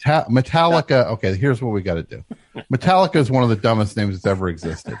 Metallica. Okay, here's what we got to do. Metallica is one of the dumbest names that's ever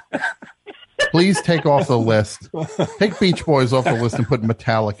existed. Please take off the list. Take Beach Boys off the list and put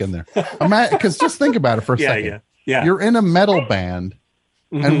Metallica in there. Because just think about it for a second. Yeah. You're in a metal band,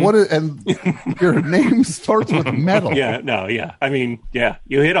 and your name starts with metal. Yeah. I mean,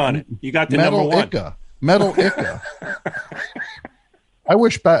 you hit on it. You got the number one. Metal Ica. I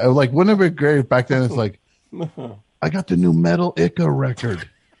wish back, wouldn't it be great if back then it's like, I got the new Metal Ica record.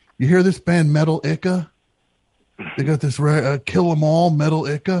 You hear this band, Metal Ica? They got this Kill 'Em All, Metal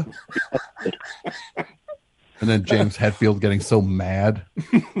Ica. And then James Hetfield getting so mad.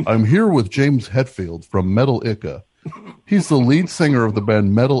 I'm here with James Hetfield from Metal Ica. He's the lead singer of the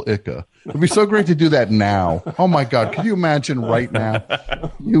band Metal Ica. It'd be so great to do that now. Oh my God. Could you imagine right now?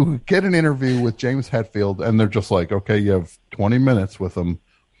 You get an interview with James Hetfield and they're just like, okay, you have 20 minutes with him.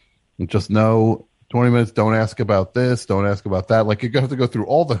 And just know 20 minutes. Don't ask about this. Don't ask about that. Like you have to go through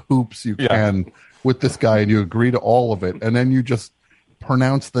all the hoops you can with this guy and you agree to all of it. And then you just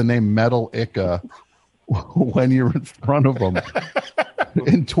pronounce the name Metal Ica when you're in front of him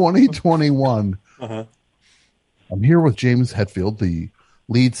in 2021. I'm here with James Hetfield, the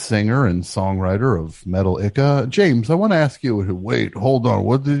lead singer and songwriter of Metal Ica. James, I want to ask you, wait, hold on.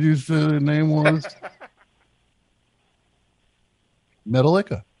 What did you say the name was? Metal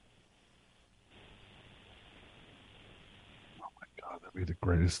Ica. Oh my God, that'd be the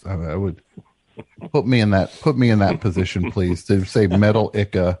greatest. I would put me in that position, please, to say Metal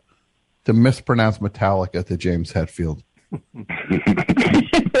Ica, to mispronounce Metallica to James Hetfield.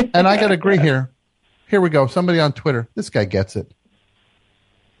 And I got to agree here. Here we go. Somebody on Twitter. This guy gets it.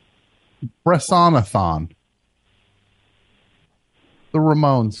 Bressonathon. The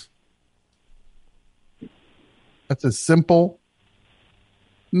Ramones. That's as simple.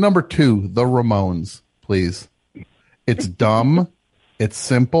 Number 2, the Ramones, please. It's dumb. It's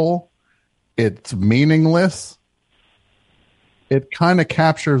simple. It's meaningless. It kind of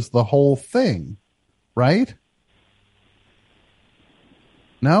captures the whole thing, right?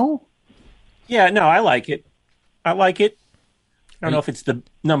 No? Yeah, no, I like it. I don't know if it's the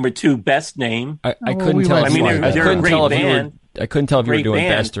number 2 best name. I couldn't tell. I mean, they're a great band. I couldn't tell if you were doing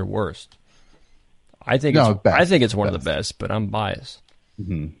best or worst. I think it's one of the best, but I'm biased.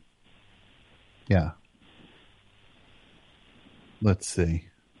 Mm-hmm. Yeah. Let's see.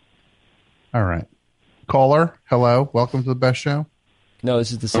 All right. Caller, hello. Welcome to the best show. No,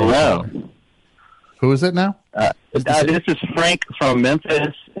 this is the same. Hello. Who is it now? This is Frank from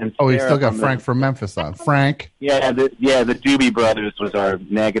Memphis. And you still got Frank from Memphis on. Frank. Yeah, the Doobie Brothers was our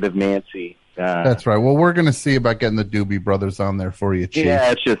negative Nancy. That's right. Well, we're going to see about getting the Doobie Brothers on there for you, Chief.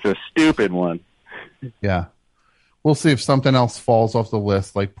 Yeah, it's just a stupid one. Yeah. We'll see if something else falls off the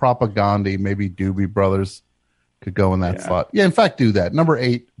list, like Propaganda, maybe Doobie Brothers could go in that slot. Yeah, in fact, do that. Number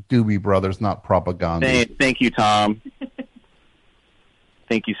 8, Doobie Brothers, not Propaganda. Thank you, Tom.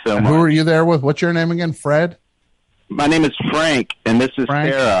 Thank you so much. Who are you there with? What's your name again? Fred? My name is Frank, and this is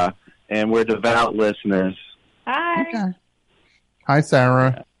Sarah, and we're devout listeners. Hi. Okay. Hi,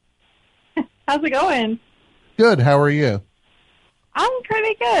 Sarah. How's it going? Good. How are you? I'm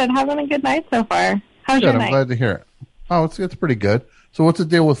pretty good. Having a good night so far. How's your night? I'm glad to hear it. Oh, it's pretty good. So what's the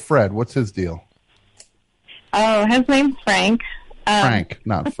deal with Fred? What's his deal? Oh, his name's Frank. Frank,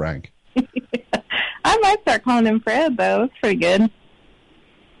 not Frank. I might start calling him Fred, though. It's pretty good.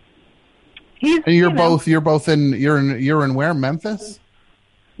 You're in where? Memphis?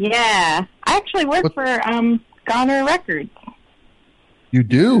 Yeah. I actually work for Goner Records. You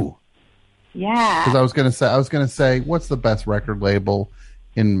do? Yeah. Because I was gonna say, what's the best record label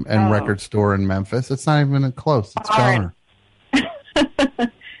in record store in Memphis? It's not even close. It's Goner.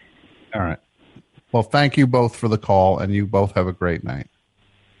 All right. Well, thank you both for the call, and you both have a great night.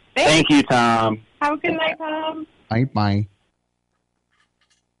 Thank you, Tom. Have a good night, Tom. Bye.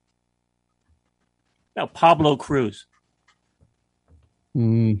 Now, Pablo Cruz.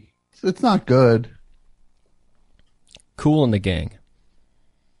 It's not good. Cool in the Gang.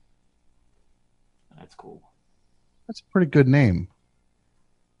 That's cool. That's a pretty good name.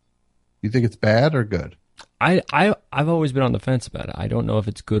 You think it's bad or good? I've always been on the fence about it. I don't know if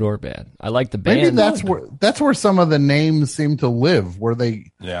it's good or bad. I like the band. Maybe that's where some of the names seem to live, where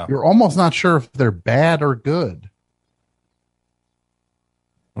you're almost not sure if they're bad or good.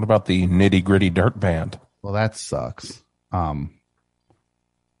 What about the Nitty Gritty Dirt Band? Well, that sucks.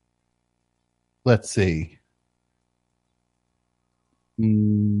 Let's see.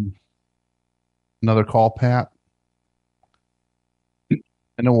 Another call, Pat. And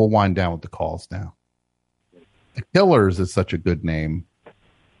then we'll wind down with the calls now. The Killers is such a good name.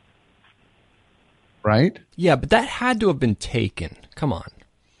 right? Yeah, but that had to have been taken. Come on.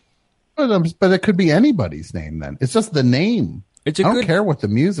 But it could be anybody's name then. It's just the name. I don't care what the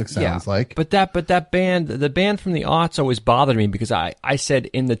music sounds like. But that band, the band from the aughts always bothered me because I said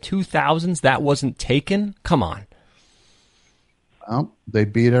in the 2000s that wasn't taken. Come on. Well, they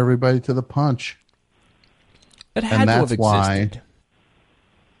beat everybody to the punch. It had to have existed.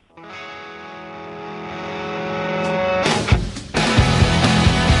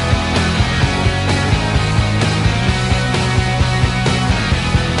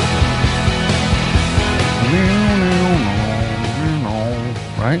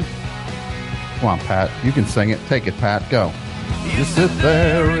 Right? Come on, Pat. You can sing it. Take it, Pat. Go. You sit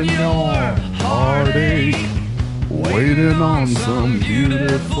there in your heartache, waiting on some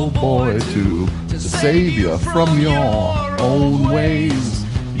beautiful boy to save you from your own ways.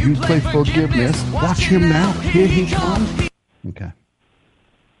 You play forgiveness. Watch him now. Here he comes. Okay.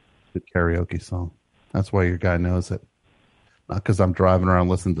 Good karaoke song. That's why your guy knows it. Not because I'm driving around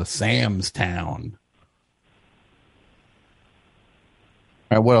listening to Sam's Town.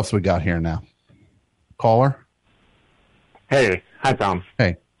 All right, what else we got here now? Caller? Hey. Hi, Tom.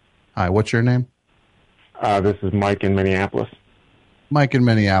 Hey. Hi, what's your name? This is Mike in Minneapolis. Mike in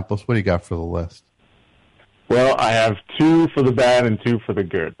Minneapolis. What do you got for the list? Well, I have 2 for the bad and 2 for the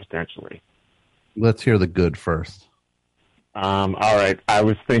good, potentially. Let's hear the good first. All right. I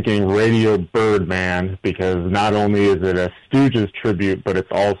was thinking Radio Birdman because not only is it a Stooges tribute, but it's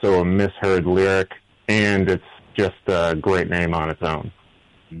also a misheard lyric, and it's just a great name on its own.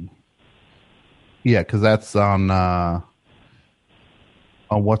 Yeah, because that's on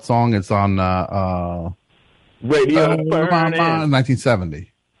what song? It's on Radio Burning.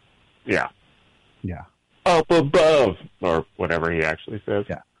 1970. Yeah. Yeah. Up above, or whatever he actually says.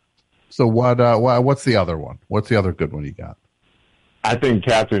 Yeah. So what's the other one? What's the other good one you got? I think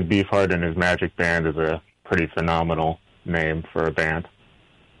Captain Beefheart and his Magic Band is a pretty phenomenal name for a band.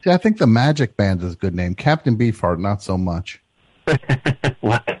 Yeah, I think the Magic Band is a good name. Captain Beefheart, not so much.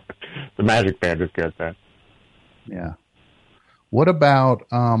 The Magic Band is good, then. Yeah. What about, is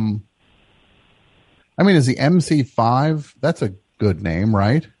the MC5? That's a good name,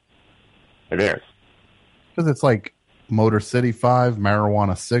 right? It is. Because it's like Motor City 5,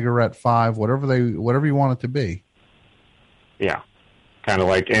 Marijuana Cigarette 5, whatever you want it to be. Yeah. Kind of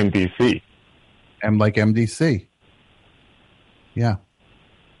like MDC. And like MDC. Yeah.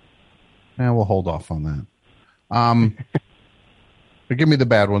 And we'll hold off on that. But give me the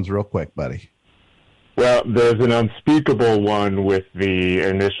bad ones real quick, buddy. Well, there's an unspeakable one with the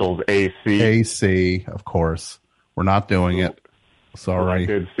initials AC. AC, of course. We're not doing it. Sorry. I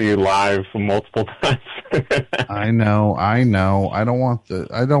did see live multiple times. I know. I don't want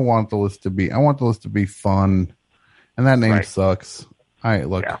the list to be. I want the list to be fun, and that name sucks. I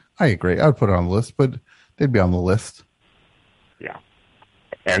agree. I'd put it on the list, but they'd be on the list. Yeah.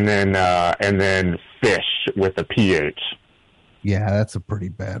 And then Fish with a PH. Yeah, that's a pretty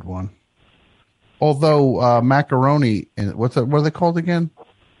bad one. Although macaroni, what are they called again?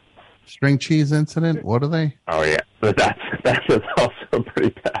 String cheese incident. What are they? Oh yeah, but that's also pretty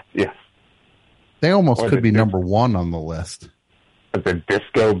bad. Yes, they almost could be number 1 on the list. But the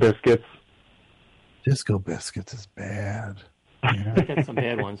Disco Biscuits. Disco Biscuits is bad. Yeah. Got some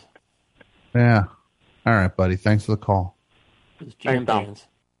bad ones. Yeah. All right, buddy. Thanks for the call. Jam bands.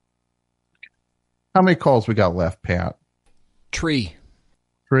 How many calls we got left, Pat? Tree.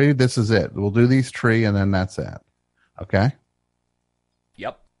 This is it. We'll do these tree, and then that's it. Okay?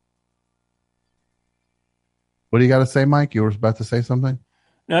 Yep. What do you got to say, Mike? You were about to say something?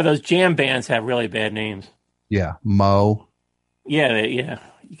 No, those jam bands have really bad names. Yeah. Mo. Yeah. You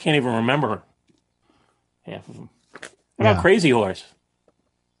can't even remember half of them. What about Crazy Horse?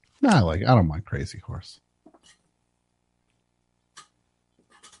 No, I don't mind Crazy Horse.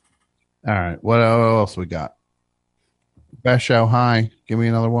 All right. What else we got? Best show high. Give me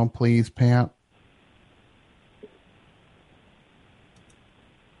another one, please, Pat.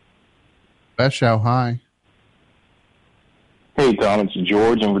 Best show high. Hey, Tom. It's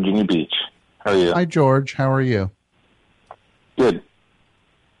George in Virginia Beach. How are you? Hi, George. How are you? Good.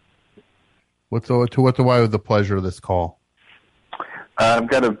 Why with the pleasure of this call? I've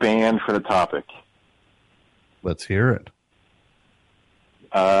got a band for the topic. Let's hear it.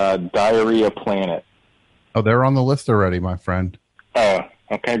 Diarrhea Planet. Oh, they're on the list already, my friend. Oh,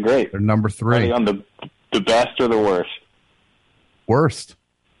 okay, great. They're number 3. Are they on the best or the worst? Worst.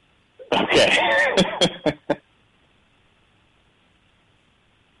 Okay.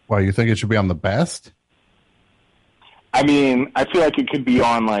 Why, you think it should be on the best? I mean, I feel like it could be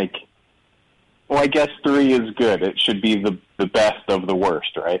on I guess 3 is good. It should be the best of the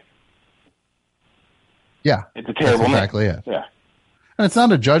worst, right? Yeah. It's a terrible That's exactly name. it. Yeah. And it's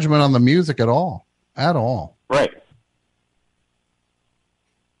not a judgment on the music at all. At all. Right.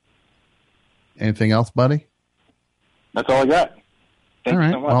 Anything else, buddy? That's all I got. Thank all right.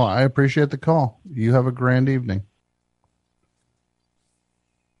 you so much. Well, I appreciate the call. You have a grand evening.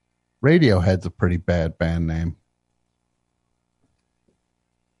 Radiohead's a pretty bad band name.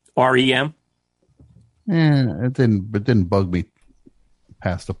 REM? It didn't bug me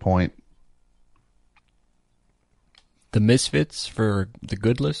past a point. The Misfits for the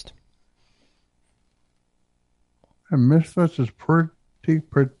good list? And Misfits is pretty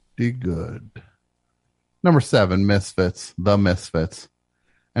good. Number 7, Misfits. The Misfits.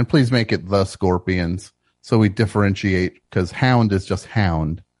 And please make it the Scorpions so we differentiate, because Hound is just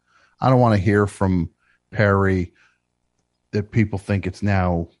Hound. I don't want to hear from Perry that people think it's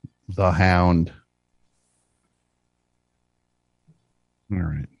now the Hound. All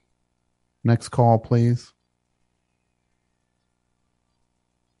right. Next call, please.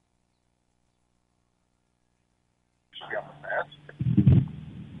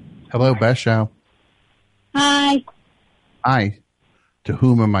 Hello, Best Show. Hi. Hi. To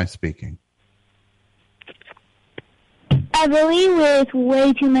whom am I speaking? Everly with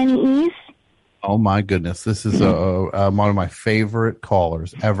way too many E's. Oh, my goodness. This is one of my favorite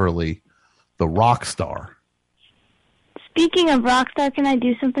callers, Everly, the rock star. Speaking of Rockstar, can I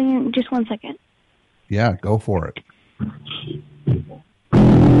do something? Just 1 second. Yeah, go for it.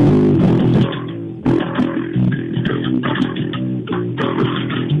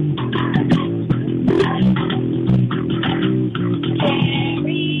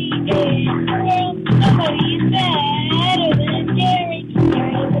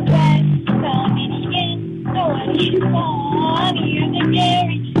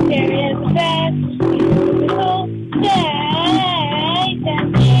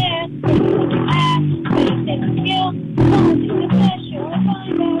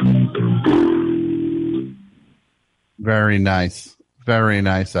 Very nice. Very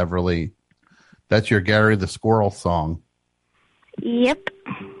nice, Everly. That's your Gary the Squirrel song. Yep.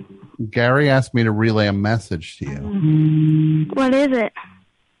 Gary asked me to relay a message to you. What is it?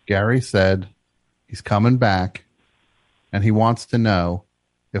 Gary said he's coming back, and he wants to know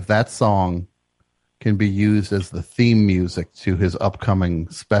if that song can be used as the theme music to his upcoming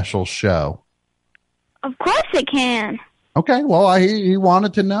special show. Of course it can. Okay, well, he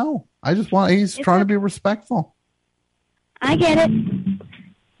wanted to know. He's trying to be respectful. I get it.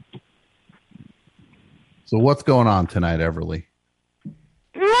 So what's going on tonight, Everly?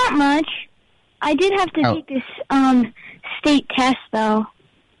 Not much. I did have to take this state test, though.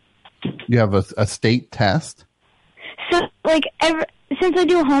 You have a state test? So, since I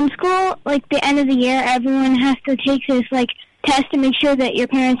do homeschool, the end of the year, everyone has to take this, test to make sure that your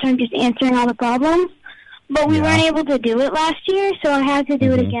parents aren't just answering all the problems. But we weren't able to do it last year, so I had to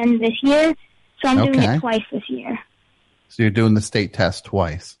do it again this year. So I'm doing it twice this year. So you're doing the state test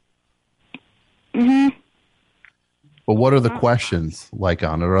twice? Mm-hmm. But what are the questions like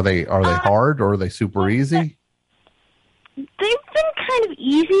on it? Are they hard or are they super easy? They've been kind of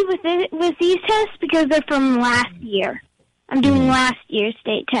easy with these tests because they're from last year. I'm doing last year's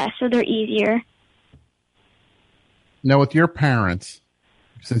state test, so they're easier. Now, with your parents,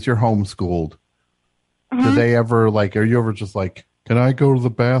 since you're homeschooled, do they ever are you ever just like, can I go to the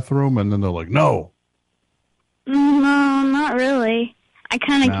bathroom? And then they're like, no. No, not really. I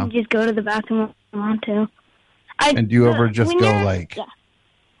kind of can just go to the bathroom if I want to. And do you ever just go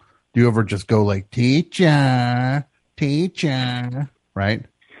do you ever just go like, teacher, right?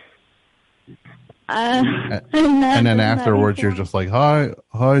 And then afterwards you're just like, hi,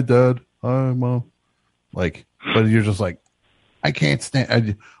 Dad, hi, Mom. But you're just like, I can't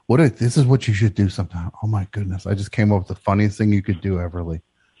stand. This is what you should do sometime. Oh my goodness! I just came up with the funniest thing you could do, Everly.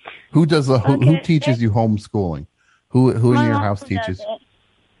 Who does who teaches you homeschooling? Who in your house teaches?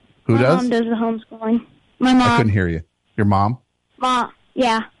 Who does? My mom does the homeschooling. My mom. I couldn't hear you. Your mom? Mom,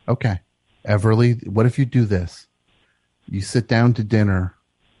 yeah. Okay. Everly, what if you do this? You sit down to dinner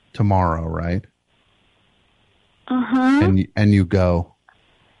tomorrow, right? Uh-huh. And you go,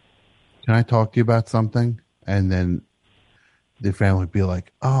 can I talk to you about something? And then the family would be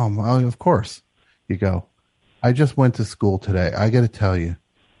like, oh, well, of course. You go, I just went to school today. I got to tell you,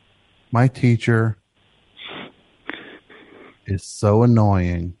 my teacher is so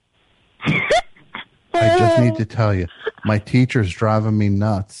annoying. I just need to tell you, my teacher's driving me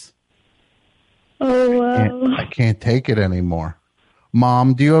nuts. Oh, wow. I can't take it anymore.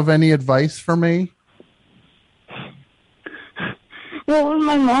 Mom, do you have any advice for me? What would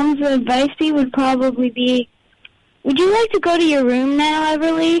my mom's advice be would probably be Would you like to go to your room now,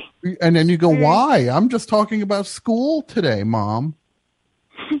 Everly? And then you go, why? I'm just talking about school today, Mom.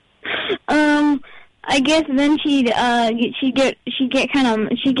 I guess then she'd get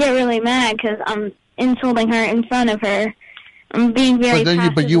really mad because I'm insulting her in front of her. I'm being very.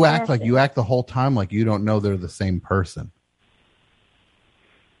 But you act the whole time like you don't know they're the same person.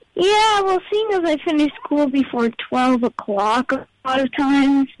 Yeah, well, seeing as I finish school before 12 o'clock a lot of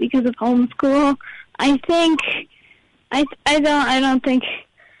times because of homeschool, I think I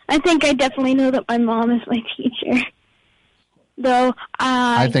definitely know that my mom is my teacher. Though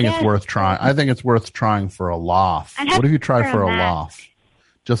I think it's worth trying. I think it's worth trying for a laugh. What if you try for a laugh,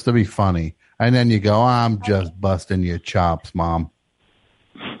 just to be funny, and then you go, "I'm just busting your chops, Mom."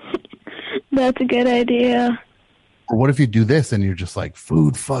 That's a good idea. Or what if you do this and you're just like,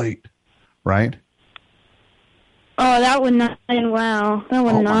 food fight, right? Oh, that would not end well. That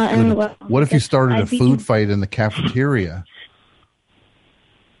would not end well. What if you started a food fight in the cafeteria?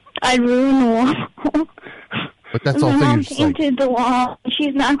 I'd ruin the wall. But that's all thing. Painted the wall.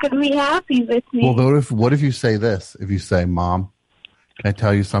 She's not going to be happy with me. Well, what if you say this? If you say, "Mom, can I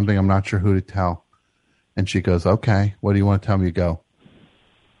tell you something? I'm not sure who to tell." And she goes, "Okay, what do you want to tell me?" You go,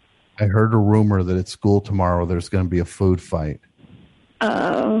 "I heard a rumor that at school tomorrow there's going to be a food fight."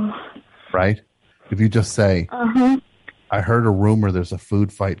 Oh. Right? If you just say, "I heard a rumor there's a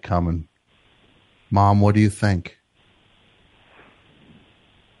food fight coming. Mom, what do you think?"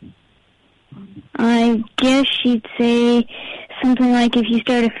 I guess she'd say something like, if you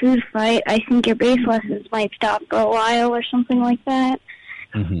start a food fight, I think your bass lessons might stop for a while or something like that.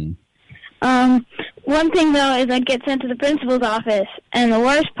 Mm-hmm. One thing, though, is I'd get sent to the principal's office, and the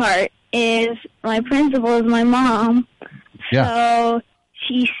worst part is my principal is my mom. Yeah. So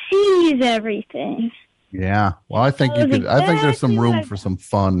she sees everything. Yeah. Well, I think you could. I think there's some room for some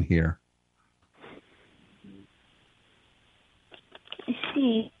fun here. I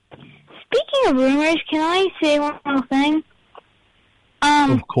see. Speaking of rumors, can I say one more thing?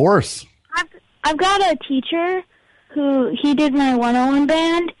 Of course. I've got a teacher who he did my 101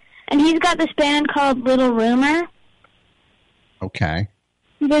 band, and he's got this band called Little Rumor. Okay.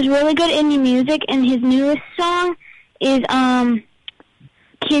 He does really good indie music, and his newest song is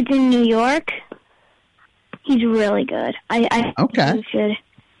Kids in New York. He's really good. I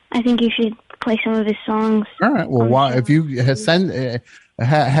think you should play some of his songs. All right. Well, why if you send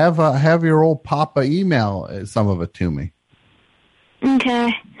have your old papa email some of it to me.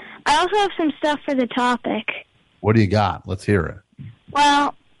 Okay. I also have some stuff for the topic. What do you got? Let's hear it.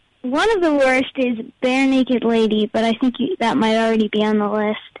 Well, one of the worst is Bare Naked Lady, but I think that might already be on the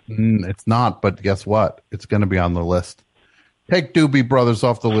list. It's not, but guess what? It's going to be on the list. Take Doobie Brothers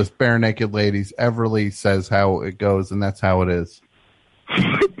off the list. Bare Naked Ladies. Everly says how it goes, and that's how it is.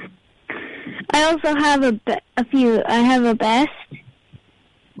 I also have a few. I have a best.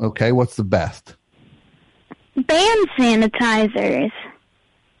 Okay, what's the best? Band sanitizers.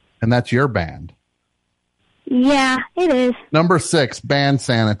 And that's your band. Yeah, it is. Number 6, band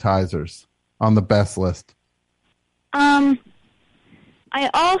sanitizers on the best list. I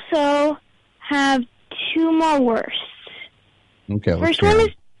also have 2 more worsts. Okay, let's First one is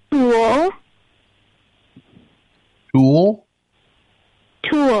Tool. Tool?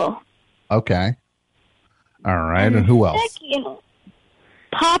 Tool. Okay. All right, and who else? Second,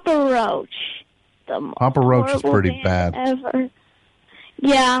 Papa Roach. Papa Roach is pretty bad. Ever.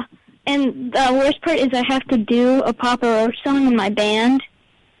 Yeah, and the worst part is I have to do a Papa Roach song in my band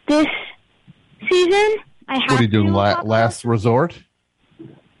this season. What are you doing, Last Resort?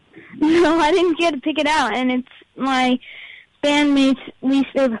 No, I didn't get to pick it out, and it's my bandmates' least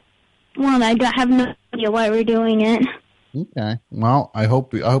favorite one. I have no idea why we're doing it. Okay. Well, I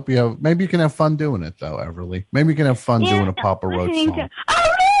hope you have. Maybe you can have fun doing it, though, Everly. Maybe you can have fun doing a Papa Roach song.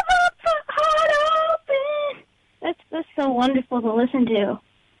 That's so wonderful to listen to.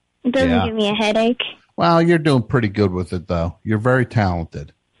 It doesn't give me a headache. Well, you're doing pretty good with it, though. You're very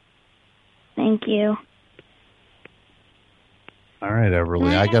talented. Thank you. All right,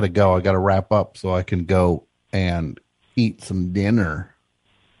 Everly. I got to go. I got to wrap up so I can go and eat some dinner.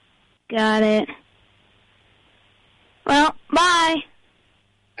 Got it. Well, bye.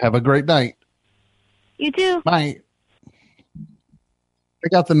 Have a great night. You too. Bye. I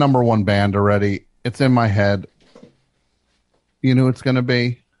got the number 1 band already. It's in my head. You know who it's going to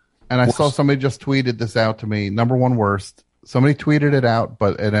be? And I saw somebody just tweeted this out to me. Number 1 worst. Somebody tweeted it out,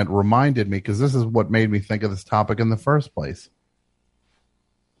 and it reminded me, because this is what made me think of this topic in the first place.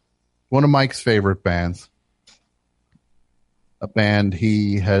 One of Mike's favorite bands. A band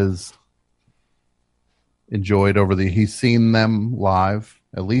he has enjoyed he's seen them live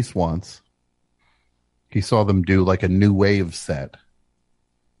at least once. He saw them do like a new wave set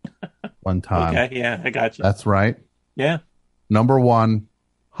one time. Okay, yeah, I got you. That's right. Yeah. Number 1,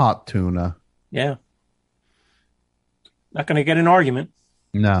 Hot Tuna. Yeah. Not going to get an argument.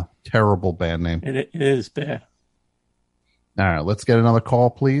 No, terrible band name. It is bad. All right, let's get another call,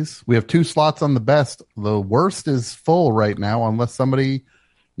 please. We have 2 slots on the best. The worst is full right now unless somebody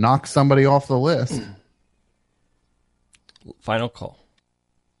knocks somebody off the list. Final call.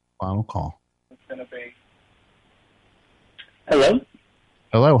 Final call. It's going to be. Hello?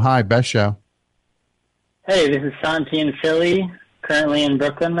 Hello, hi, best show. Hey, this is Santi in Philly, currently in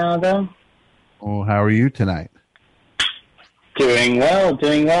Brooklyn now, though. Oh, how are you tonight? Doing well,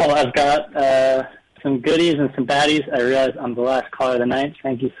 doing well. I've got some goodies and some baddies. I realize I'm the last caller of the night.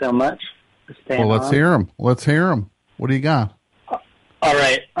 Thank you so much for staying Well, let's on. hear them. Let's hear them. What do you got? All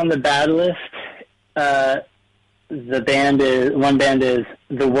right, on the bad list, one band is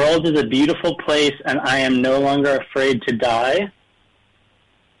The World is a Beautiful Place and I Am No Longer Afraid to Die.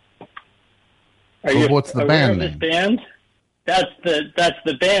 What's the band name? Band? That's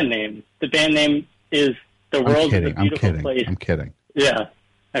the band name. The band name is The World is a Beautiful Place. I'm kidding. Yeah.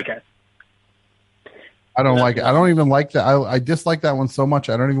 Okay. I don't like it. I don't even like that. I dislike that one so much.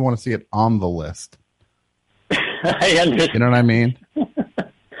 I don't even want to see it on the list. I understand. You know what I mean?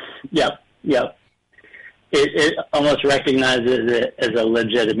 Yep. It almost recognizes it as a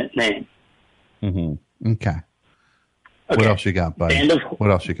legitimate name. Mm-hmm. Okay. What else you got, buddy?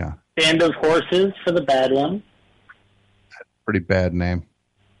 What else you got? Band of Horses for the bad one. Pretty bad name.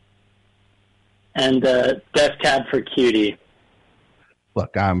 And Death Cab for Cutie.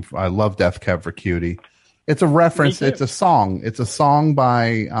 Look, I love Death Cab for Cutie. It's a reference. It's a song. It's a song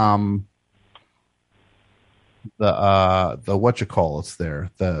by the whatchamacallits there,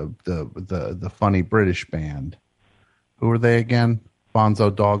 the funny British band. Who are they again?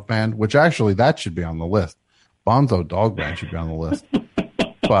 Bonzo Dog Band, which actually that should be on the list. Bonzo Dog Band should be on the list.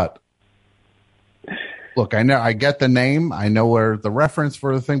 But look, I get the name. I know where the reference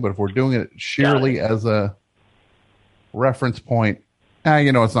for the thing, but if we're doing it sheerly as a reference point,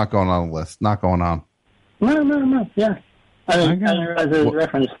 it's not going on the list. Not going on. No. Yeah. I didn't realize it was a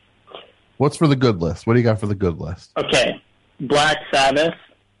reference. What's for the good list? What do you got for the good list? Okay. Black Sabbath.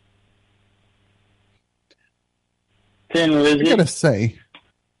 Thin Lizzy. I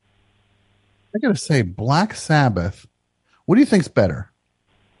gotta say, Black Sabbath. What do you think's better?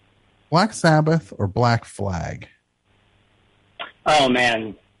 Black Sabbath or Black Flag? Oh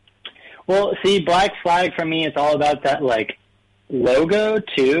man. Well, see, Black Flag for me, it's all about that like logo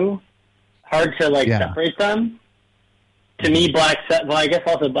too. Hard to separate them. To me, I guess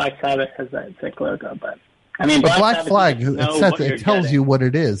also Black Sabbath has that sick logo, but I mean, but Black Flag, it tells you what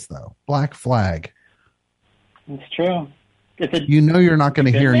it is, though. Black Flag. It's true. You're not going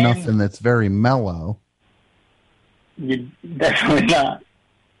to hear name. nothing that's very mellow. You definitely not.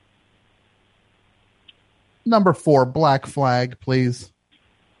 Number 4, Black Flag, please.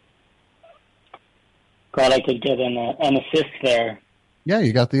 Glad I could get an assist there. Yeah,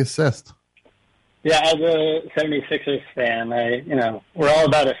 you got the assist. Yeah, as a 76ers fan, we're all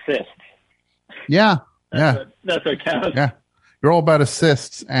about assists. Yeah, That's what counts. Yeah, you're all about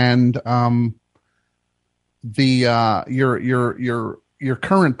assists, and your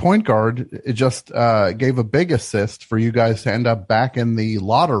current point guard just gave a big assist for you guys to end up back in the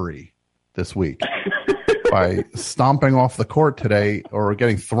lottery this week by stomping off the court today or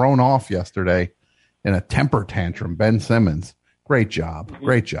getting thrown off yesterday in a temper tantrum. Ben Simmons, great job.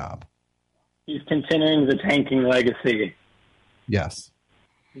 He's continuing the tanking legacy. Yes.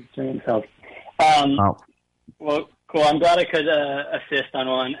 He's doing himself. Well, cool. I'm glad I could assist on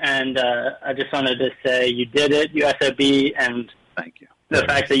one, and I just wanted to say you did it, USOB, and thank you. The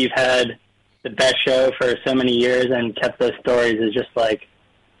fact that you've had the best show for so many years and kept those stories is just like,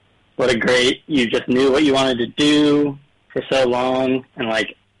 you just knew what you wanted to do for so long, and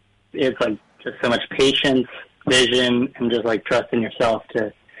it's just so much patience, vision, and just trust in yourself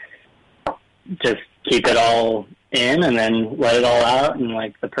to just keep it all in and then let it all out in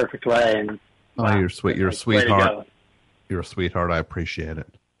the perfect way. And you're sweet. You're a sweetheart. You're a sweetheart. I appreciate it.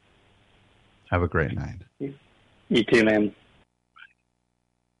 Have a great night. You too, man.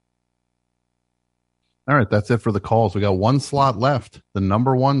 All right, that's it for the calls. We got one slot left. The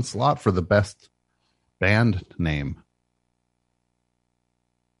number 1 slot for the best band name.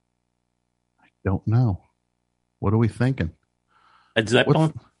 I don't know. What are we thinking? Led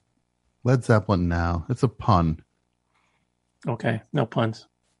Zeppelin? Led Zeppelin now. It's a pun. Okay, no puns.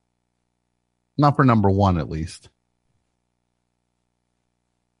 Not for number 1, at least.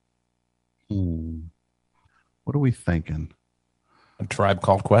 What are we thinking? A Tribe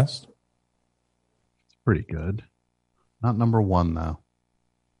Called Quest? Pretty good. Not number one, though.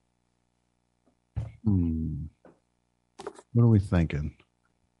 What are we thinking?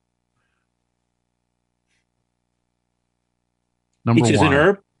 Number Peaches one. and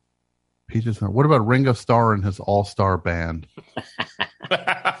Herb? Peaches and Herb. What about Ringo Starr and his all-star band?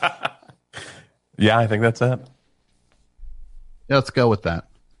 Yeah, I think that's it. Yeah, let's go with that.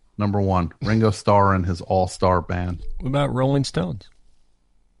 Number one, Ringo Starr and his all-star band. What about Rolling Stones?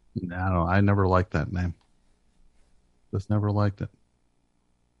 No, I never liked that name. Just never liked it.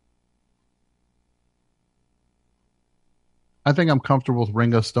 I think I'm comfortable with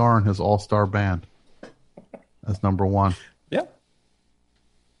Ringo Starr and his all-star band as number one. Yeah.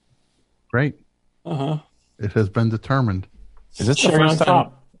 Great. Uh-huh. It has been determined. Is this the Cherry first on time?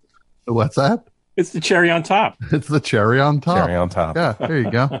 top. What's that? It's the cherry on top. It's the cherry on top. Cherry on top. Yeah, there you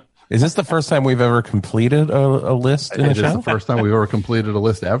go. Is this the first time we've ever completed a list in a It is show? the first time we've ever completed a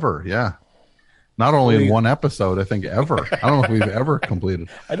list ever. Yeah. Not only in one episode, I think ever. I don't know if we've ever completed.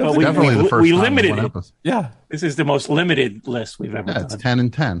 I don't think definitely the first we time in limited one it. episode. Yeah. This is the most limited list we've ever done. It's 10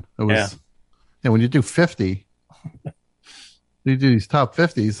 and 10. It was, Yeah. when you do 50, you do these top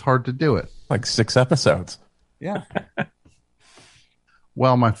 50s, it's hard to do it. Like 6 episodes. Yeah.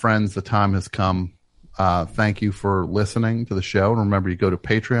 Well, my friends, the time has come. Thank you for listening to the show. And remember, you go to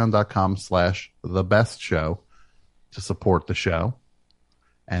patreon.com/thebestshow to support the show.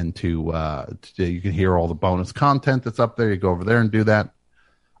 And to you can hear all the bonus content that's up there. You go over there and do that.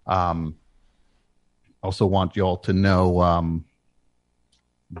 Also want you all to know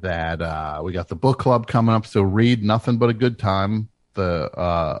that we got the book club coming up. So read Nothing But a Good Time,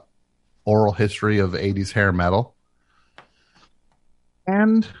 the oral history of 80s hair metal.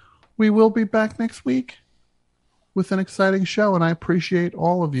 And we will be back next week with an exciting show. And I appreciate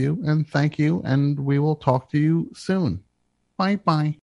all of you and thank you. And we will talk to you soon. Bye-bye.